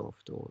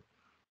Microsoft or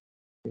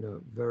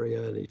very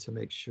early to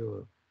make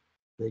sure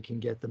they can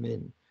get them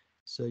in.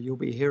 So you'll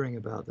be hearing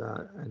about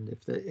that, and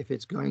if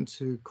it's going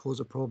to cause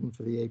a problem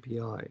for the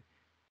API,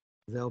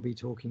 they'll be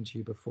talking to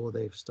you before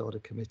they've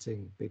started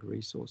committing big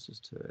resources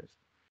to it.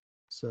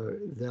 So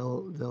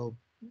they'll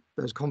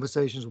those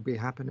conversations will be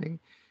happening.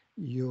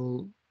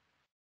 You'll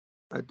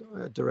at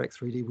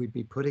Direct3D, we'd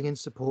be putting in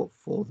support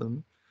for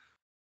them,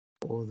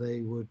 or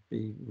they would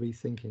be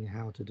rethinking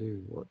how to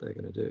do what they're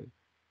going to do.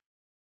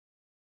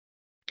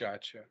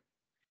 Gotcha.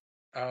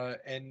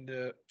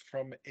 And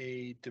from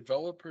a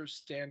developer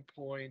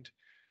standpoint,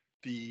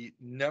 the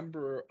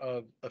number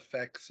of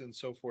effects and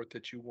so forth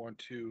that you want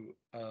to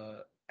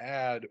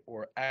add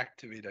or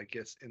activate, I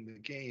guess, in the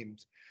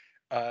games,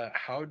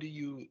 how do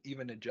you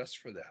even adjust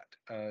for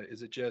that?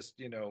 Is it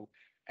just,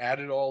 add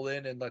it all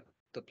in and let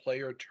the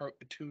player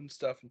tune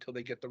stuff until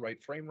they get the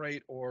right frame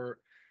rate? Or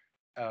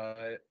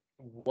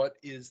what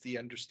is the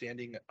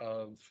understanding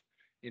of,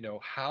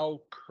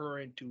 how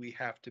current do we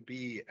have to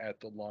be at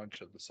the launch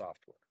of the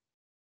software?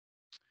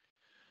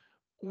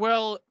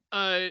 Well,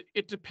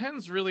 it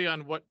depends really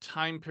on what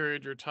time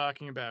period you're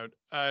talking about.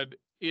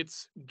 It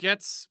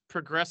gets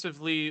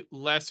progressively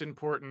less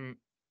important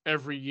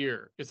every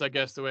year, is I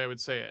guess the way I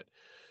would say it.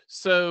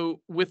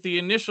 So with the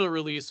initial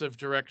release of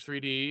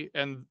Direct3D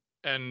and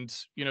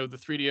the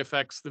 3D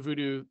effects, the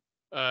Voodoo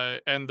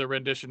and the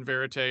rendition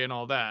Verite and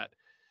all that,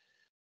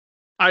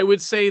 I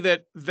would say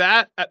that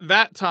at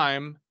that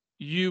time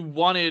you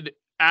wanted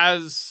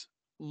as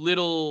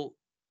little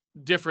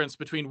difference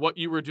between what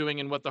you were doing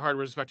and what the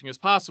hardware was expecting as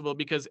possible,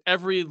 because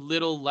every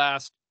little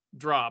last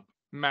drop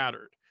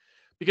mattered.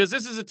 Because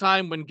this is a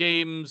time when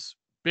games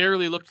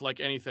barely looked like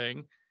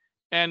anything,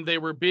 and they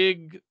were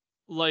big,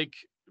 like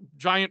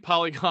giant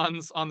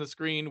polygons on the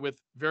screen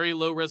with very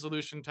low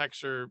resolution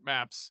texture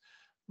maps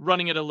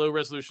running at a low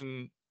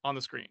resolution on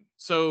the screen.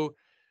 So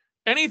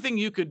anything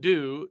you could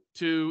do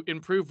to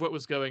improve what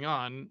was going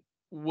on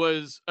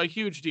was a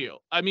huge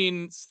deal. I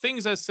mean,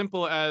 things as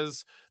simple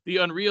as the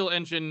Unreal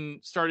Engine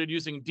started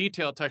using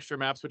detail texture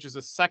maps, which is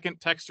a second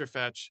texture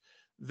fetch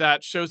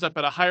that shows up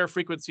at a higher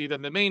frequency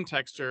than the main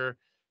texture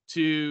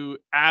to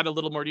add a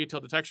little more detail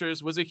to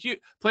textures, was a huge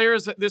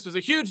players. This was a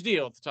huge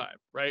deal at the time,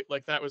 right?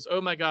 Like that was,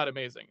 oh my God,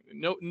 amazing.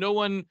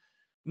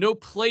 No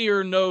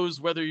player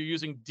knows whether you're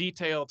using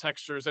detail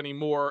textures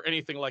anymore or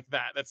anything like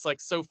that. That's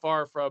like so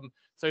far from,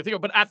 so I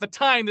think, but at the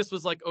time this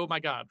was like, oh my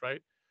God,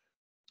 right?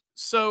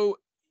 So,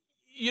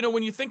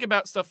 when you think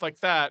about stuff like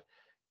that,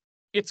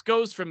 it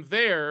goes from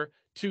there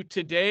to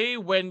today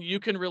when you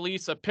can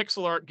release a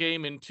pixel art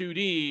game in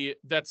 2D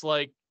that's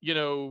like,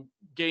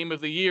 game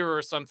of the year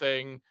or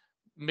something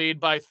made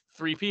by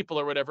 3 people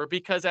or whatever,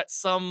 because at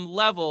some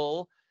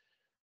level,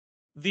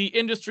 the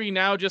industry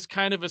now just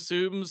kind of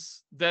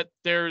assumes that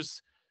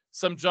there's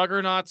some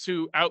juggernauts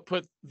who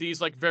output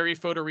these like very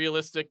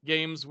photorealistic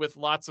games with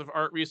lots of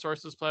art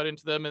resources plowed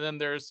into them, and then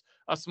there's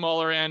a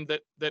smaller end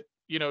that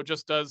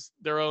just does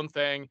their own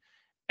thing.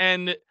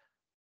 And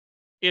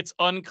it's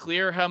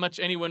unclear how much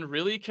anyone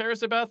really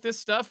cares about this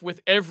stuff.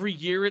 With every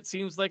year, it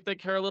seems like they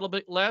care a little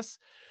bit less.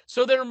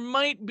 So there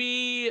might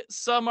be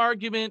some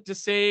argument to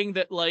saying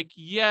that, like,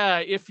 yeah,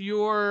 if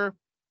you're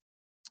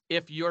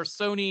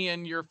Sony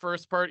and your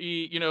first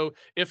party,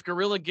 if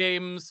Guerrilla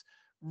Games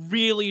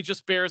really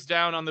just bears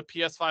down on the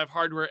PS5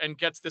 hardware and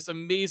gets this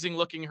amazing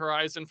looking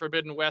Horizon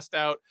Forbidden West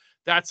out,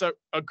 that's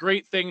a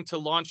great thing to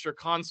launch your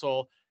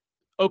console.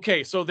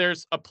 Okay, so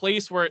there's a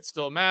place where it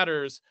still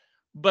matters,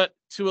 but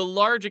to a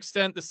large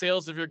extent, the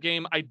sales of your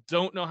game, I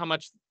don't know how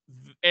much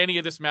any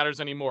of this matters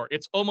anymore.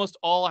 It's almost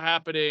all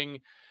happening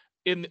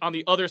on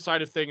the other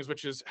side of things,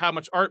 which is how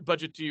much art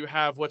budget do you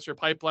have? What's your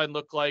pipeline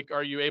look like?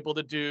 Are you able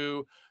to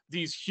do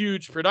these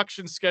huge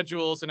production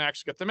schedules and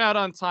actually get them out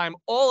on time?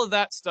 All of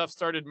that stuff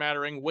started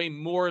mattering way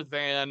more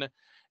than,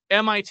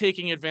 am I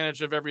taking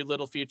advantage of every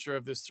little feature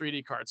of this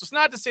 3D card? So it's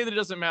not to say that it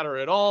doesn't matter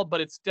at all,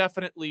 but it's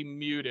definitely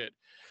muted.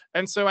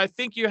 And so I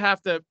think you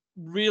have to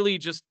really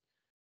just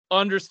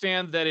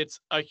understand that it's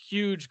a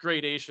huge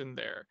gradation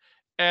there.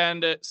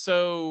 And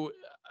so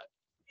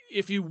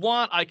if you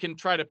want, I can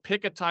try to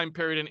pick a time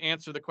period and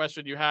answer the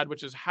question you had,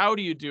 which is how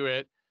do you do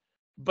it?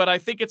 But I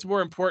think it's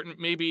more important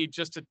maybe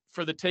just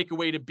for the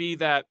takeaway to be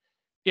that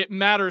it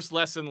matters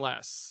less and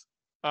less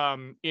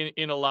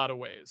in a lot of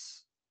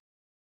ways.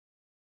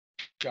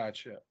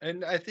 Gotcha.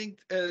 And I think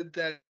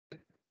that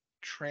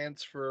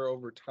transfer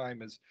over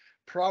time is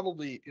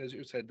probably, as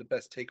you said, the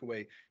best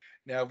takeaway.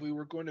 Now, if we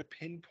were going to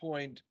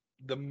pinpoint,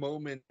 the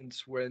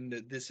moments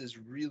when this is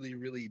really,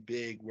 really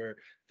big, where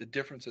the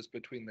differences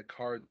between the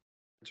cards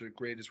are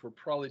greatest. We're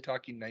probably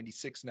talking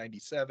 96,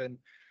 97,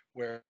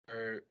 where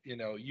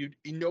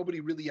nobody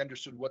really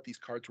understood what these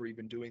cards were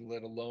even doing,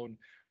 let alone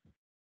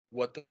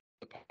what the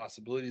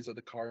possibilities of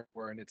the card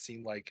were. And it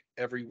seemed like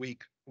every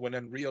week when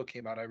Unreal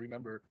came out, I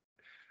remember,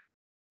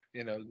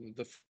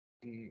 the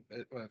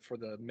for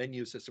the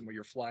menu system where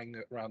you're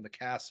flying around the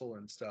castle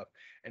and stuff,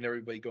 and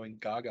everybody going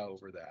gaga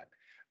over that.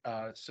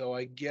 So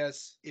I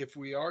guess if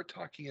we are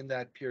talking in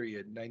that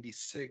period,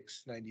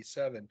 96,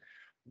 97,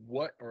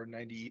 or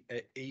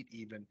 98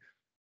 even,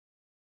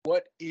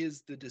 what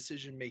is the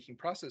decision making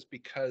process?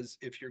 Because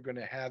if you're going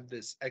to have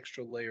this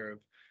extra layer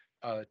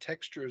of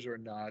textures or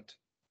not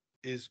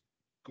is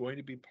going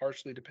to be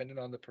partially dependent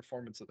on the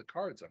performance of the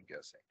cards, I'm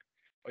guessing.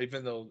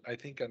 Even though I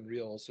think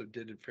Unreal also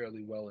did it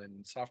fairly well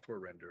in software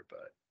render,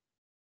 but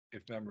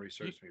if memory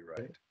serves me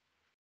right.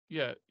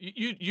 Yeah,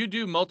 you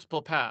do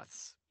multiple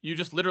paths. You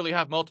just literally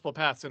have multiple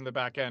paths in the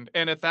back end.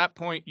 And at that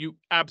point, you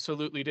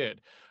absolutely did.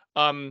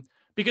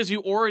 Because you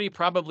already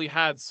probably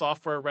had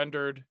software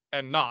rendered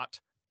and not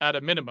at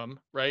a minimum,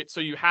 right? So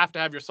you have to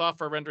have your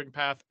software rendering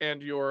path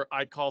and your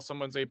I call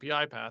someone's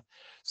API path.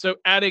 So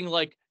adding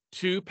like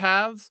 2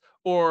 paths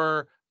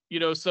or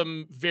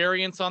some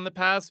variants on the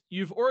paths,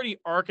 you've already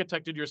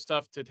architected your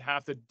stuff to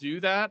have to do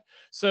that.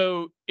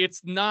 So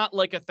it's not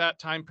like at that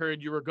time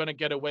period you were going to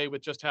get away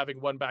with just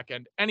having one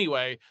backend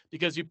anyway,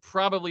 because you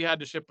probably had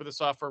to ship with a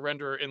software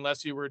renderer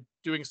unless you were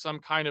doing some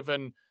kind of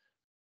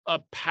a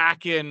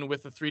pack in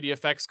with a 3D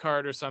effects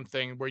card or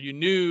something where you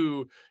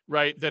knew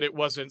right that it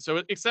wasn't.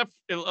 So except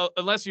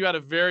unless you had a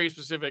very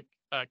specific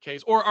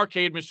case, or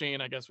arcade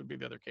machine, I guess would be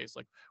the other case,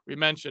 like we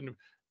mentioned.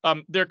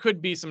 There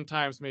could be some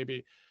times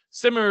maybe.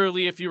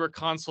 Similarly, if you were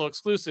console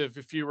exclusive,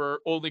 if you were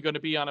only going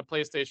to be on a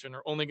PlayStation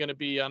or only going to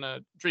be on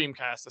a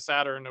Dreamcast, a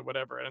Saturn, or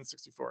whatever, an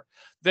N64,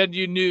 then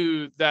you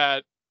knew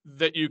that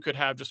you could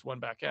have just one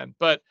back end.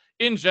 But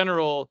in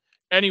general,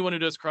 anyone who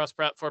does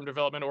cross-platform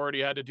development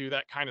already had to do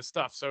that kind of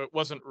stuff. So it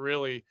wasn't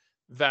really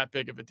that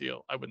big of a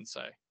deal, I wouldn't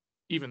say,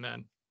 even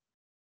then.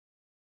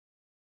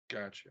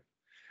 Gotcha.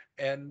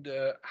 And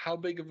how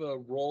big of a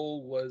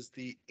role was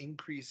the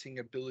increasing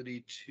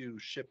ability to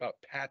ship out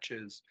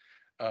patches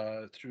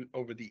through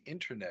over the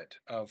internet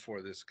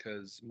for this?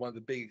 Because one of the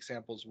big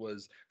examples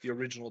was the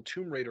original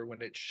Tomb Raider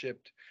when it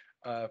shipped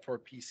for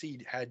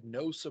PC had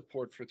no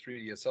support for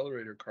 3D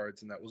accelerator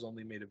cards, and that was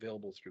only made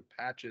available through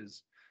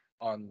patches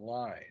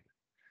online.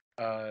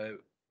 Uh,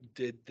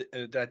 did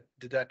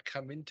that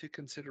come into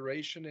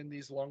consideration in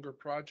these longer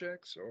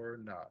projects or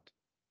not?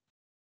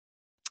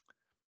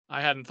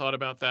 I hadn't thought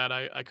about that.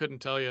 I couldn't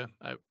tell you.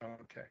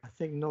 Okay, I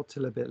think not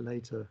till a bit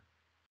later.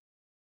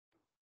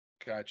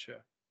 gotcha.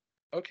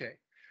 Okay.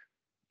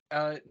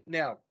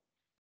 Now,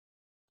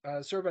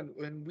 Servan,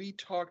 when we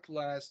talked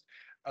last,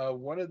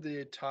 one of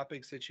the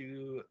topics that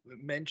you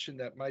mentioned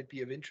that might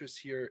be of interest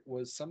here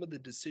was some of the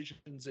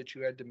decisions that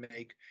you had to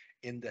make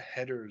in the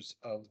headers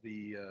of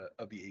the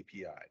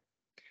API.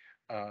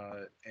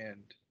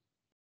 And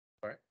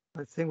all right.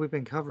 I think we've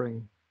been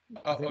covering. I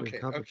Oh, think we've okay,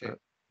 covered okay, that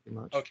pretty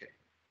much. okay,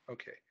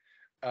 okay.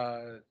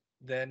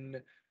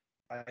 Then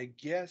I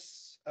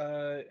guess,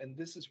 and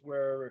this is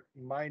where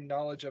my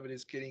knowledge of it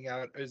is getting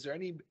out. Is there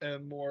any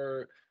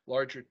more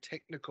larger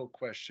technical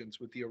questions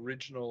with the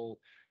original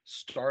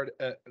start,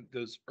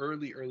 those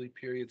early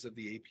periods of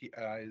the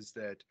APIs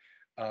that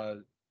uh,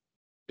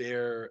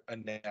 bear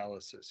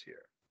analysis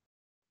here?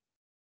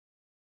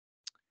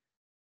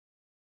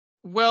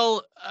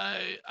 Well,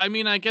 I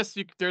mean, I guess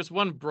there's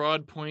one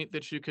broad point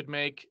that you could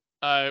make,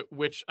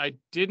 which I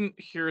didn't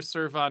hear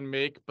Servan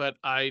make, but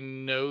I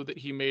know that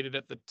he made it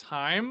at the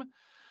time,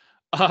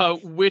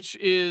 which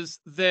is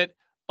that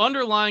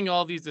underlying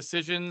all these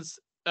decisions,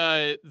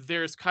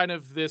 there's kind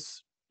of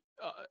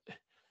uh,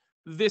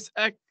 this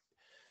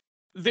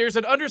there's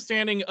an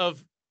understanding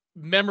of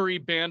memory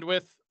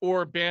bandwidth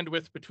or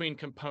bandwidth between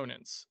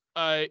components.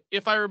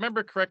 If I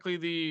remember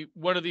correctly,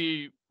 one of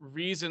the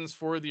reasons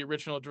for the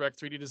original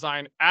Direct3D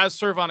design, as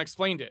Servan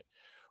explained it,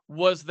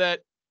 was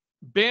that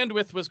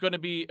bandwidth was going to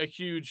be a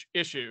huge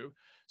issue.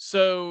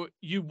 So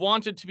you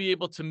wanted to be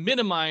able to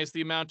minimize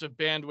the amount of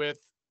bandwidth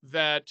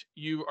that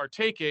you are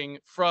taking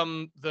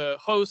from the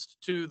host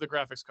to the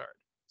graphics card.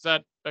 Is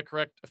that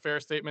a fair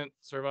statement,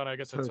 Servan? I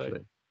guess I'd say.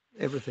 Totally.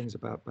 Everything's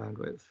about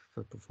bandwidth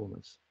for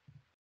performance.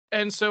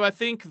 And so I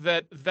think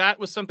that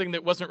was something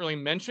that wasn't really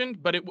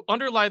mentioned, but it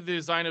underlied the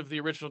design of the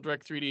original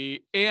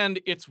Direct3D, and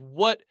it's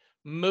what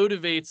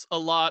motivates a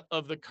lot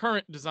of the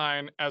current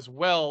design as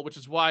well, which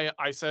is why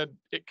I said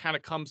it kind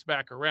of comes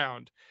back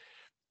around.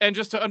 And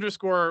just to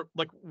underscore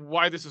like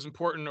why this is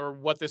important or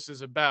what this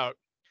is about.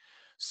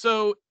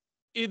 So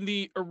in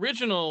the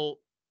original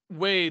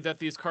way that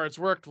these cards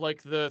worked,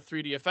 like the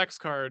 3D effects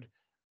card,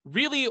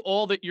 really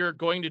all that you're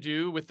going to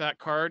do with that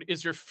card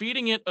is you're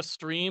feeding it a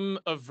stream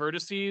of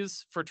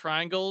vertices for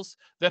triangles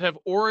that have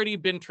already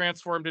been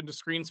transformed into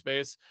screen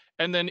space,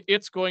 and then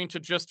it's going to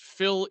just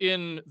fill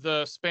in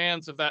the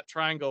spans of that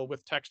triangle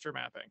with texture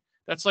mapping.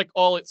 That's like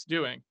all it's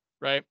doing,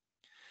 right?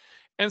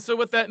 And so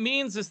what that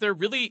means is there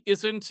really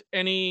isn't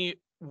any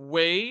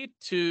way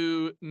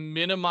to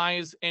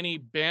minimize any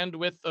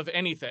bandwidth of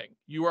anything.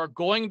 You are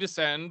going to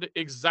send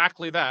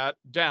exactly that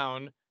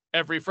down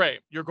every frame.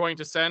 You're going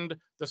to send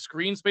the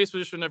screen space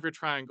position of your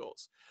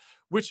triangles,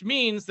 which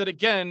means that,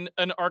 again,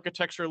 an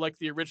architecture like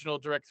the original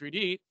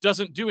Direct3D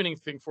doesn't do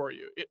anything for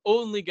you. It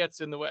only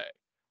gets in the way.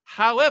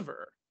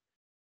 However,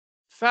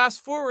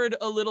 fast forward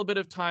a little bit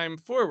of time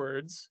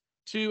forwards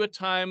to a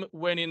time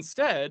when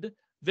instead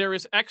there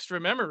is extra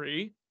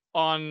memory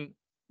on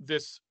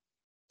this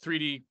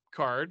 3D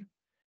card,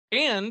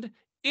 and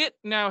it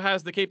now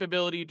has the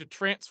capability to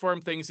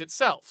transform things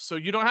itself. So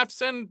you don't have to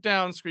send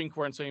down screen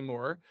coordinates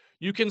anymore.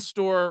 You can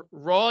store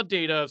raw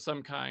data of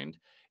some kind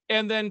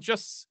and then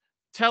just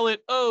tell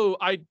it, oh,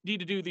 I need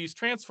to do these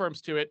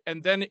transforms to it,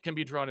 and then it can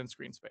be drawn in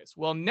screen space.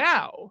 Well,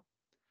 now,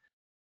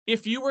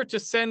 if you were to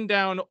send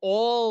down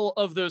all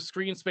of those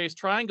screen space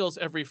triangles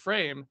every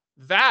frame,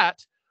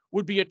 that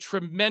would be a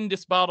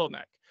tremendous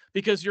bottleneck,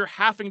 because you're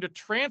having to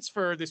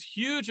transfer this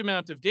huge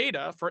amount of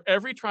data for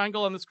every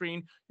triangle on the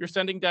screen. You're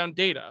sending down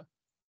data.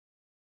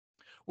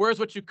 Whereas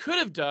what you could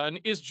have done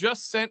is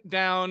just sent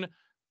down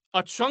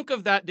a chunk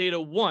of that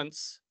data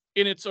once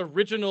in its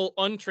original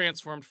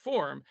untransformed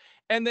form.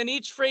 And then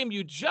each frame,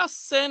 you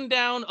just send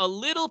down a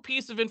little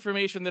piece of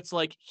information that's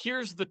like,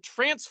 here's the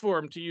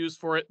transform to use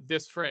for it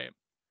this frame.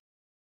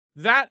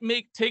 That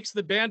takes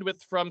the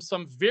bandwidth from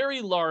some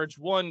very large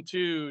 1,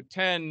 2,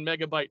 10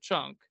 megabyte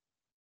chunk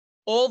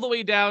all the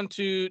way down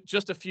to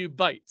just a few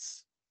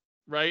bytes,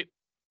 right?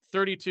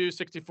 32,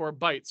 64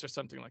 bytes or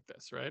something like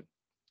this, right?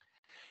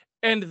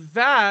 And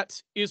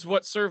that is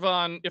what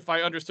Servan, if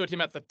I understood him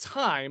at the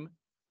time,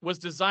 was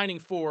designing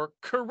for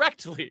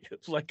correctly,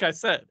 like I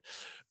said,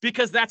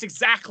 because that's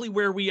exactly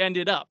where we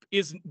ended up,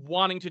 is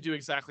wanting to do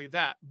exactly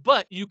that.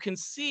 But you can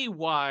see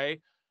why,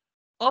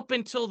 up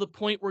until the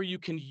point where you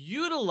can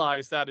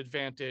utilize that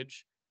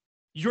advantage,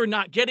 you're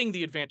not getting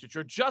the advantage.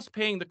 You're just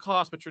paying the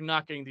cost, but you're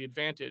not getting the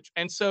advantage.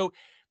 And so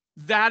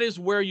that is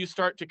where you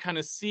start to kind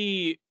of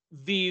see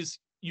these,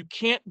 you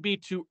can't be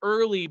too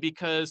early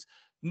because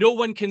no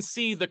one can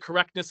see the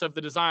correctness of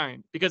the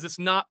design because it's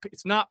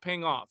not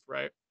paying off,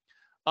 right?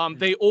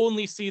 They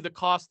only see the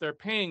cost they're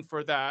paying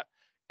for that,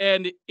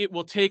 and it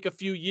will take a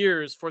few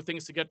years for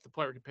things to get to the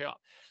point where it can pay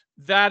off.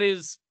 That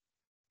is,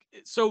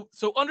 so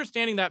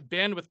understanding that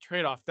bandwidth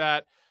trade-off,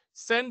 that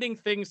sending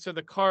things to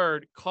the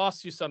card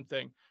costs you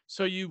something,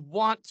 so you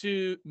want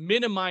to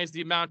minimize the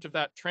amount of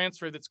that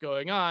transfer that's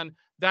going on,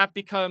 that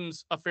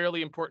becomes a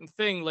fairly important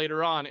thing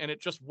later on, and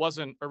it just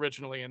wasn't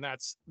originally, and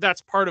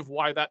that's part of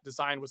why that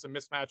design was a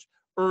mismatch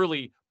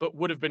early, but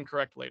would have been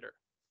correct later.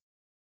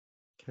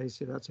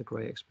 Casey, that's a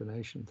great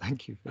explanation.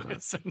 Thank you for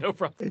that. No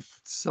problem.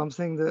 It's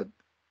something that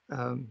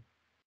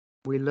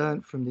we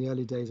learned from the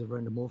early days of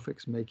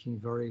rendomorphics, making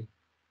very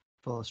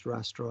fast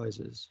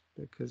rasterizers,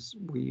 because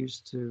we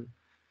used to,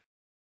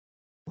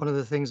 one of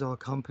the things our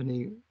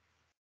company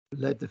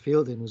led the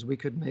field in was we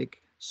could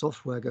make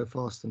software go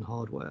faster than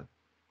hardware.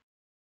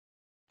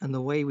 And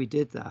the way we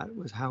did that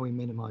was how we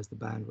minimized the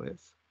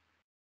bandwidth.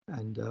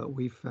 And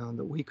we found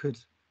that we could,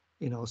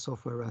 in our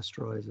software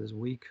rasterizers,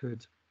 we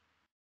could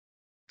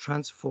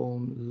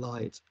transform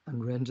light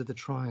and render the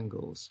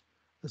triangles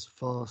as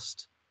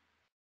fast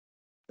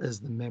as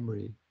the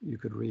memory you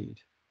could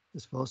read,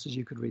 as fast as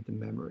you could read the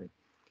memory.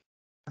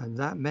 And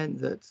that meant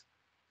that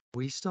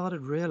we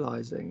started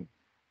realizing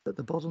that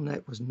the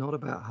bottleneck was not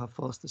about how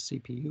fast the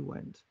CPU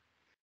went.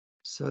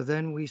 So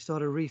then we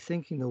started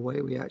rethinking the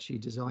way we actually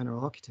design our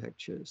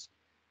architectures,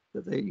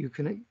 that you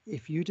can,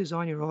 if you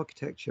design your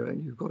architecture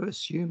and you've got to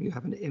assume you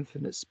have an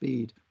infinite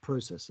speed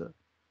processor,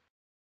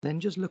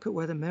 then just look at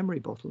where the memory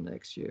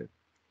bottlenecks you.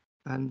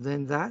 And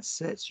then that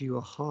sets you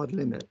a hard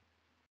limit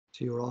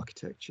to your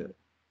architecture,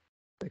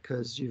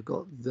 because you've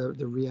got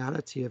the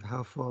reality of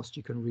how fast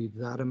you can read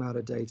that amount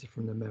of data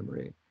from the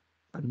memory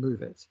and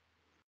move it.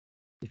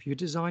 If you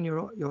design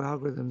your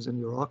algorithms and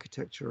your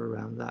architecture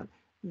around that,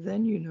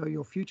 then you know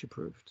you're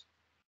future-proofed.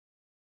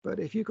 But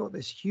if you've got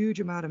this huge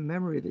amount of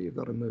memory that you've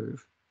got to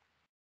move,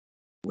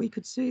 we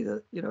could see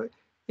that,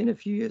 in a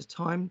few years'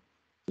 time,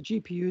 the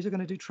GPUs are going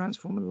to do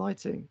transform and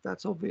lighting.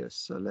 That's obvious.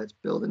 So let's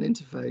build an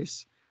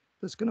interface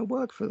that's going to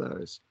work for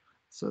those.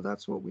 So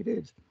that's what we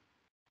did.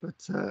 But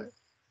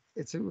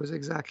it was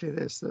exactly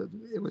this, that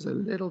it was a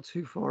little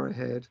too far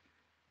ahead,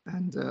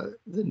 and the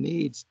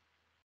needs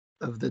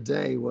of the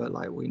day were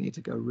like, we need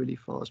to go really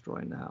fast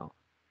right now.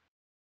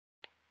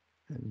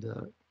 And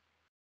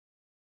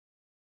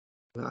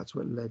that's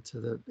what led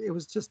to it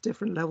was just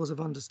different levels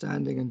of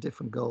understanding and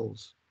different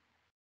goals.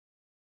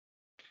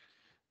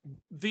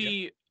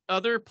 The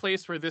other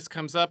place where this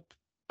comes up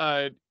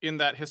in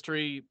that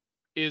history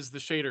is the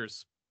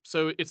shaders.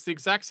 So it's the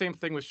exact same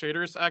thing with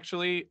shaders,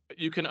 actually.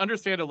 You can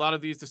understand a lot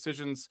of these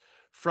decisions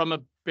from a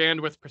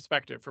bandwidth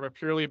perspective, from a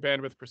purely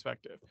bandwidth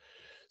perspective.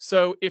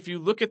 So if you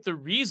look at the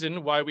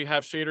reason why we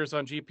have shaders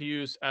on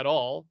GPUs at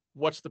all,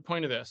 what's the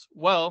point of this?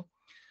 Well,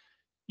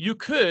 you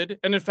could,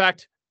 and in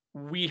fact,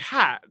 we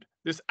had,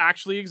 this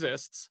actually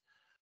exists,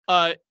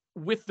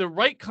 with the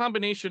right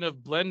combination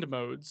of blend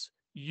modes,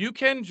 you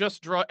can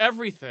just draw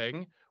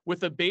everything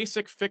with a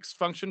basic fixed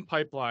function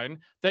pipeline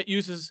that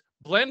uses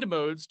blend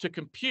modes to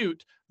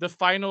compute the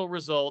final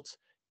result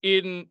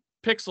in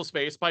pixel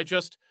space by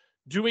just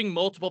doing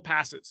multiple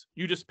passes.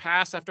 You just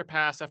pass after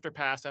pass after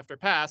pass after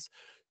pass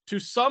to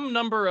some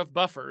number of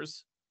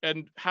buffers,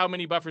 and how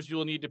many buffers you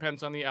will need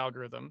depends on the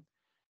algorithm.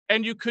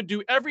 And you could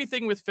do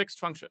everything with fixed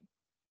function.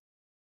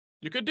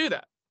 You could do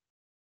that.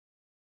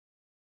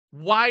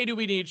 Why do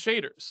we need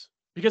shaders?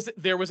 Because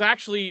there was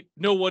actually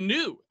no one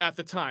knew at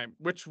the time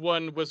which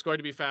one was going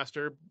to be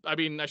faster. I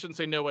mean, I shouldn't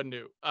say no one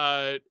knew.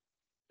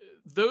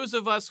 Those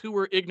of us who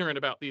were ignorant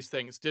about these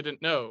things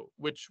didn't know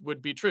which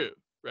would be true,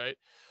 right?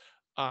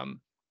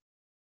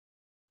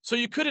 So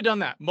you could have done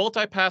that.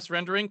 Multi-pass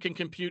rendering can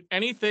compute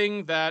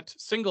anything that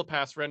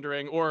single-pass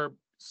rendering or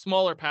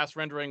smaller pass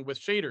rendering with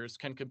shaders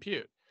can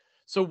compute.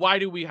 So why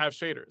do we have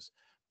shaders?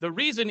 The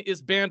reason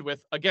is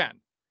bandwidth again.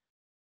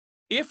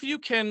 If you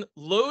can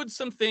load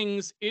some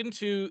things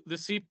into the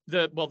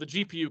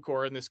GPU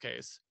core in this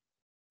case,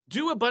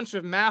 do a bunch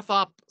of math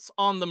ops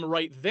on them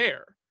right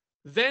there,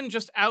 then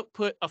just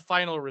output a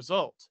final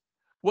result.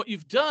 What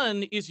you've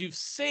done is you've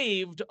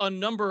saved a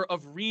number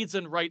of reads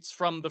and writes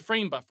from the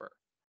frame buffer.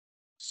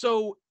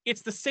 So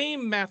it's the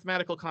same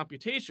mathematical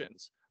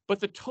computations, but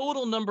the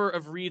total number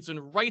of reads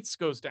and writes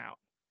goes down.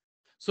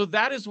 So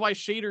that is why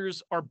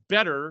shaders are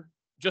better,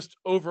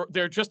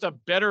 they're just a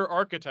better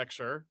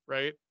architecture,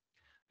 right,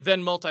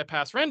 than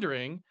multi-pass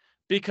rendering,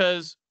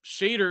 because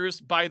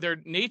shaders by their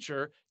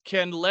nature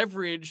can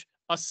leverage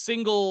a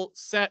single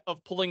set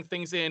of pulling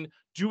things in,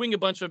 doing a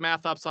bunch of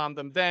math ops on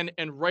them then,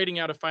 and writing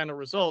out a final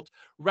result,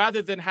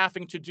 rather than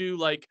having to do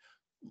like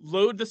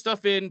load the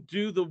stuff in,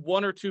 do the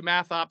 1 or 2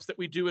 math ops that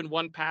we do in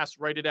one pass,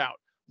 write it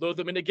out, load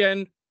them in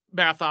again,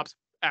 math ops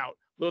out,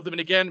 load them in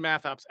again,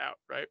 math ops out,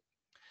 right?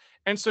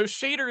 And so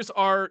shaders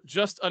are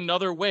just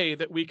another way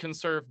that we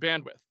conserve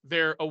bandwidth.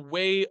 They're a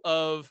way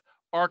of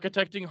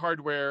architecting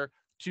hardware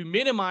to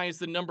minimize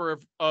the number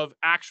of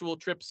actual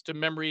trips to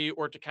memory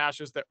or to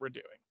caches that we're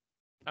doing.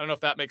 I don't know if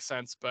that makes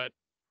sense, but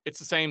it's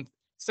the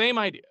same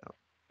idea.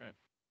 Right.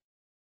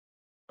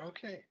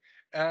 Okay.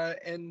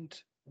 And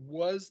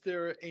was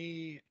there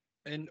an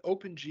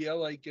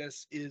OpenGL, I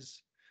guess,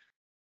 is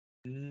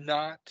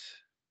not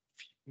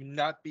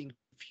being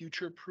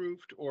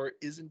future-proofed or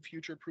isn't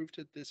future-proofed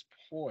at this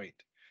point?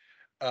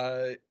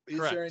 Is there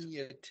Correct. any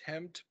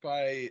attempt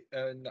by,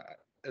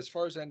 as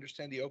far as I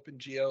understand, the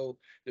OpenGL,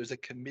 there's a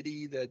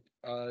committee that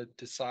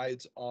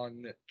decides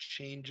on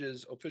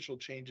official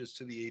changes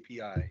to the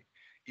API,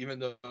 even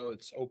though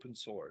it's open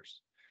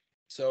source.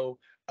 So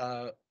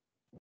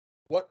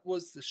what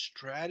was the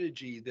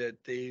strategy that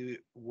they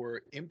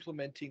were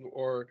implementing,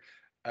 or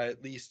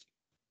at least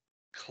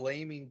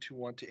claiming to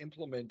want to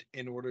implement,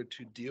 in order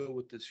to deal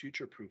with this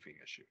future proofing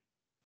issue?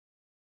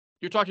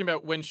 You're talking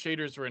about when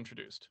shaders were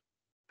introduced.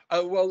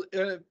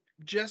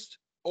 Just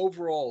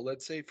overall,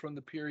 let's say from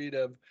the period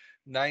of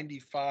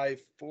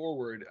 95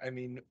 forward, I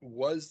mean,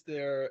 was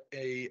there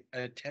an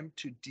attempt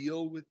to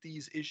deal with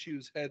these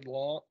issues head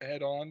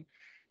on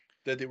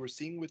that they were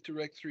seeing with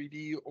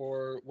Direct3D,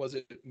 or was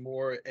it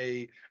more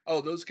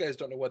those guys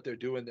don't know what they're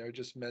doing, they're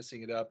just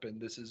messing it up,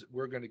 and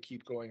we're going to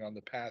keep going on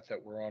the path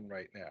that we're on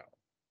right now?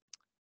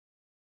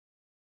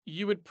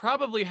 You would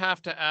probably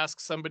have to ask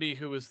somebody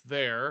who was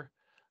there,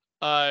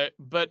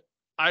 but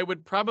I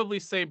would probably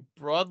say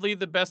broadly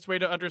the best way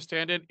to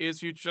understand it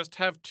is you just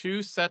have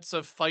 2 sets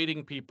of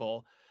fighting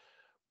people.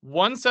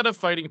 One set of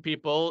fighting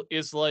people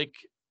is like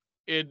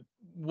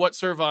what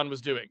Servan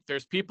was doing.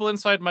 There's people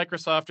inside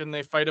Microsoft and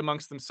they fight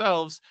amongst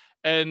themselves,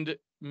 and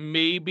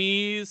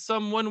maybe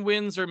someone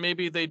wins or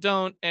maybe they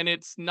don't, and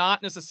it's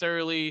not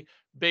necessarily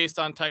based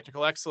on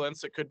technical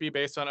excellence. It could be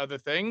based on other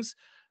things,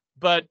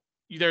 but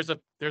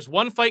there's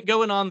one fight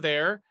going on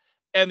there,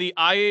 and the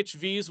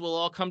IHVs will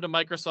all come to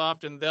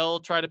Microsoft and they'll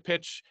try to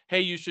pitch,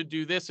 hey, you should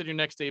do this in your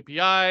next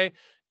API.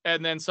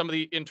 And then some of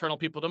the internal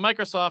people to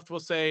Microsoft will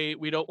say,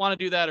 we don't want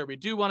to do that, or we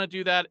do want to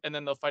do that. And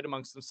then they'll fight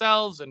amongst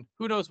themselves and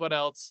who knows what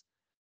else.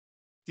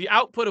 The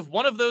output of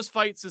one of those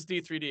fights is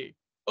D3D.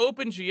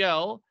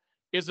 OpenGL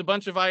is a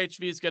bunch of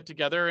IHVs get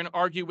together and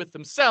argue with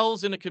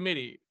themselves in a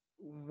committee,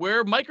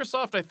 where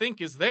Microsoft, I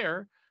think, is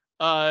there.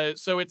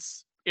 So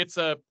it's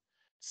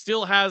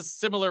still has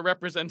similar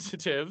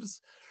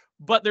representatives,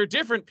 but they're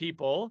different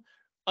people,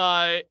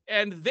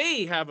 and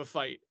they have a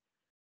fight.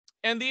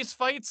 And these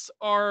fights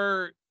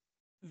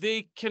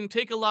they can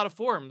take a lot of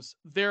forms.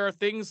 There are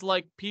things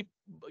like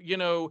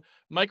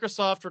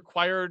Microsoft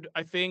required,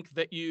 I think,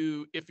 that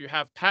if you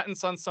have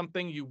patents on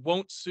something, you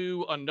won't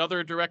sue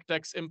another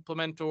DirectX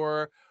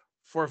implementer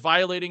for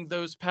violating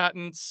those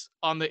patents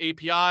on the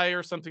API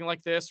or something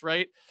like this,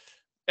 right?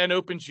 And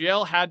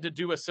OpenGL had to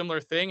do a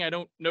similar thing. I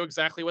don't know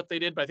exactly what they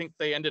did, but I think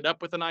they ended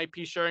up with an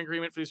IP sharing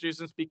agreement for these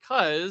reasons,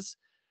 because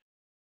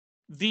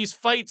these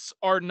fights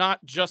are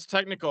not just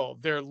technical.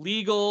 They're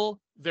legal,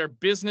 they're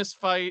business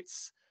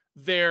fights,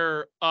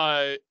 they're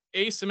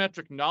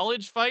asymmetric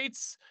knowledge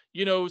fights.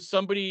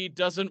 Somebody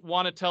doesn't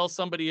want to tell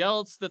somebody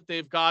else that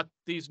they've got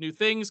these new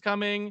things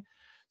coming.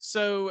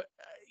 So,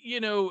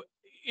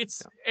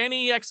 it's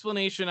any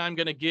explanation I'm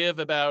going to give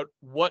about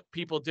what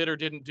people did or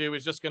didn't do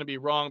is just going to be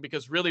wrong,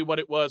 because really what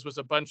it was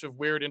a bunch of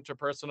weird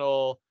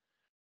interpersonal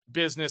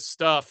business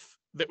stuff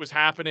that was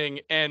happening,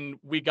 and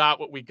we got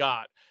what we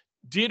got.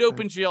 Did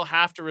OpenGL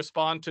have to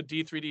respond to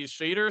D3D's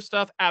shader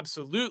stuff?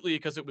 Absolutely,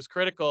 because it was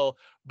critical.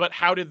 But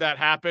how did that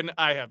happen?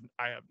 I have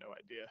no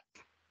idea.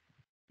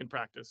 In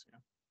practice, yeah.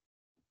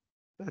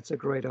 That's a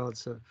great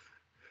answer.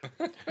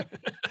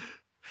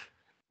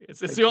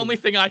 It's the only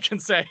thing I can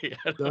say.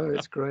 No,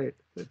 it's great.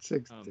 It's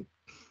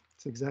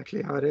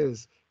exactly how it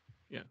is.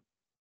 Yeah.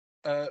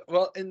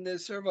 Well, in the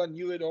Servan,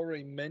 you had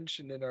already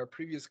mentioned in our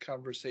previous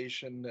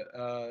conversation,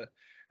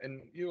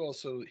 and you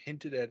also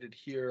hinted at it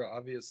here.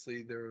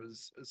 Obviously, there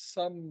was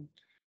some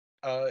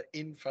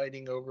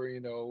infighting over,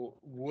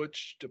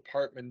 which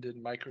department in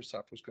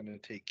Microsoft was going to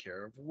take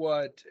care of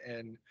what,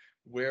 and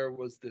where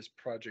was this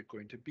project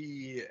going to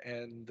be,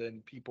 and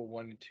then people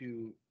wanted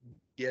to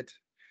get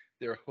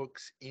their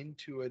hooks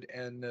into it,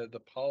 and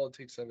the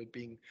politics of it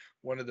being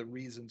one of the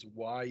reasons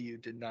why you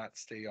did not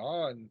stay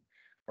on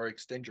or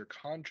extend your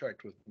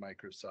contract with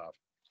Microsoft.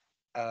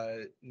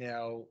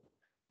 Now,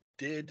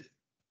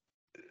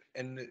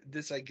 and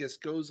this, I guess,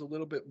 goes a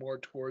little bit more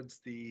towards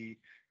the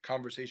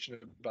conversation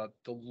about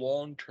the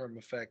long-term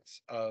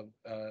effects of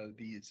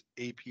these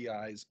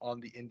APIs on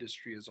the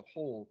industry as a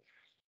whole.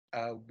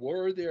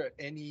 Were there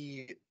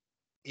any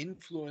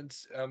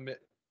influence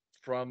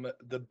from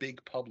the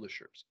big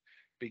publishers?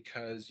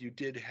 Because you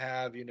did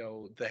have,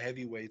 the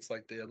heavyweights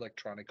like the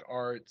Electronic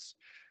Arts.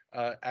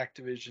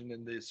 Activision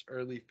in this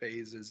early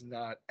phase is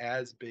not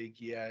as big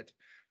yet,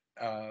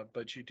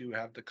 but you do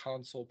have the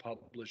console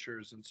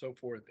publishers and so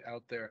forth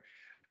out there.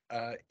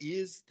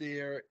 Is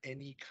there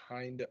any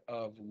kind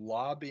of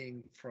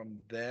lobbying from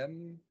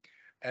them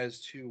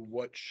as to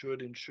what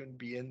should and shouldn't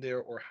be in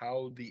there, or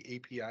how the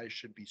API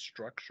should be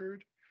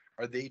structured?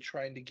 Are they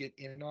trying to get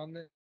in on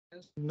this?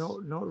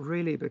 Not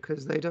really,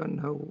 because they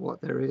don't know what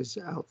there is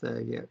out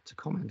there yet to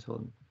comment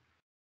on.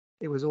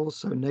 It was all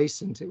so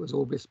nascent. It was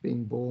all just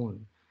being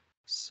born.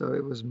 So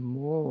it was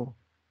more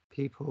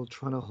people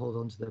trying to hold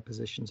on to their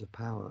positions of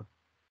power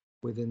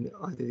within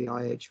either the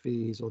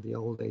IHVs or the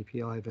old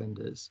API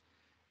vendors.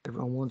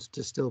 Everyone wanted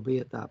to still be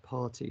at that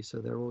party, so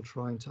they're all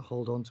trying to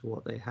hold on to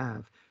what they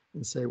have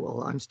and say,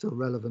 well, I'm still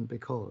relevant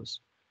because.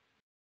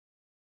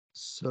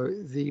 So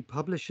the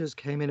publishers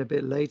came in a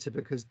bit later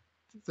because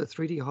the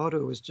 3D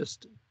hardware was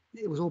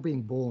it was all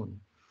being born.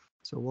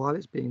 So while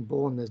it's being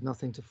born, there's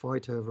nothing to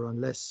fight over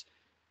unless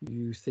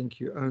you think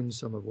you own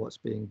some of what's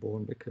being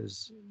born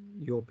because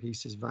your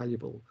piece is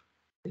valuable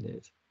in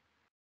it.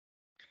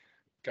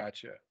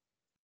 Gotcha.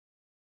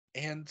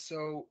 And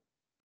so,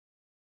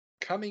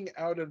 coming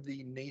out of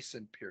the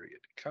nascent period,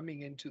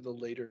 coming into the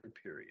later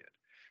period,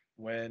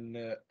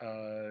 when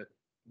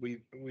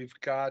we've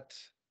got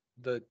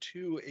the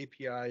two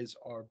APIs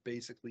are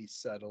basically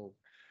settled.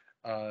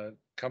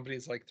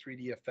 Companies like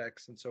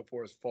 3DFX and so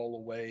forth fall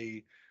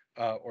away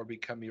or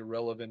become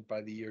irrelevant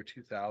by the year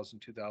 2000,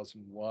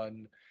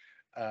 2001.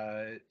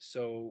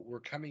 So we're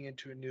coming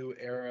into a new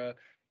era.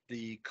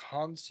 The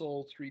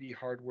console 3D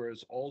hardware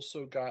has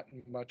also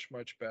gotten much,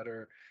 much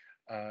better.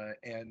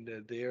 And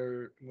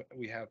there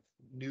we have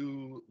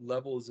new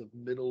levels of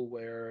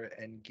middleware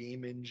and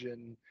game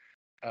engine.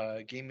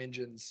 Game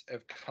engines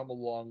have come a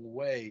long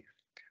way.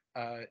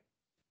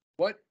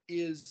 What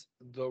is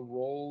the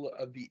role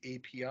of the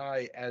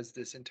API as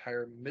this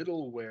entire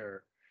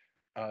middleware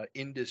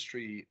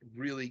industry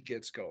really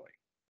gets going?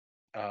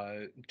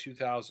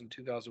 2000,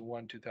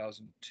 2001,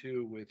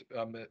 2002 with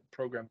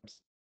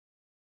programs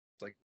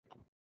like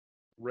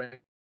renderware,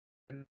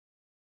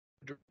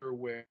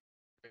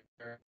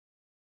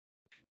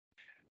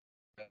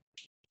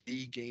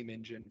 the game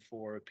engine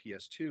for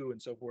PS2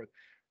 and so forth.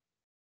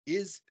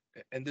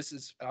 And this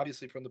is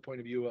obviously from the point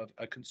of view of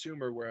a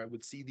consumer, where I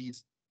would see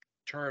these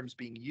terms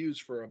being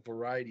used for a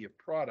variety of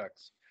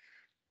products.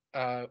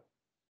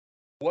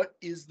 What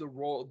is the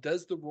role?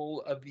 Does the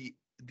role of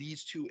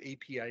these two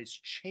APIs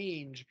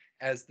change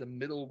as the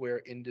middleware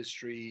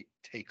industry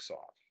takes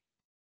off?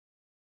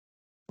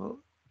 Well,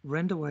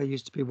 Renderware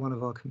used to be one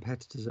of our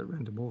competitors at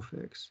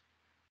Rendermorphics,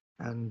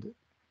 and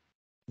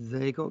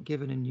they got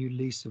given a new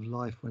lease of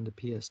life when the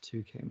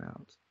PS2 came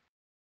out.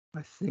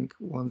 I think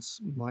once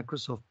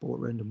Microsoft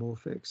bought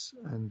Rendermorphics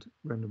and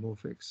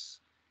Rendermorphics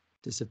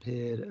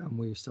disappeared and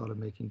we started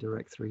making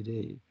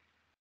Direct3D,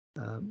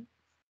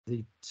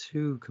 the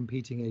two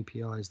competing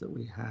APIs that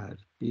we had,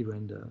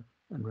 BRender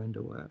and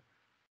Renderware,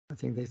 I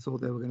think they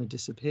thought they were going to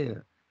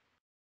disappear.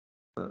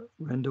 But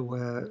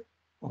Renderware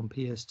on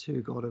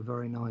PS2 got a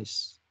very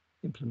nice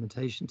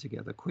implementation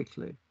together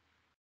quickly,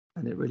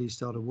 and it really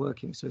started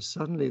working. So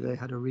suddenly they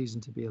had a reason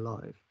to be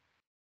alive,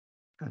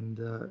 and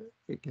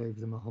it gave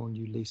them a whole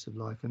new lease of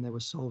life, and they were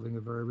solving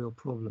a very real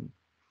problem.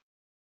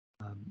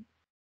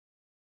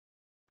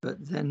 But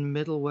then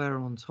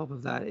middleware on top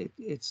of that,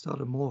 it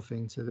started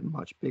morphing to the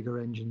much bigger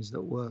engines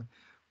that were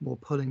more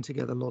pulling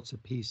together lots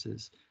of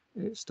pieces.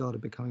 It started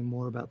becoming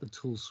more about the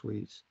tool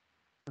suite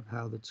of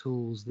how the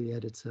tools, the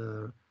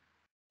editor,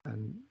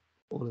 and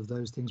all of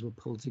those things were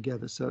pulled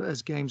together. So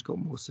as games got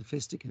more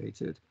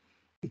sophisticated,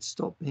 it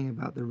stopped being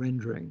about the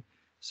rendering.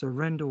 So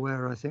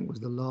renderware, I think, was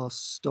the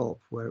last stop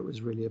where it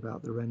was really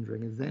about the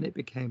rendering, and then it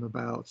became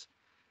about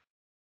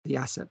the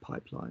asset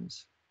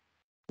pipelines.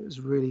 It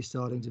was really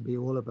starting to be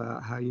all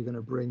about how you're going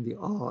to bring the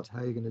art,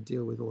 how you're going to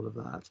deal with all of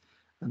that,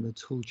 and the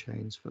tool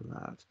chains for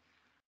that.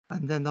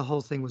 And then the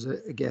whole thing was,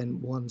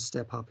 again, one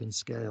step up in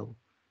scale.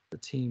 The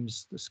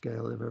teams, the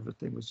scale of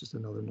everything was just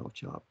another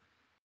notch up.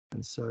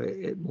 And so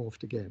it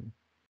morphed again.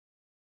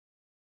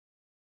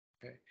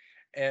 Okay.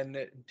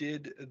 And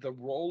did the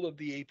role of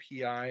the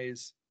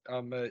APIs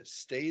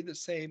stay the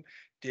same?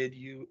 Did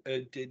you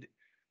did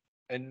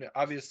and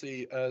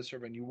obviously,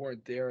 Servan, you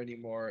weren't there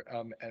anymore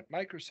at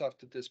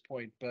Microsoft at this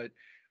point, but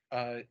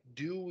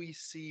do we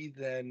see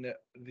then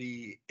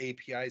the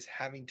APIs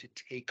having to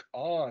take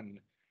on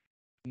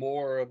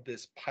more of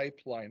this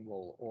pipeline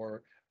role,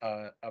 or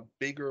a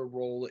bigger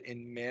role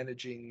in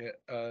managing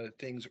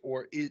things,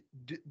 or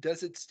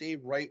does it stay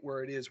right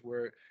where it is,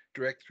 where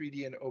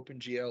Direct3D and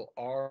OpenGL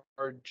are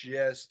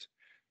just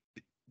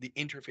the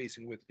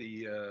interfacing with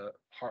the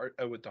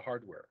with the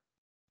hardware?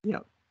 Yeah,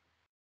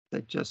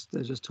 they're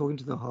just talking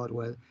to the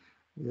hardware.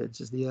 It's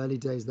just the early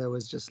days. There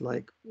was just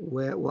like,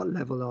 what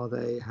level are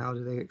they? How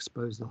do they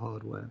expose the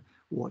hardware?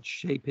 What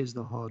shape is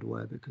the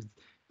hardware? Because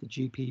the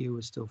GPU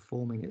was still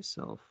forming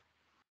itself.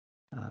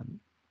 Um,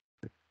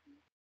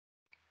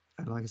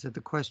 and like I said,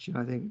 the question,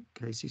 I think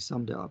Casey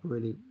summed it up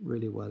really,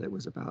 really well. It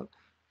was about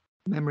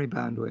memory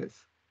bandwidth.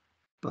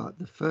 But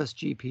the first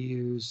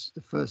GPUs,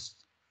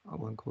 I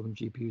won't call them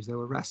GPUs, they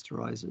were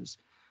rasterizers.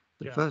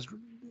 The Yeah. first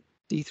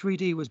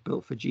D3D was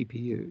built for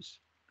GPUs.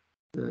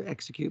 The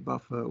execute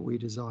buffer we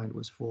designed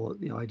was for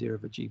the idea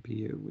of a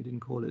GPU. We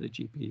didn't call it a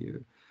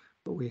GPU,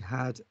 but we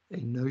had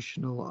a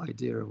notional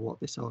idea of what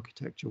this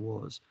architecture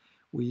was.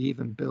 We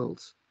even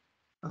built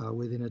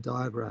within a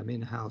diagram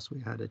in-house, we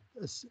had a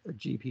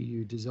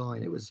GPU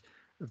design. It was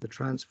of the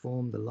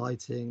transform, the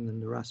lighting,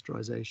 and the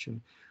rasterization.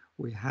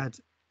 We had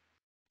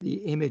the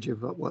image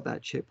of what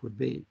that chip would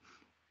be.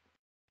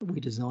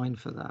 We designed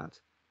for that.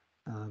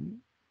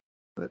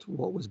 But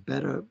what was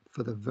better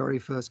for the very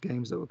first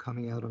games that were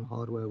coming out on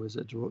hardware was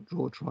a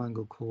draw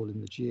triangle call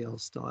in the GL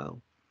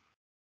style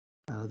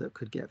that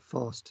could get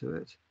fast to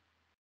it.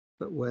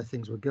 But where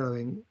things were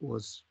going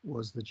was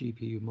the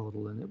GPU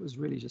model, and it was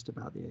really just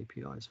about the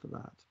APIs for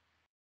that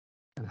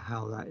and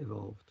how that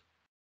evolved.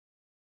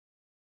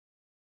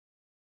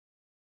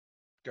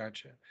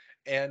 Gotcha.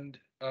 And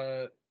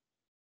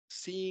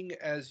seeing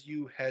as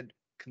you had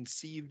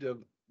conceived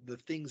of the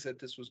things that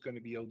this was going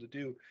to be able to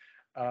do,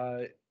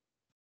 uh,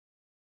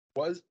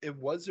 was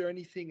there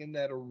anything in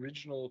that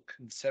original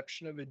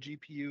conception of a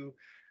GPU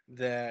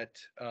that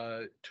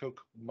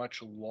took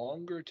much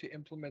longer to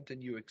implement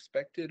than you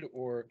expected,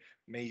 or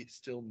may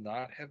still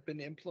not have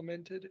been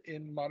implemented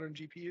in modern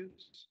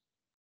GPUs?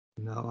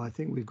 No, I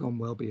think we've gone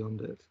well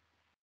beyond it.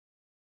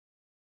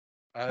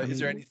 I Is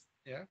there mean,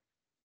 any? Yeah.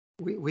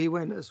 we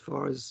went as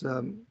far as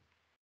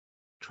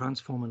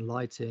transform and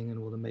lighting and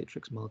all the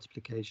matrix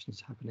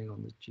multiplications happening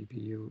on the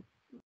GPU.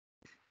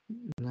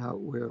 Now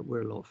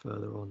we're a lot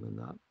further on than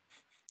that.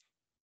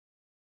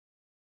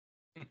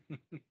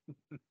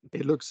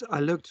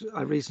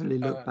 I recently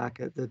looked back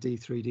at the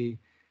D3D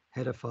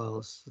header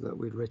files that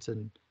we'd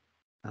written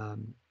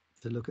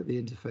to look at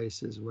the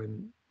interfaces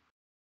when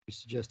you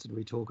suggested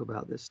we talk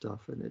about this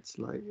stuff, and it's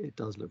like, it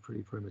does look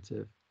pretty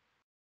primitive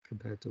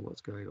compared to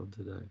what's going on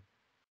today.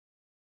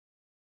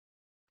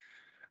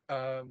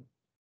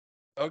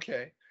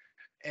 Okay.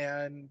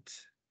 And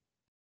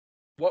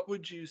what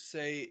would you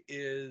say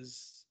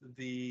is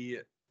the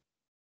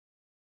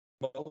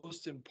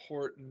most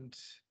important,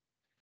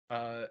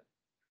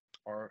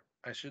 or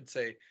I should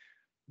say,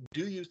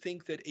 do you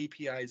think that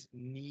APIs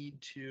need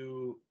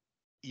to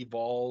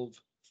evolve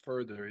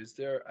further? Is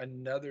there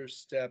another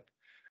step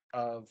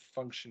of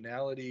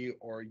functionality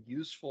or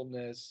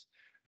usefulness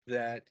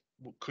that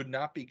could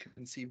not be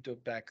conceived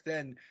of back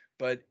then,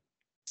 but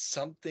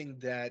something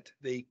that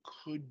they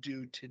could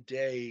do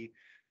today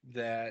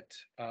that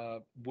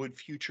would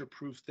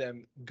future-proof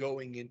them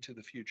going into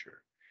the future?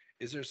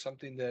 Is there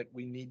something that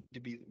we need to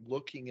be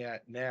looking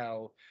at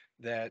now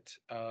that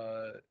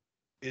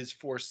is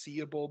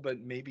foreseeable but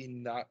maybe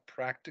not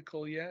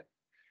practical yet,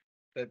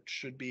 that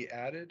should be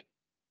added?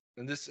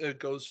 And this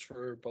goes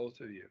for both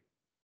of you.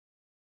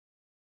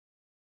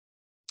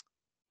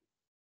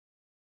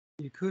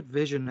 You could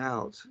vision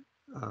out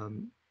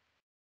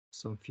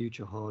some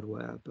future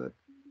hardware, but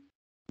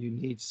you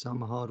need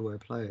some hardware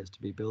players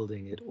to be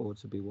building it or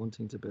to be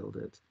wanting to build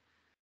it.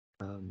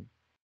 And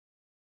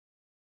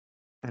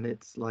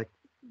it's like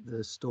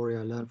the story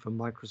I learned from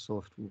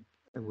Microsoft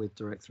with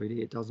Direct3D.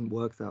 It doesn't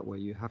work that way.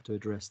 You have to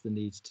address the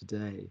needs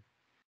today.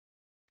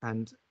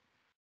 And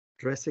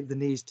addressing the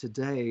needs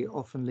today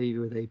often leave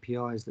you with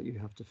APIs that you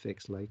have to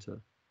fix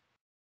later.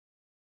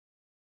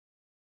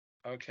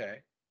 Okay.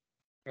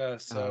 Yeah.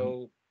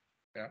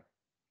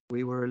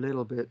 We were a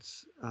little bit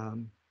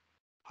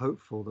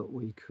hopeful that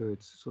we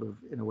could sort of,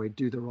 in a way,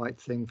 do the right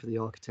thing for the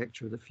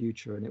architecture of the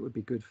future, and it would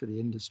be good for the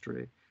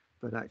industry.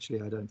 but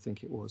actually I don't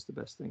think it was the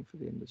best thing for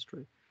the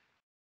industry.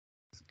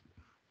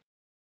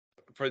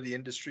 For the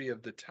industry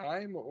of the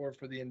time, or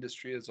for the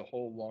industry as a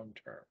whole long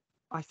term?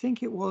 I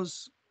think it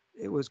was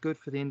good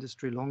for the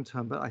industry long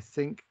term, but I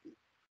think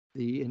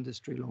the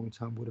industry long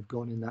term would have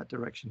gone in that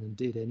direction and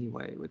did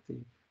anyway with the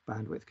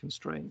bandwidth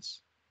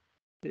constraints.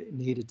 It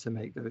needed to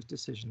make those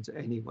decisions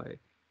anyway.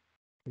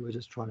 We were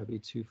just trying to be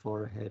too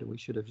far ahead, and we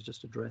should have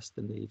just addressed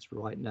the needs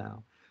right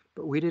now.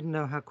 But we didn't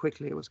know how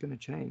quickly it was going to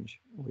change.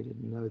 We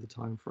didn't know the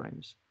time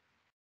frames.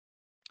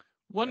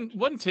 One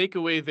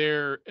takeaway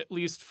there, at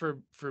least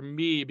for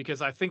me,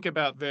 because I think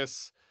about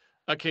this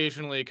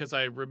occasionally because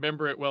I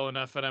remember it well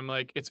enough, and I'm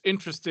like, it's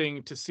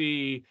interesting to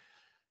see,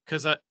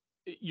 because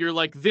you're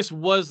like, this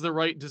was the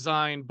right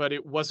design, but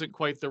it wasn't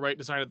quite the right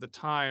design at the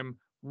time.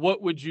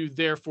 What would you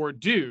therefore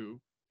do?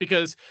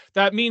 Because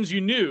that means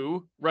you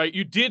knew, right?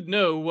 You did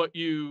know what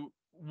you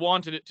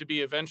wanted it to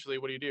be eventually.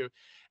 What do you do?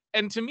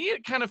 And to me,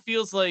 it kind of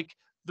feels like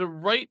the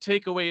right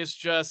takeaway is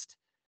just,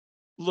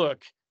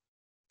 look,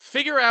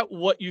 figure out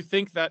what you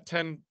think that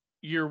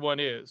 10-year one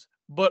is,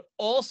 but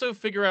also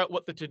figure out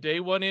what the today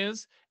one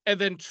is, and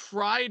then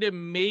try to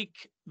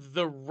make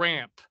the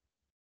ramp,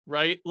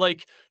 right?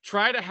 Like,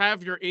 try to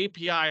have your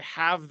API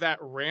have that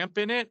ramp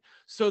in it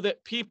so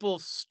that people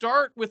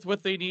start with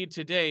what they need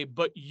today,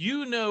 but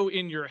you know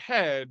in your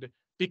head,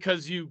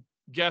 because you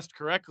guessed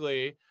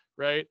correctly,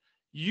 right?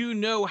 You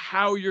know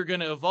how you're going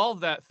to evolve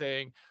that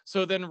thing.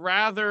 So then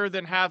rather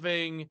than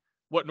having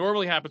what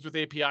normally happens with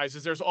APIs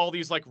is there's all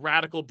these like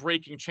radical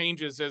breaking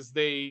changes as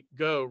they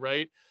go,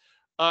 right?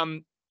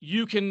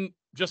 You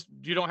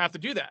don't have to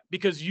do that,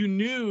 because you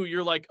knew,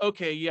 you're like,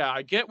 okay, yeah,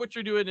 I get what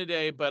you're doing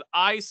today, but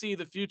I see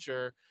the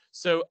future.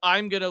 So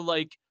I'm going to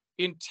like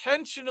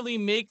intentionally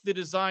make the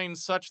design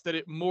such that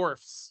it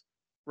morphs,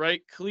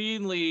 right,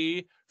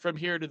 cleanly from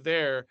here to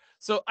there.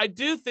 So I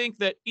do think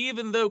that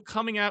even though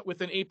coming out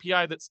with an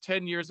API that's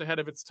 10 years ahead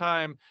of its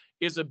time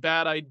is a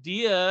bad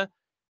idea,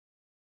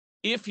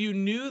 if you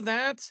knew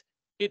that,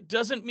 it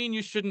doesn't mean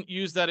you shouldn't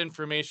use that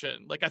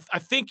information. Like, I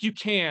think you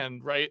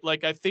can, right?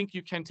 Like, I think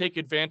you can take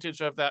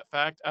advantage of that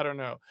fact. I don't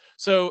know.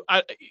 So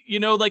I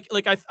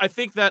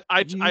think that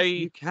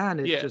You can.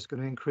 It's yeah. just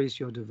going to increase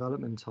your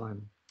development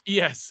time.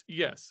 Yes.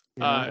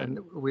 And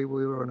we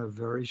were on a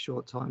very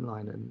short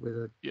timeline and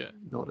with yeah.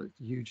 not a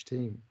huge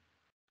team.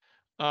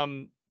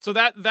 So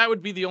that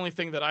would be the only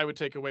thing that I would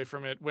take away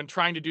from it when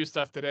trying to do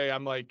stuff today.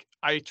 I'm like,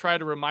 I try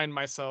to remind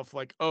myself,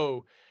 like,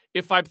 oh,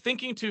 if I'm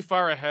thinking too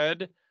far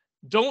ahead,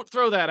 don't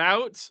throw that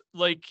out.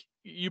 Like,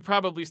 you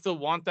probably still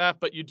want that,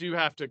 but you do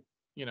have to,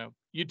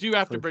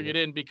 bring it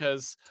in,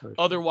 because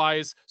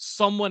otherwise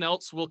someone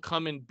else will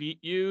come and beat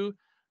you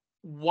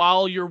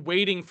while you're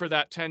waiting for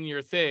that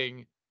 10-year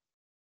thing.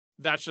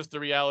 That's just the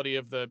reality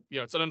of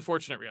it's an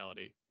unfortunate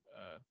reality.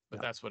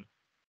 But that's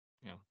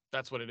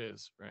what it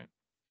is, right?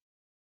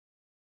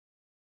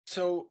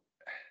 So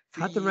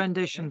had the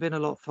rendition been a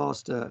lot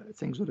faster,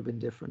 things would have been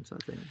different, I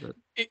think. But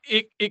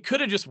it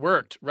could have just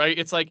worked, right?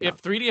 It's like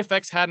if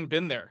 3DFX hadn't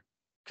been there,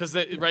 because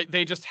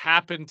they just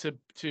happened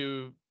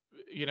to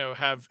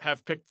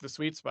have picked the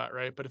sweet spot,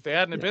 right? But if they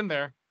hadn't have been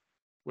there,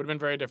 would have been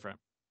very different.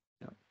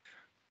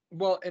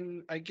 Well,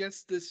 and I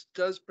guess this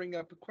does bring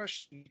up a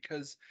question,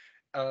 because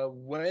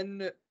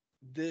when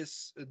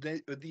these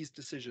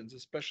decisions,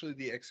 especially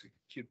the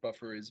execute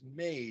buffer, is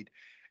made,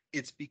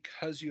 it's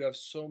because you have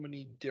so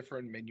many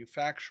different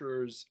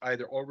manufacturers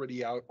either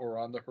already out or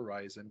on the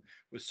horizon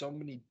with so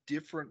many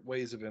different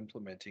ways of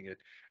implementing it.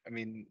 I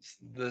mean,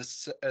 the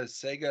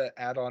Sega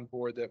add-on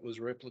board that was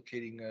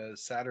replicating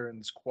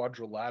Saturn's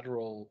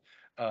quadrilateral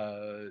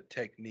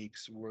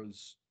techniques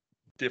was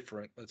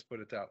different. Let's put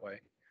it that way.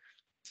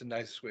 It's a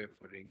nice way of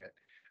putting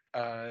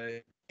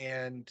it.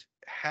 And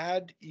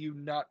had you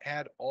not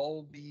had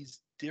all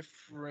these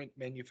different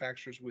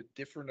manufacturers with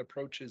different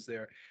approaches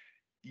there,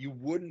 you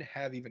wouldn't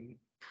have even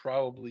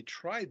probably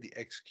tried the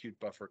execute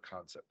buffer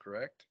concept,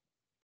 correct?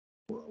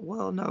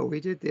 Well, no,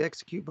 we did the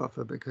execute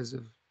buffer because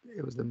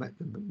it was the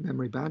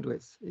memory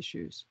bandwidth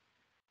issues.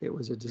 It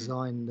was a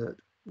design that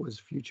was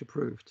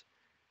future-proofed.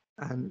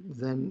 And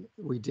then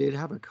we did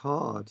have a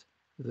card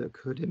that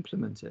could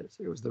implement it.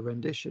 It was the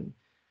rendition.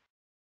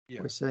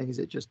 What we're saying is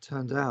it just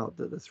turned out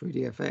that the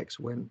 3DFX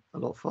went a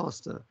lot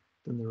faster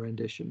than the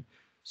rendition.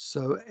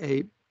 So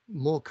a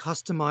more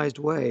customized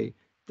way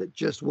that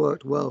just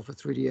worked well for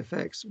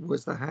 3DFX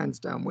was the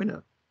hands-down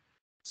winner.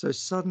 So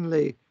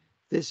suddenly,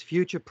 this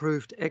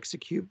future-proofed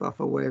execute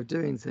buffer way of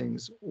doing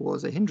things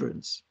was a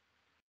hindrance.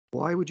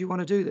 Why would you want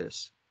to do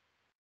this?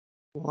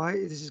 Why?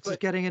 This is just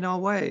getting in our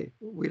way.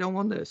 We don't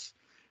want this.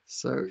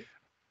 So,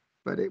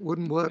 but it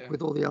wouldn't work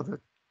with all the other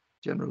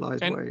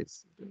generalized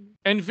ways.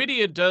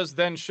 NVIDIA does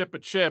then ship a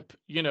chip,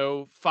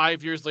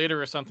 5 years later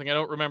or something, I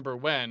don't remember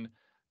when,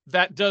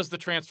 that does the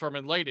transform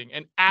and lighting.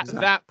 And at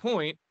that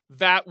point,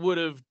 that would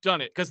have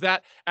done it, because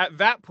at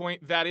that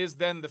point, that is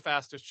then the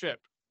fastest chip.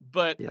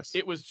 But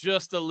it was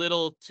just a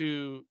little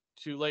too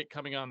late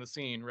coming on the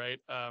scene, right?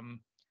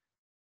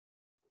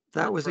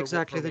 That was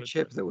exactly the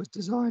chip that was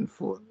designed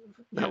for.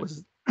 That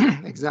was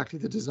exactly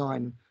the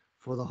design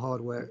for the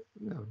hardware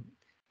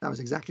That was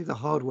exactly the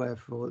hardware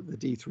for the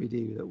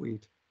D3D that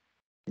we'd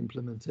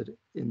implemented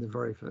in the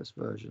very first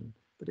version,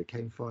 but it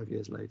came 5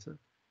 years later.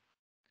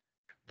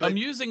 But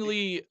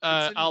Amusingly,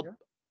 considering-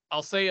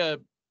 I'll say a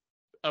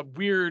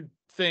weird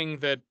thing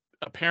that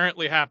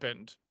apparently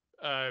happened.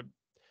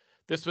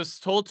 This was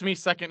told to me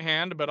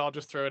secondhand, but I'll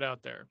just throw it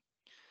out there.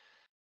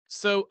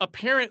 So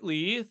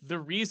apparently, the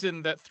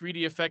reason that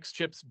 3DFX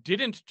chips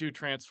didn't do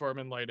transform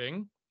and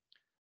lighting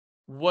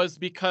was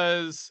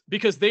because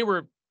they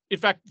were, in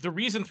fact, the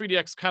reason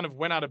 3DX kind of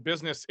went out of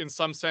business in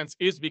some sense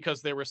is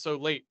because they were so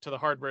late to the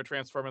hardware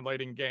transform and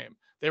lighting game.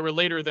 They were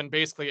later than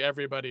basically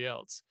everybody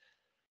else.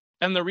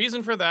 And the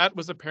reason for that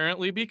was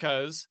apparently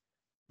because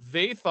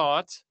they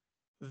thought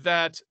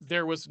that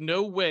there was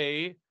no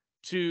way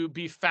to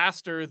be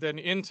faster than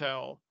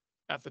Intel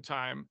at the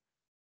time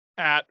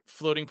at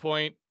floating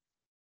point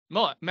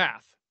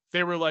math.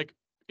 They were like,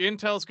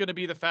 Intel's going to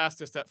be the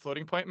fastest at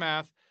floating point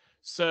math.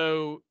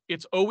 So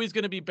it's always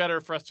going to be better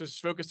for us to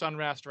focus on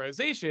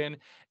rasterization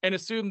and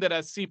assume that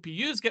as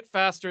CPUs get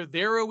faster,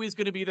 they're always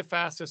going to be the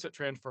fastest at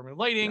transform and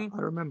lighting. Yeah,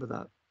 I remember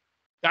that.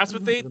 That's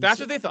what they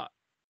thought.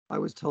 I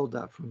was told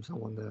that from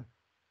someone there.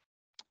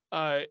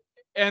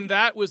 And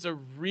that was a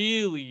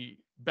really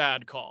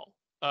bad call.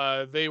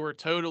 They were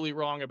totally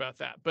wrong about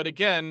that. But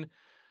again,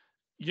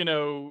 you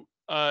know,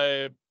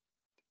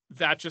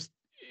 that just,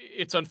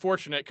 it's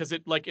unfortunate because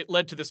it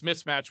led to this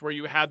mismatch where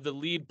you had the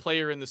lead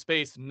player in the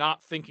space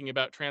not thinking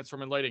about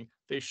transform and lighting.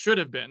 They should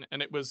have been,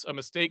 and it was a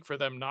mistake for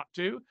them not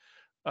to,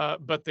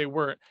 but they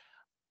weren't.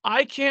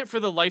 I can't for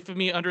the life of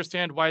me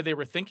understand why they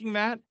were thinking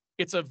that.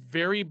 It's a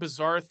very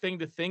bizarre thing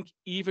to think,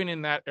 even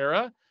in that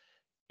era.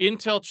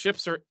 Intel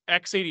chips are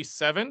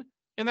x87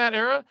 in that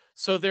era,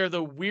 so they're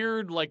the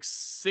weird like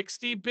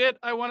 60-bit,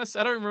 I want to say,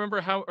 I don't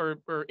remember how, or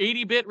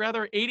 80-bit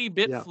rather,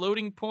 80-bit Yeah.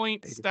 floating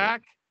point 80-bit.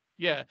 stack.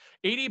 Yeah,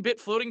 80-bit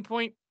floating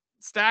point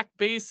stack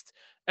based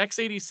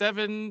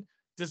x87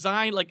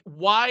 design. Like,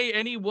 why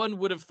anyone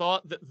would have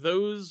thought that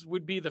those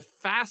would be the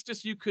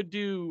fastest you could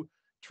do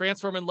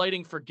transform and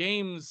lighting for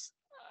games?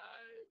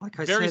 Like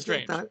I very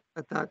said, strange.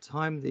 at that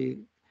time, the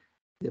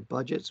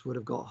budgets would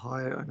have got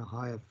higher and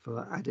higher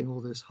for adding all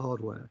this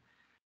hardware.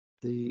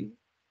 The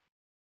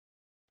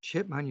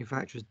chip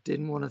manufacturers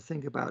didn't want to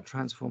think about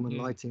transform and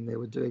lighting. They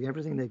were doing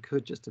everything they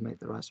could just to make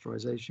the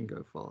rasterization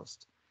go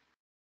fast.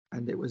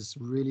 And it was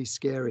really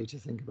scary to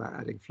think about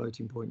adding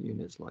floating point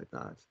units like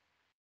that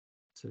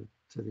to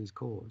these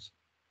cores.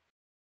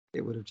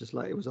 It would have just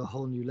it was a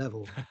whole new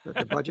level. But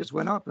the budgets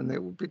went up and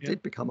it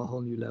did become a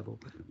whole new level,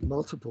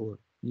 multiple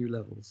new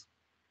levels.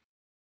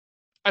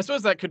 I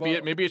suppose that could be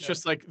it. Maybe it's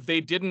just like they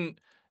didn't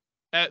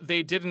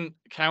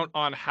count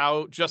on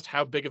how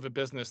big of a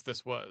business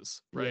this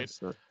was, right?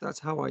 Yes, that's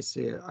how I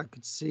see it.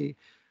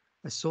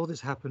 I saw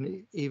this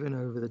happen even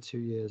over the 2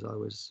 years I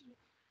was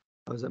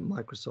at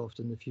Microsoft,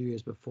 and the few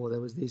years before.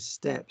 There was these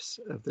steps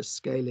of the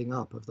scaling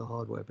up of the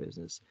hardware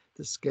business,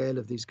 the scale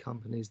of these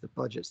companies, the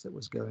budgets that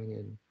was going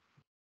in.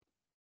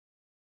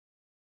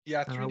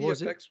 Yeah,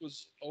 3DFX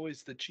was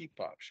always the cheap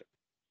option.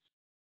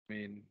 I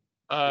mean,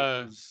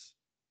 I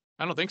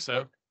don't think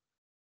so.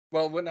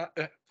 Well, when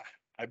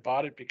I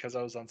bought it because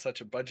I was on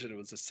such a budget, it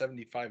was a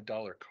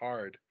 $75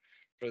 card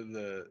for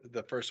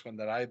the first one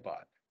that I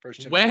bought.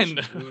 First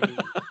generation Voodoo.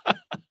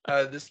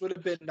 This would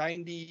have been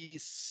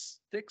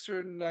 96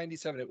 or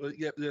 97. It was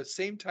the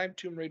same time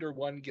Tomb Raider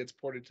 1 gets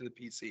ported to the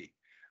PC.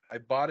 I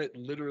bought it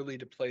literally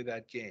to play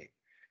that game,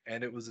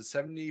 and it was a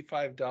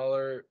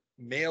 $75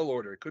 mail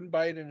order. Couldn't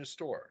buy it in a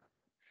store,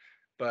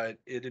 but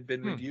it had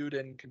been reviewed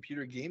in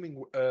Computer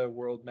Gaming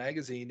World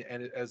magazine,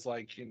 and as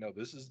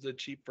this is the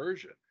cheap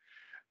version.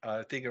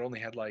 I think it only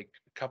had like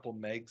a couple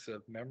megs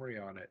of memory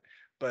on it,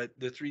 but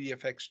the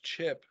 3DFX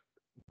chip,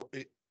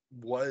 it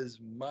was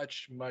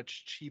much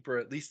cheaper,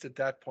 at least at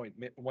that point.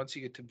 Once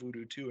you get to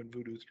Voodoo 2 and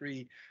Voodoo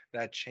 3,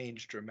 that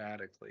changed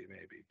dramatically,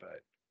 maybe.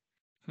 But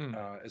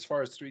as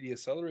far as 3D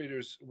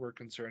accelerators were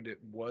concerned, it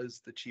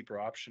was the cheaper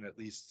option, at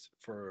least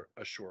for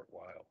a short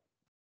while.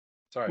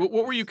 Sorry.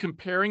 What were you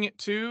comparing it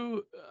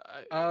to?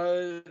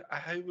 I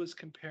was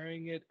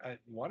comparing it. I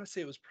want to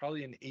say it was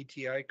probably an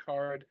ATI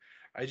card.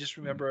 I just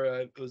remember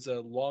it was a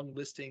long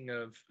listing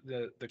of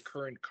the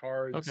current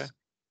cards.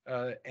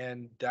 Okay.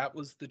 And that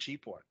was the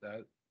cheap one.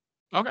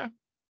 Okay.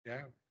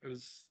 Yeah, it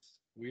was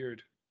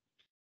weird.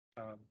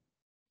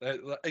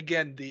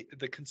 Again,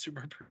 the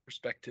consumer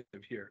perspective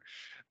here.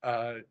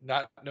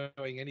 Not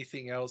knowing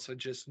anything else, I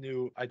just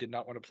knew I did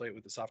not want to play it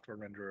with the software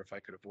renderer if I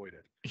could avoid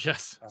it.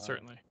 Yes,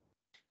 certainly.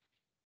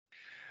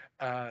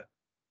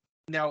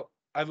 Now,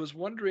 I was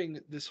wondering,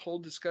 this whole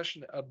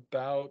discussion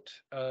about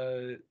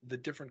the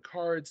different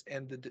cards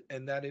and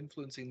that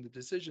influencing the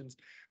decisions,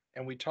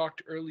 and we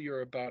talked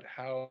earlier about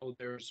how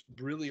there's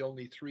really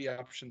only 3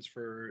 options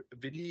for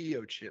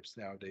video chips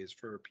nowadays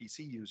for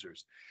PC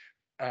users.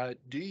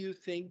 Do you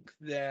think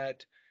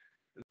that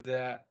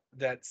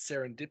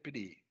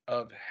serendipity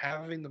of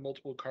having the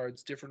multiple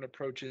cards, different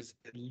approaches,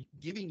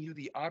 giving you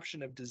the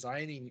option of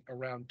designing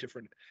around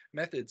different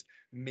methods,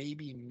 may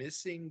be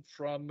missing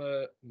from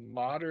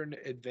modern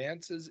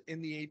advances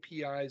in the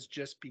APIs,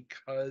 just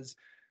because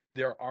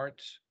there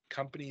aren't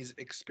companies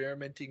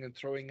experimenting and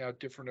throwing out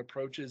different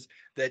approaches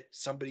that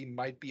somebody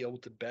might be able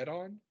to bet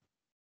on?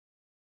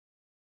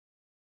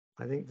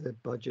 I think the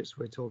budgets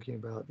we're talking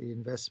about, the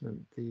investment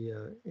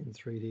in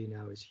 3D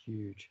now is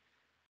huge.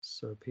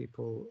 So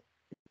people,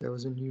 if there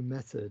was a new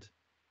method,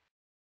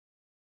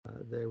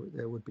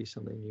 there would be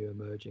something new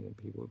emerging, and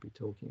people would be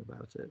talking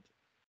about it.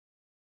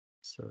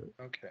 So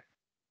okay,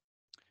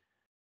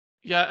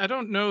 Yeah, I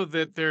don't know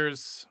that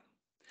there's.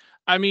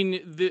 I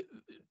mean, the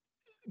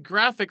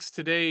graphics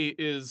today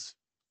is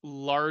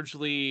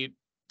largely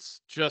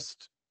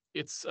just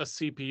it's a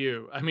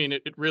CPU. I mean,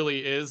 it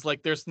really is.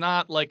 Like, there's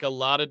not like a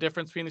lot of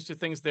difference between these two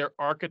things. They're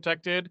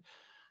architected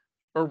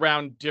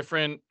around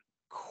different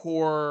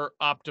core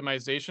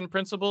optimization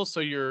principles. So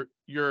the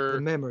your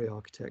memory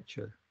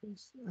architecture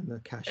and the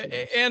caching.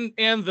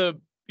 and the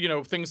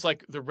things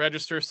like the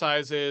register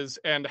sizes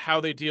and how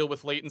they deal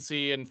with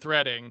latency and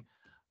threading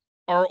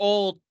are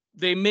all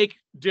they make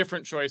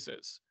different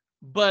choices,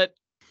 but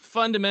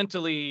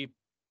fundamentally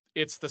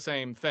it's the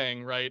same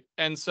thing, right?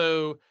 And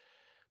so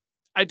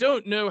I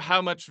don't know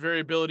how much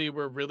variability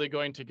we're really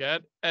going to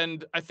get,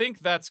 and I think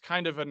that's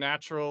kind of a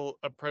natural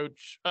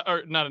approach,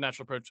 or not a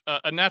natural approach,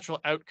 a natural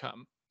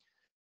outcome,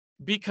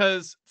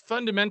 because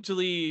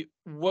fundamentally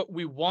what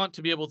we want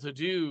to be able to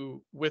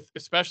do with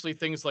especially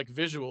things like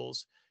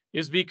visuals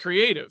is be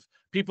creative.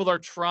 People are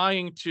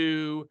trying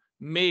to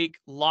make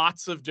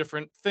lots of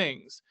different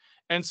things,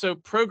 and so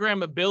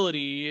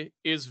programmability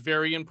is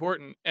very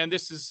important, and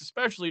this is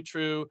especially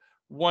true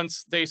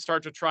once they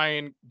start to try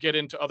and get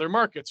into other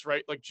markets,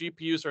 right? Like,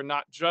 GPUs are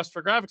not just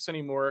for graphics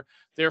anymore,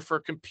 they're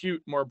for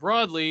compute more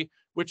broadly,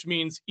 which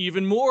means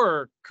even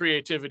more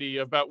creativity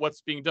about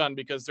what's being done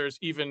because there's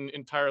even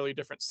entirely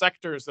different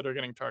sectors that are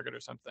getting targeted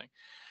or something.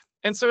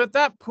 And so at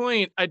that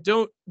point,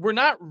 we're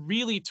not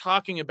really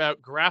talking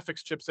about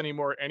graphics chips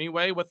anymore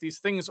anyway. What these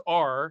things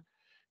are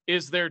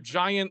is they're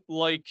giant,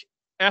 like,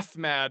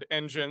 FMAD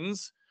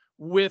engines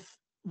with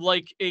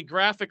like a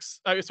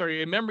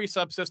memory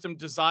subsystem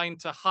designed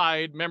to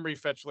hide memory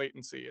fetch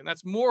latency. And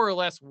that's more or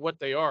less what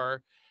they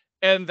are.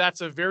 And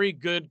that's a very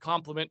good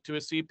complement to a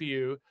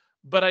CPU.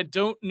 But I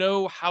don't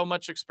know how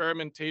much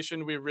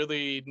experimentation we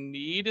really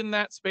need in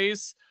that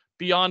space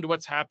beyond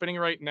what's happening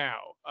right now.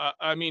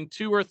 I mean,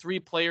 2 or 3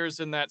 players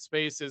in that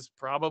space is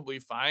probably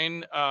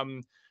fine,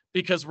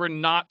 because we're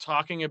not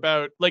talking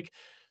about, like,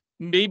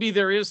 maybe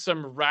there is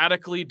some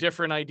radically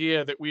different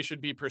idea that we should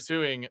be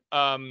pursuing.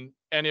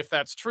 And if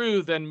that's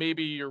true, then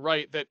maybe you're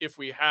right that if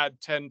we had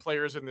 10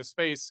 players in this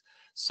space,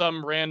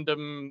 some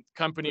random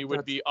company But would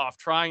that's be off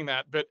trying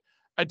that. But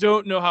I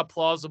don't know how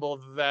plausible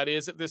that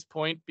is at this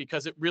point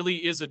because it really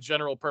is a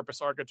general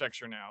purpose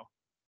architecture now.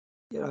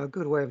 a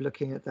good way of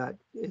looking at that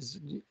is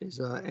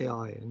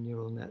AI and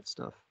neural net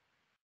stuff.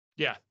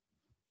 Yeah.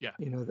 Yeah.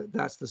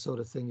 That's the sort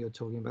of thing you're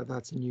talking about.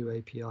 That's a new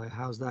API.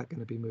 How's that going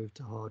to be moved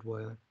to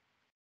hardware?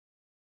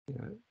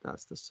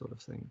 That's the sort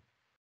of thing.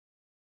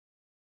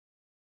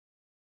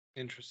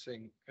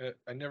 interesting.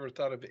 I never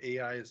thought of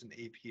AI as an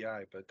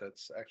API, but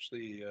that's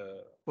actually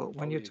Well,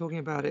 when you're probably talking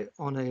about it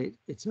on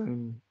its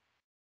own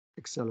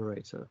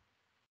accelerator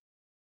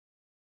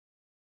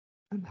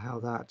and how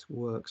that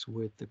works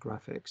with the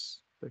graphics,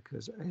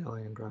 because AI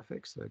and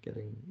graphics are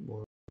getting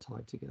more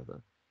tied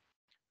together.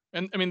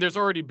 And I mean, there's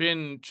already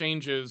been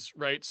changes,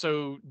 right?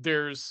 So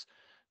there's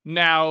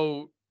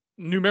now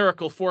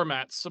numerical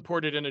formats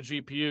supported in a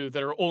GPU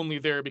that are only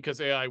there because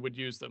AI would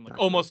use them. Like,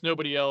 Exactly. almost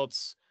nobody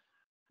else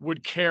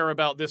would care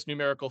about this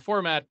numerical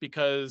format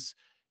because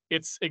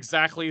it's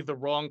exactly the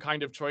wrong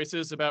kind of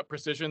choices about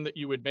precision that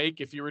you would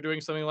make if you were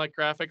doing something like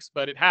graphics,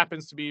 but it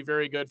happens to be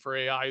very good for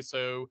AI.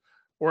 So,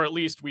 or at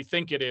least we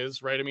think it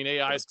is, right? I mean,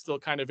 AI is still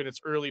kind of in its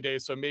early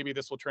days, so maybe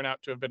this will turn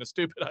out to have been a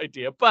stupid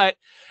idea. But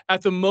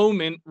at the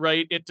moment,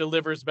 right, it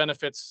delivers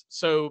benefits.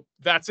 So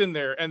that's in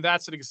there. And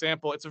that's an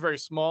example. It's a very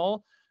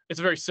simple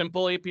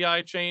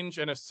API change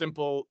and a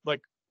simple,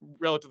 like,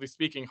 relatively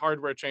speaking,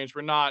 hardware change.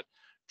 We're not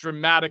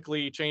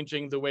dramatically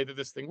changing the way that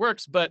this thing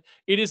works, but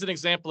it is an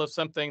example of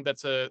something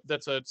that's a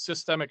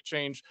systemic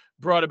change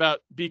brought about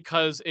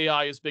because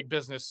AI is big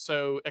business,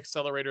 so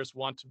accelerators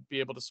want to be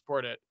able to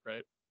support it,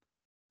 right?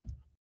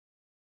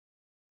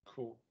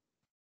 cool.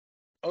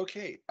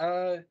 Okay,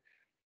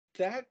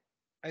 that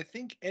I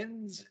think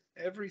ends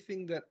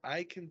everything that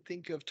I can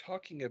think of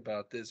talking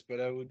about this, but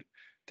I would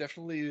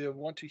definitely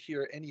want to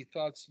hear any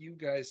thoughts you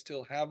guys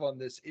still have on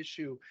this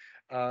issue,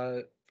 uh,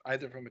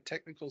 either from a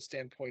technical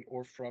standpoint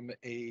or from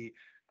a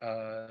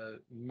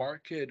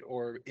market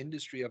or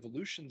industry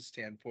evolution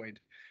standpoint.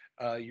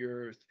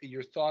 Your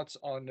thoughts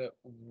on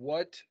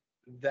what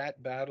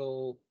that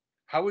battle,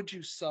 how would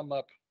you sum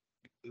up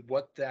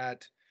what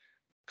that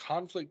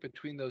conflict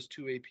between those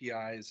two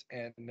APIs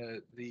and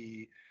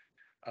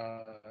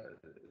uh,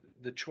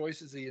 the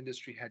choices the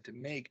industry had to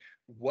make?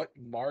 What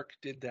mark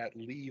did that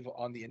leave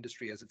on the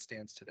industry as it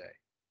stands today?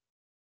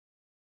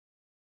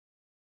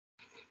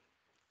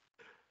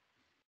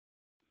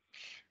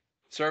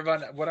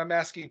 Servan, what I'm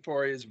asking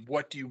for is,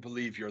 what do you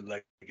believe your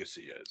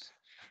legacy is?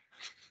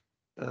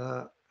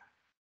 Uh,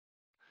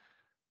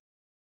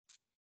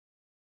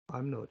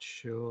 I'm not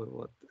sure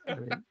what, I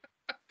mean,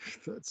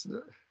 that's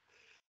not,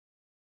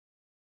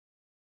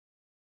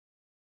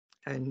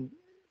 and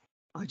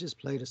I just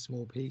played a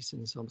small piece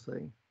in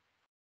something.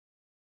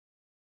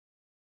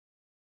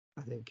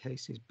 I think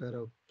Casey's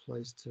better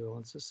placed to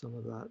answer some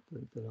of that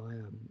than I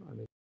am. I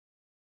mean,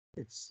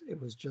 it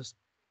was just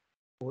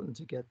important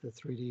to get the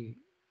 3D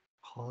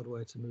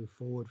hardware to move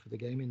forward for the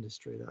game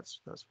industry.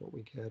 That's what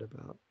we cared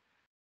about.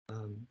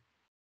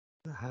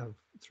 To have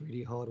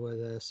 3D hardware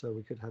there so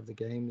we could have the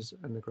games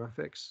and the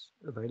graphics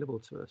available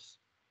to us.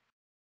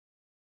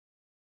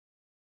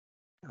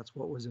 That's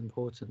what was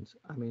important.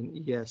 I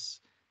mean,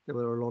 yes, there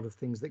were a lot of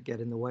things that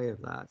get in the way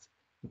of that.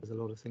 There's a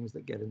lot of things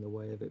that get in the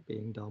way of it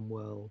being done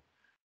well.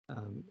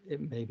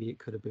 Maybe it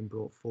could have been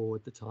brought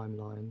forward, the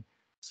timeline.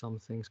 Some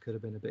things could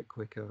have been a bit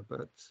quicker,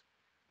 but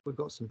we've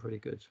got some pretty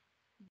good.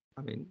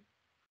 I mean,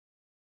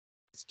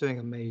 it's doing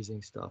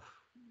amazing stuff.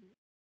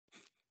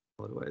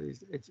 By the way,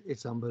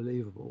 it's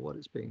unbelievable what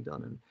is being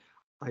done, and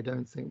I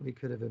don't think we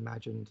could have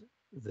imagined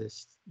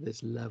this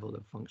level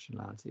of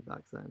functionality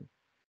back then.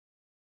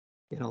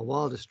 In our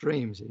wildest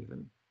dreams,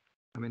 even.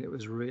 I mean, it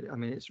was really. I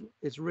mean,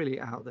 it's really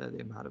out there,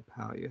 the amount of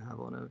power you have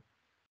on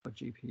a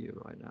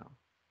GPU right now.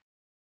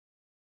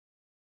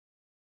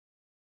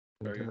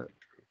 Very true.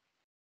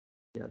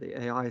 Yeah,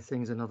 the AI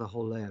thing's another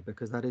whole layer,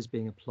 because that is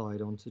being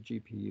applied onto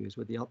GPUs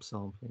with the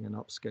upsampling and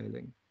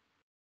upscaling.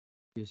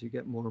 As you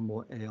get more and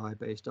more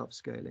AI-based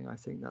upscaling, I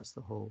think that's the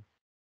whole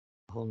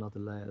nother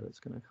layer that's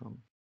going to come.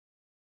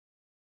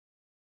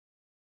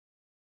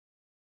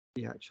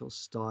 The actual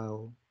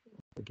style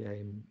of the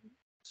game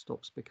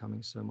stops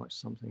becoming so much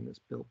something that's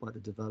built by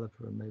the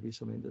developer, and maybe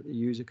something that the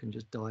user can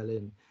just dial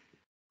in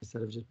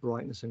instead of just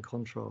brightness and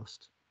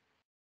contrast,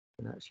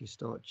 and actually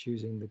start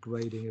choosing the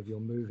grading of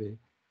your movie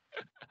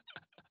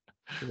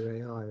through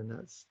AI, and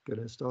that's going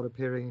to start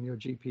appearing in your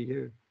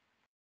GPU.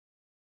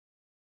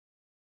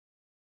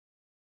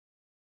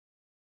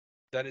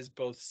 That is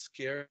both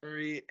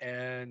scary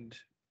and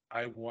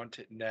I want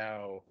it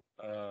now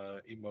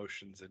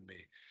emotions in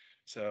me.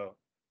 So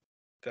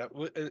that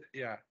would,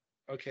 yeah.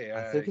 Okay,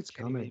 I think it's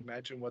can't even coming.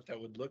 imagine what that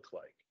would look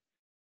like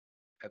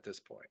at this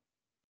point.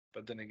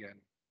 But then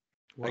again,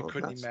 I Well,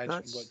 couldn't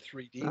imagine what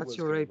 3D that's was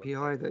your going to look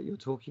API like. that you're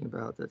talking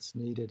about that's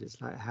needed.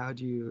 It's like, how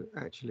do you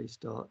actually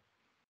start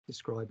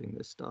describing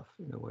this stuff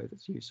in a way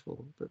that's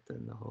useful, that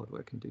then the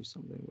hardware can do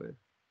something with?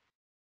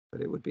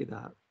 But it would be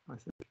that, I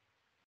think.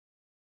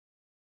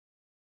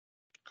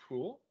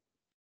 Cool.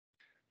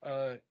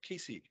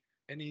 Casey,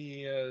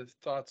 any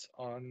thoughts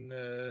on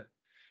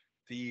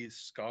the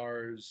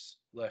scars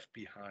left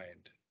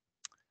behind?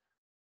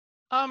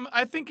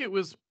 I think it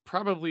was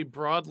probably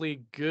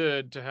broadly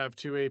good to have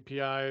two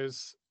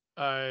APIs,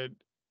 and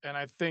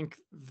I think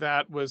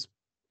that was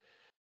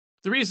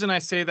the reason I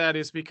say that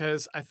is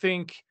because I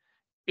think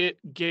it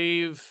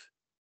gave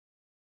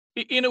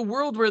in a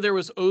world where there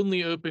was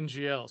only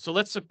OpenGL. So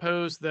let's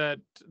suppose that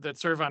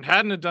Servan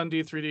hadn't done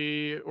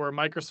D3D, or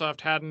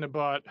Microsoft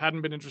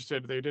hadn't been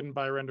interested. They didn't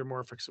buy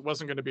RenderMorphix. It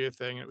wasn't going to be a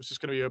thing. It was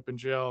just going to be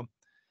OpenGL.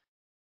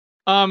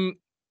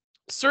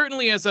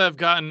 Certainly as I've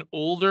gotten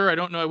older, I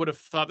don't know I would have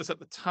thought this at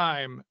the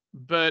time,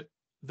 but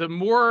the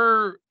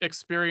more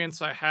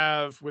experience I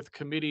have with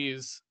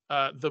committees,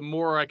 the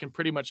more I can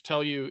pretty much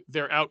tell you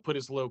their output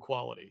is low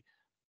quality.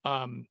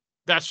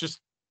 That's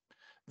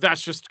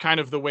just kind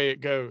of the way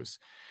it goes.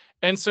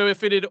 And so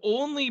if it had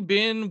only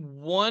been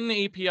one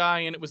API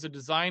and it was a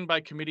design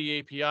by committee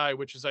API,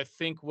 which is I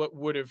think what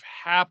would have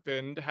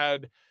happened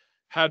had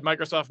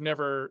Microsoft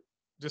never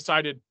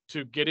decided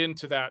to get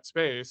into that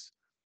space,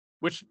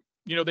 which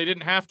they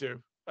didn't have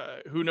to.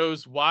 Who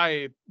knows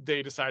why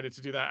they decided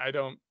to do that? I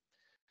don't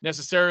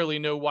necessarily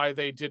know why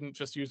they didn't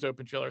just use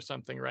OpenGL or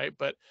something, right?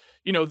 But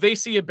they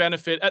see a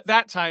benefit at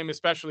that time,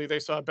 especially they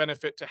saw a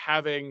benefit to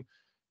having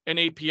an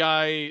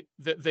API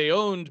that they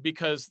owned,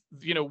 because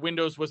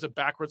Windows was a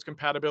backwards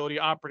compatibility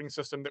operating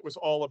system that was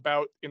all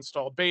about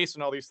installed base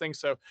and all these things.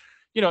 So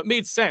it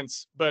made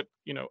sense, but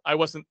I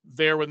wasn't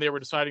there when they were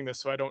deciding this,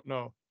 so I don't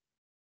know.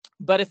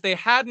 But if they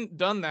hadn't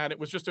done that, it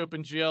was just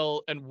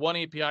OpenGL and one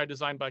API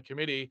designed by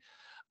committee,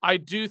 I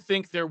do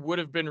think there would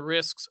have been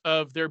risks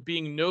of there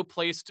being no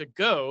place to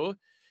go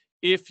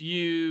if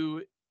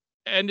you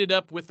ended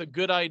up with a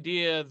good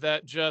idea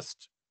that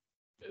just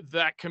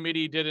that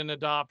committee didn't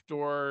adopt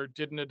or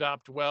didn't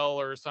adopt well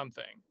or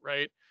something,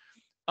 right?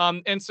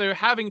 And so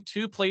having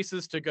two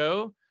places to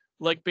go,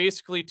 like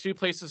basically two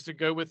places to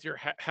go with your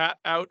hat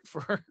out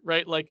for,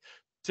 right? Like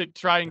to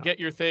try and get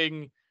your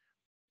thing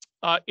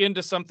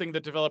into something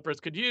that developers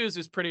could use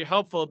is pretty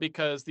helpful,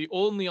 because the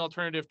only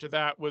alternative to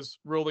that was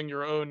rolling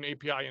your own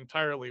API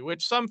entirely,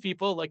 which some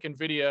people like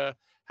NVIDIA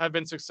have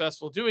been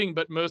successful doing,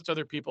 but most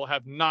other people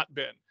have not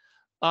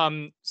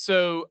been.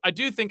 So I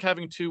do think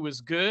having two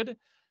was good.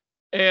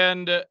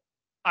 And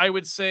I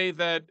would say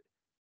that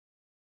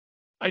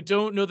I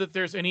don't know that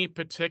there's any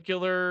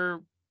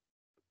particular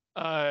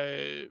uh,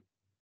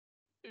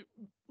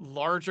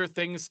 larger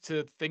things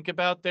to think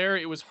about there.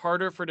 It was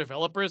harder for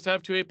developers to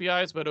have two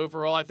APIs, but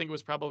overall, I think it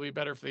was probably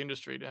better for the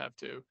industry to have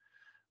two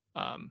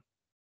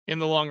in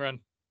the long run.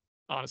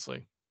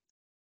 honestly.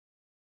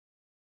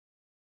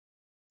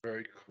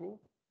 Very cool.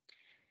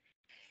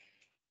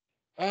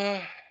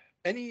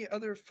 Any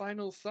other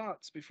final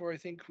thoughts before I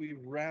think we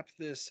wrap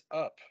this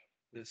up?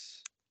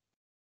 This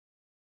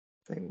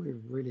I think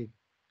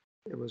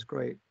it was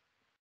great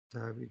to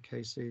have you,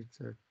 Casey,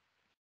 to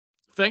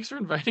Thanks for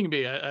inviting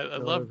me. I go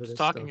over loved this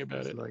talking stuff. about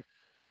It's it. like,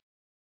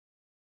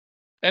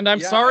 And I'm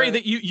Yeah, sorry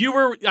that you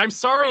were. I'm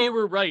sorry you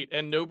were right,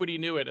 and nobody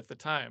knew it at the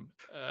time.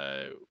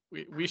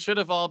 We should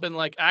have all been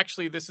like,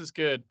 actually, this is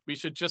good. We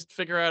should just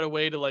figure out a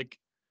way to like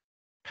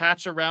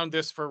patch around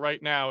this for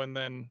right now, and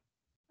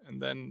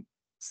then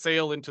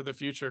sail into the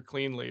future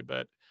cleanly.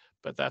 But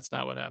that's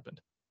not what happened.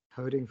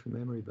 coding for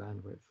memory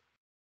bandwidth.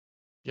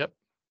 Yep,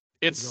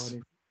 it's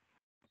Designing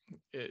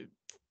it,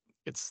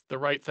 it's the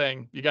right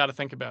thing. You got to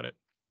think about it.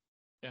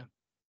 Yeah.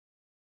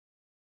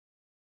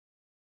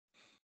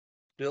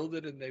 build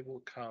it and they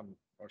will come,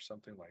 or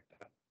something like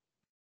that.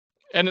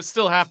 And it's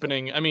still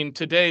happening. I mean,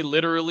 today,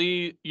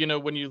 literally, you know,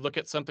 when you look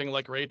at something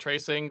like ray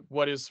tracing,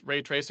 what is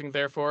ray tracing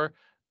there for?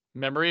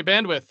 Memory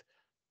bandwidth.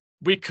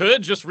 We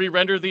could just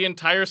re-render the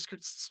entire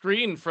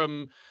screen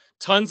from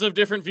tons of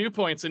different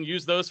viewpoints and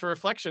use those for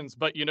reflections.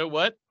 But you know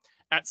what?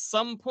 At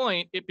some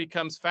point, it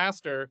becomes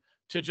faster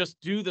to just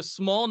do the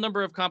small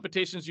number of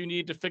computations you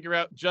need to figure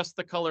out just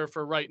the color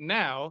for right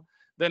now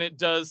than it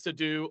does to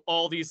do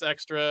all these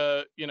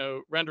extra, you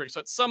know, rendering. So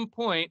at some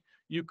point,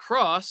 you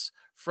cross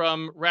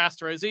from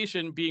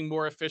rasterization being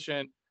more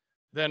efficient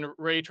than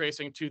ray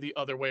tracing to the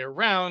other way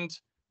around.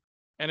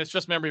 And it's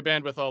just memory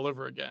bandwidth all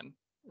over again,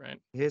 right?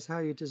 Here's how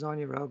you design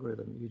your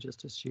algorithm. You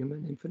just assume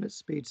an infinite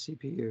speed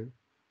CPU.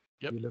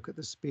 Yep. You look at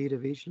the speed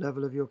of each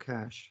level of your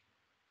cache,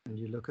 and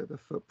you look at the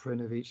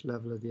footprint of each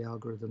level of the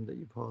algorithm that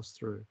you pass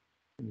through,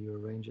 and you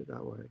arrange it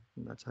that way.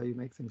 And that's how you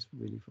make things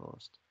really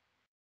fast.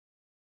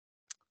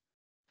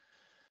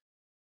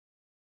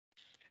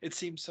 It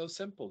seems so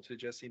simple to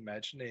just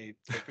imagine a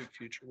perfect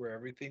future where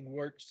everything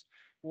works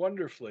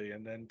wonderfully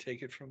and then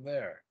take it from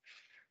there.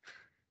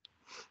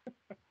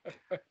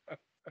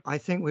 I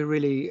think we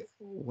really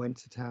went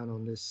to town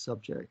on this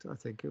subject. I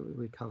think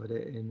we covered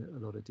it in a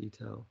lot of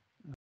detail.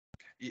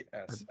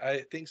 Yes, I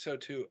think so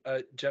too.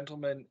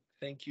 Gentlemen,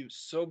 thank you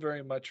so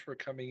very much for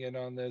coming in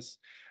on this.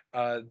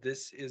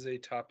 This is a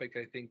topic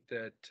I think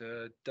that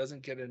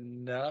doesn't get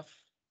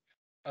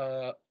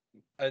uh,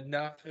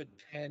 enough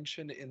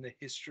attention in the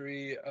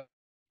history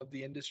of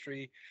the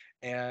industry,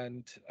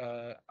 and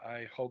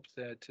I hope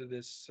that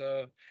this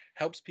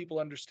helps people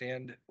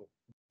understand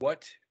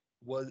what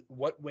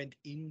what went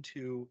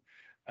into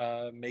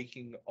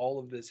making all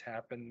of this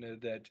happen,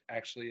 that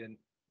actually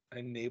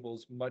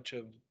enables much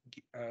of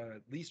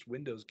at least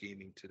Windows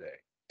gaming today.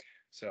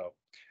 So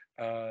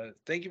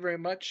thank you very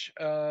much.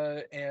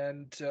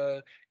 And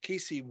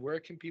Casey, where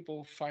can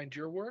people find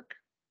your work?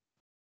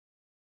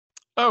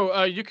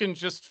 Oh, you can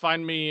just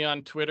find me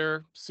on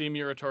Twitter, C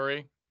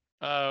Muratori,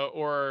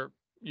 or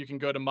you can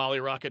go to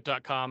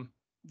mollyrocket.com.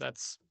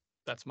 That's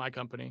my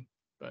company.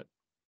 But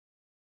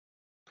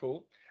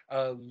Cool.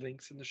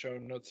 Links in the show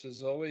notes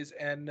as always.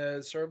 And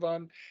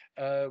Servan,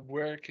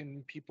 where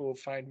can people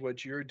find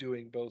what you're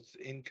doing, both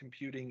in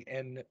computing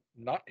and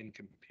not in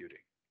computing?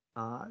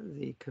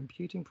 The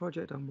computing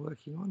project I'm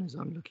working on is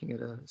I'm looking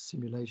at a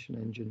simulation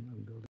engine.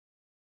 I'm building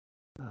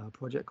a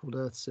project called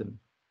EarthSim.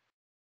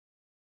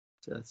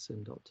 It's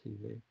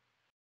earthsim.tv.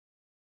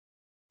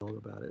 All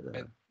about it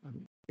there.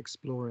 I'm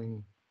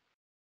exploring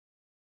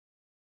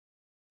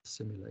a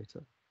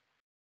simulator.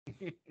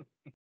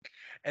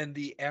 And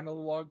the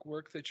analog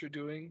work that you're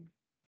doing?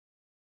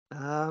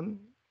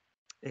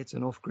 It's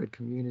an off-grid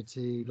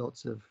community,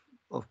 lots of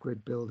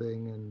off-grid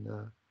building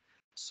and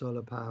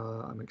solar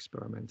power I'm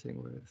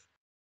experimenting with.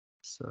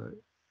 So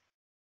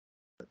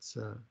that's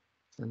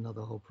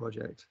another whole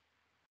project.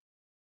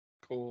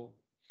 Cool.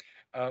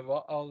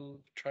 Well, I'll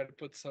try to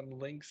put some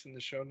links in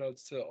the show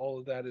notes to all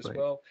of that as Great.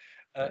 well.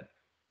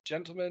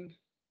 Gentlemen,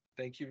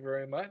 thank you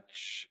very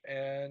much,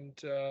 and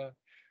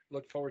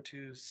look forward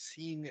to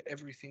seeing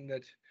everything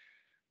that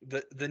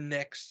the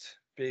next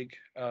big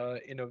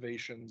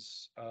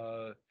innovations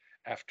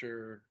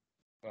after,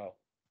 well,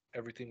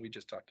 everything we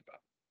just talked about.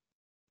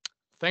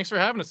 thanks for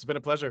having us. It's been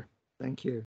a pleasure. Thank you.